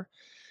so far.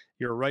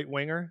 You're a right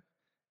winger.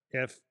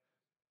 If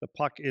the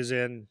puck is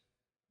in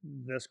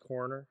this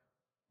corner,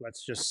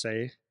 let's just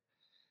say.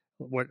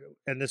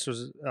 And this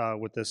was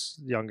what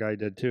this young guy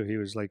did too. He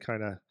was like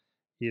kind of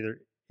either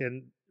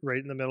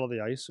right in the middle of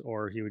the ice,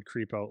 or he would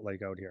creep out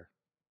like out here.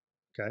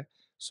 Okay.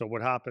 So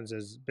what happens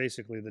is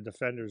basically the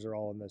defenders are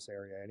all in this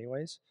area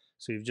anyways.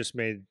 So you've just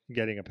made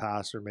getting a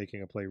pass or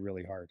making a play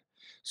really hard.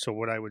 So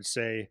what I would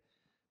say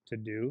to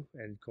do,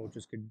 and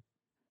coaches could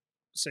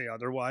say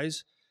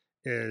otherwise,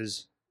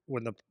 is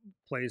when the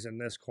play's in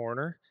this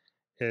corner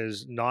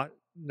is not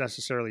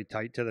necessarily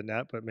tight to the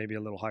net, but maybe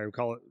a little higher. We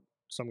call it,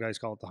 some guys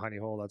call it the honey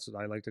hole. That's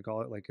what I like to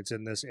call it. Like it's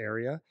in this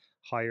area,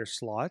 higher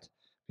slot,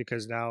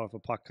 because now if a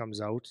puck comes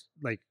out,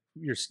 like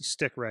you're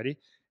stick ready,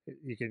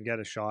 you can get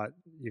a shot.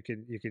 You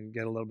can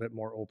get a little bit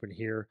more open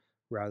here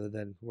rather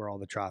than where all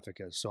the traffic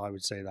is. So I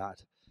would say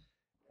that.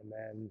 And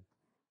then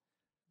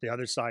the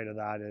other side of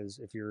that is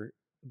if you're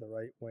the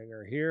right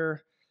winger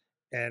here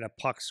and a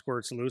puck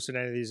squirts loose in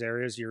any of these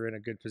areas, you're in a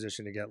good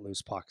position to get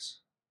loose pucks,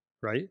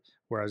 right?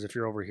 Whereas if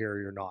you're over here,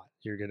 you're not.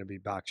 You're going to be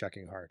back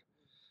checking hard.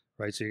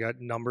 Right, so you got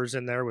numbers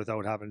in there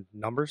without having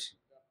numbers,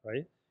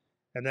 right?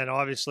 And then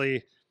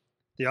obviously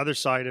The other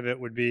side of it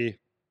would be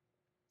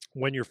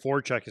when you're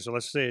forechecking. So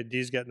let's say a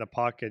D's getting the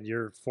puck and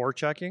you're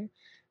forechecking,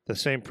 the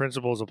same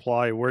principles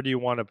apply. Where do you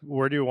want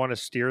to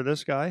steer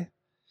this guy?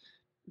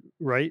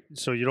 Right?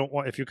 So you don't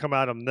want, if you come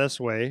at him this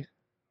way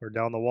or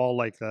down the wall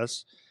like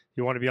this,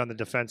 you want to be on the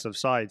defensive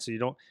side. So you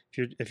don't,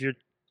 if you're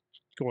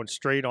going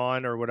straight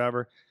on or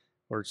whatever,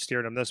 or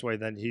steering him this way,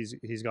 then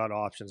he's got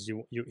options.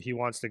 He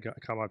wants to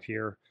come up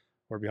here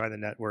or behind the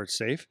net where it's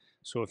safe.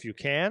 So if you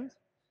can,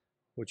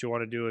 what you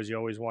want to do is you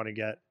always want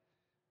to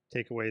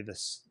take away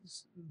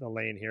the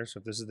lane here. So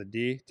if this is the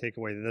D, take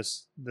away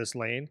this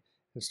lane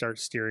and start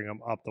steering them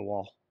up the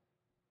wall,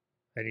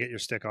 and you get your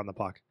stick on the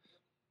puck,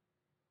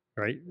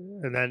 right?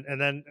 And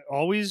then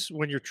always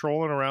when you're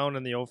trolling around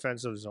in the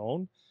offensive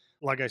zone,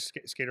 like a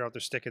skater out there,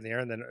 stick in the air,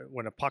 and then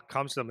when a puck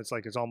comes to them, it's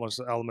like it's almost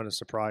an element of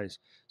surprise.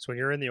 So when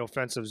you're in the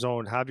offensive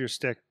zone, have your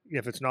stick,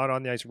 if it's not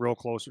on the ice, real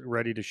close,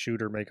 ready to shoot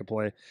or make a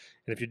play. And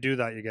if you do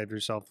that, you give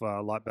yourself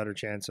a lot better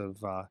chance of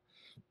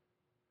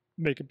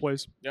making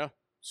plays. Yeah,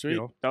 sweet.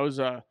 You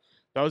know?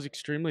 That was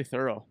extremely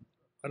thorough.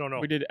 I don't know.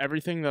 We did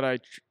everything that I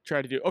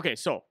tried to do. Okay,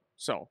 so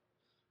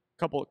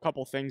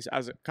couple things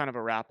as a kind of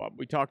a wrap up.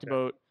 We talked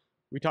about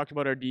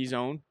our D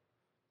zone,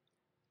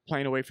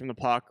 playing away from the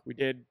puck. We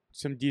did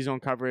some D zone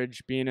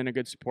coverage, being in a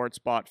good support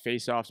spot,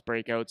 face-offs,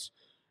 breakouts.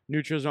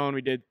 Neutral zone,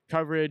 we did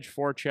coverage,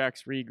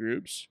 forechecks,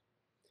 regroups.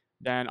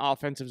 Then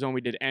offensive zone,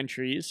 we did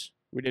entries.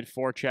 We did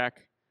forecheck.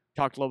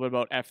 Talked a little bit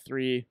about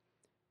F3,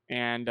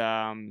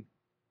 and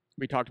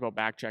we talked about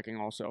back checking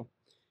also.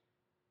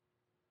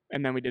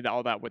 And then we did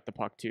all that with the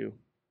puck too,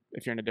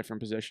 if you're in a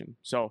different position.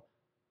 So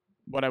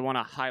what I want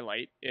to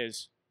highlight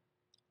is,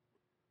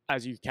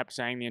 as you kept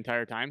saying the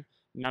entire time,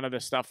 none of the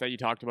stuff that you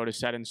talked about is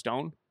set in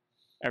stone.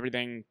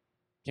 Everything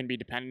can be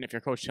dependent. If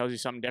your coach tells you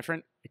something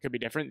different, it could be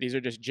different. These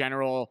are just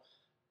general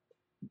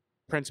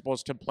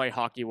principles to play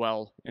hockey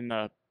well in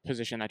the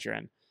position that you're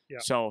in. Yeah.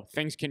 So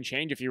things can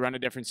change. If you run a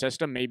different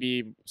system,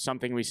 maybe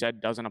something we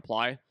said doesn't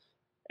apply,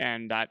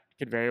 and that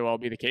could very well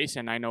be the case.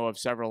 And I know of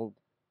several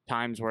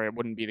times where it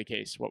wouldn't be the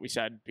case, what we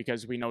said,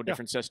 because we know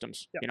different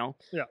systems, you know?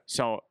 Yeah.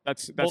 So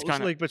that's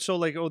kind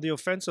of the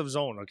offensive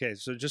zone. Okay.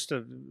 So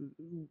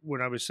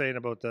when I was saying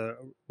about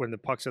when the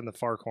puck's in the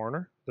far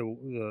corner,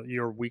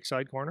 your weak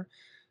side corner,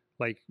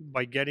 like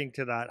by getting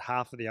to that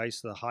half of the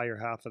ice, the higher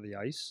half of the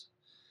ice,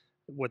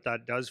 what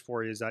that does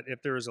for you is that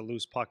if there is a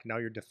loose puck, now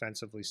you're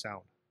defensively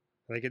sound.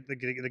 Like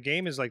the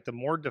game is like, the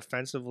more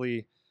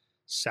defensively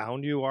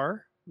sound you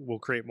are, will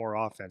create more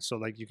offense. So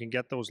like you can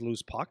get those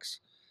loose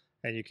pucks,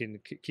 and you can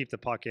keep the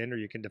puck in, or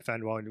you can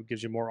defend well, and it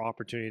gives you more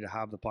opportunity to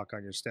have the puck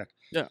on your stick.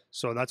 Yeah.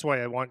 So that's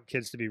why I want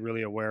kids to be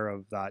really aware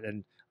of that.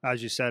 And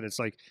as you said, it's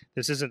like,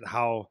 this isn't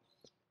how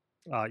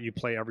you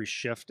play every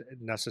shift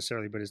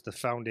necessarily, but it's the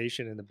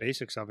foundation and the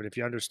basics of it. If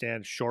you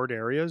understand short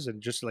areas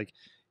and just like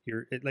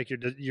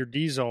your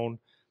D zone,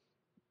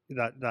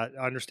 that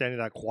understanding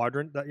that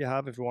quadrant that you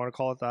have, if you want to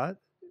call it that,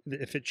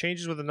 if it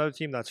changes with another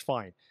team, that's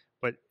fine.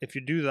 But if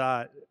you do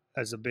that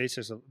as the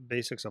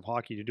basics of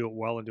hockey, to do it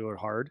well and do it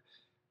hard,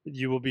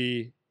 you will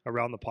be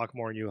around the puck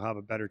more, and you have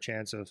a better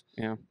chance of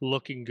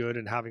looking good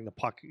and having the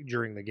puck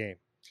during the game.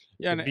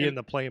 Yeah, and be in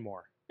the play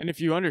more. And if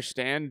you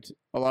understand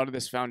a lot of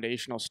this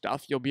foundational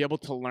stuff, you'll be able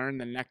to learn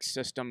the next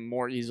system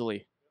more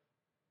easily,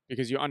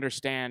 because you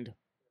understand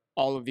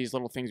all of these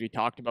little things we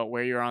talked about,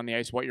 where you're on the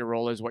ice, what your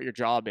role is, what your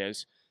job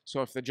is.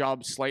 So if the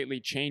job slightly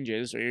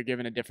changes or you're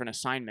given a different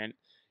assignment,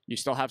 you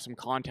still have some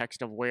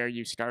context of where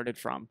you started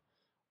from.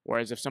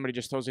 Whereas if somebody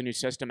just throws a new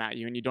system at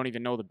you and you don't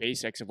even know the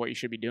basics of what you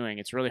should be doing,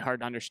 it's really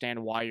hard to understand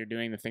why you're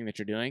doing the thing that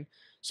you're doing.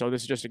 So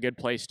this is just a good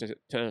place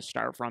to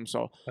start from.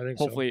 So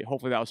hopefully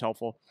that was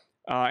helpful.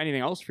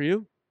 Anything else for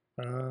you?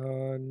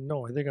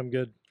 No, I think I'm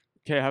good.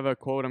 Okay, I have a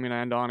quote I'm going to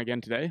end on again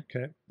today.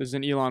 Okay. This is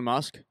an Elon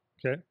Musk.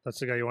 Okay, that's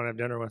the guy you want to have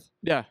dinner with.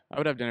 Yeah, I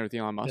would have dinner with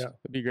Elon Musk. Yeah.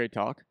 It'd be a great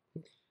talk.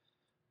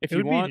 It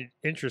would be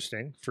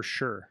interesting, for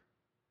sure.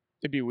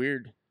 It'd be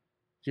weird.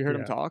 If you heard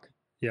him talk?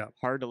 Yeah.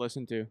 Hard to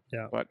listen to.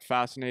 Yeah. But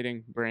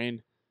fascinating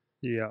brain.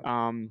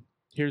 Yeah.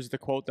 Here's the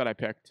quote that I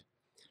picked.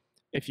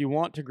 If you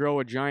want to grow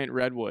a giant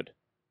redwood,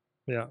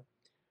 you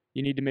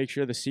need to make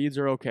sure the seeds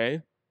are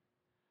okay.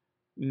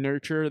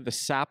 Nurture the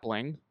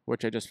sapling,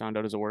 which I just found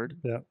out is a word.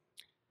 Yeah.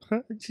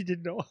 She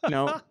didn't know.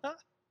 No.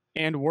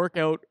 And work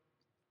out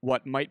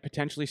what might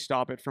potentially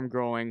stop it from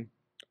growing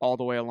all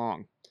the way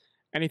along.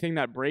 Anything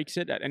that breaks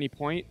it at any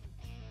point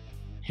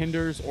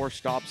hinders or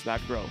stops that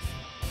growth.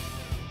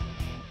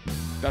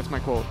 That's my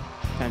quote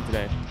 10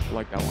 today. I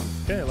like that one.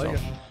 Okay, I like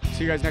it.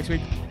 See you guys next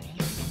week.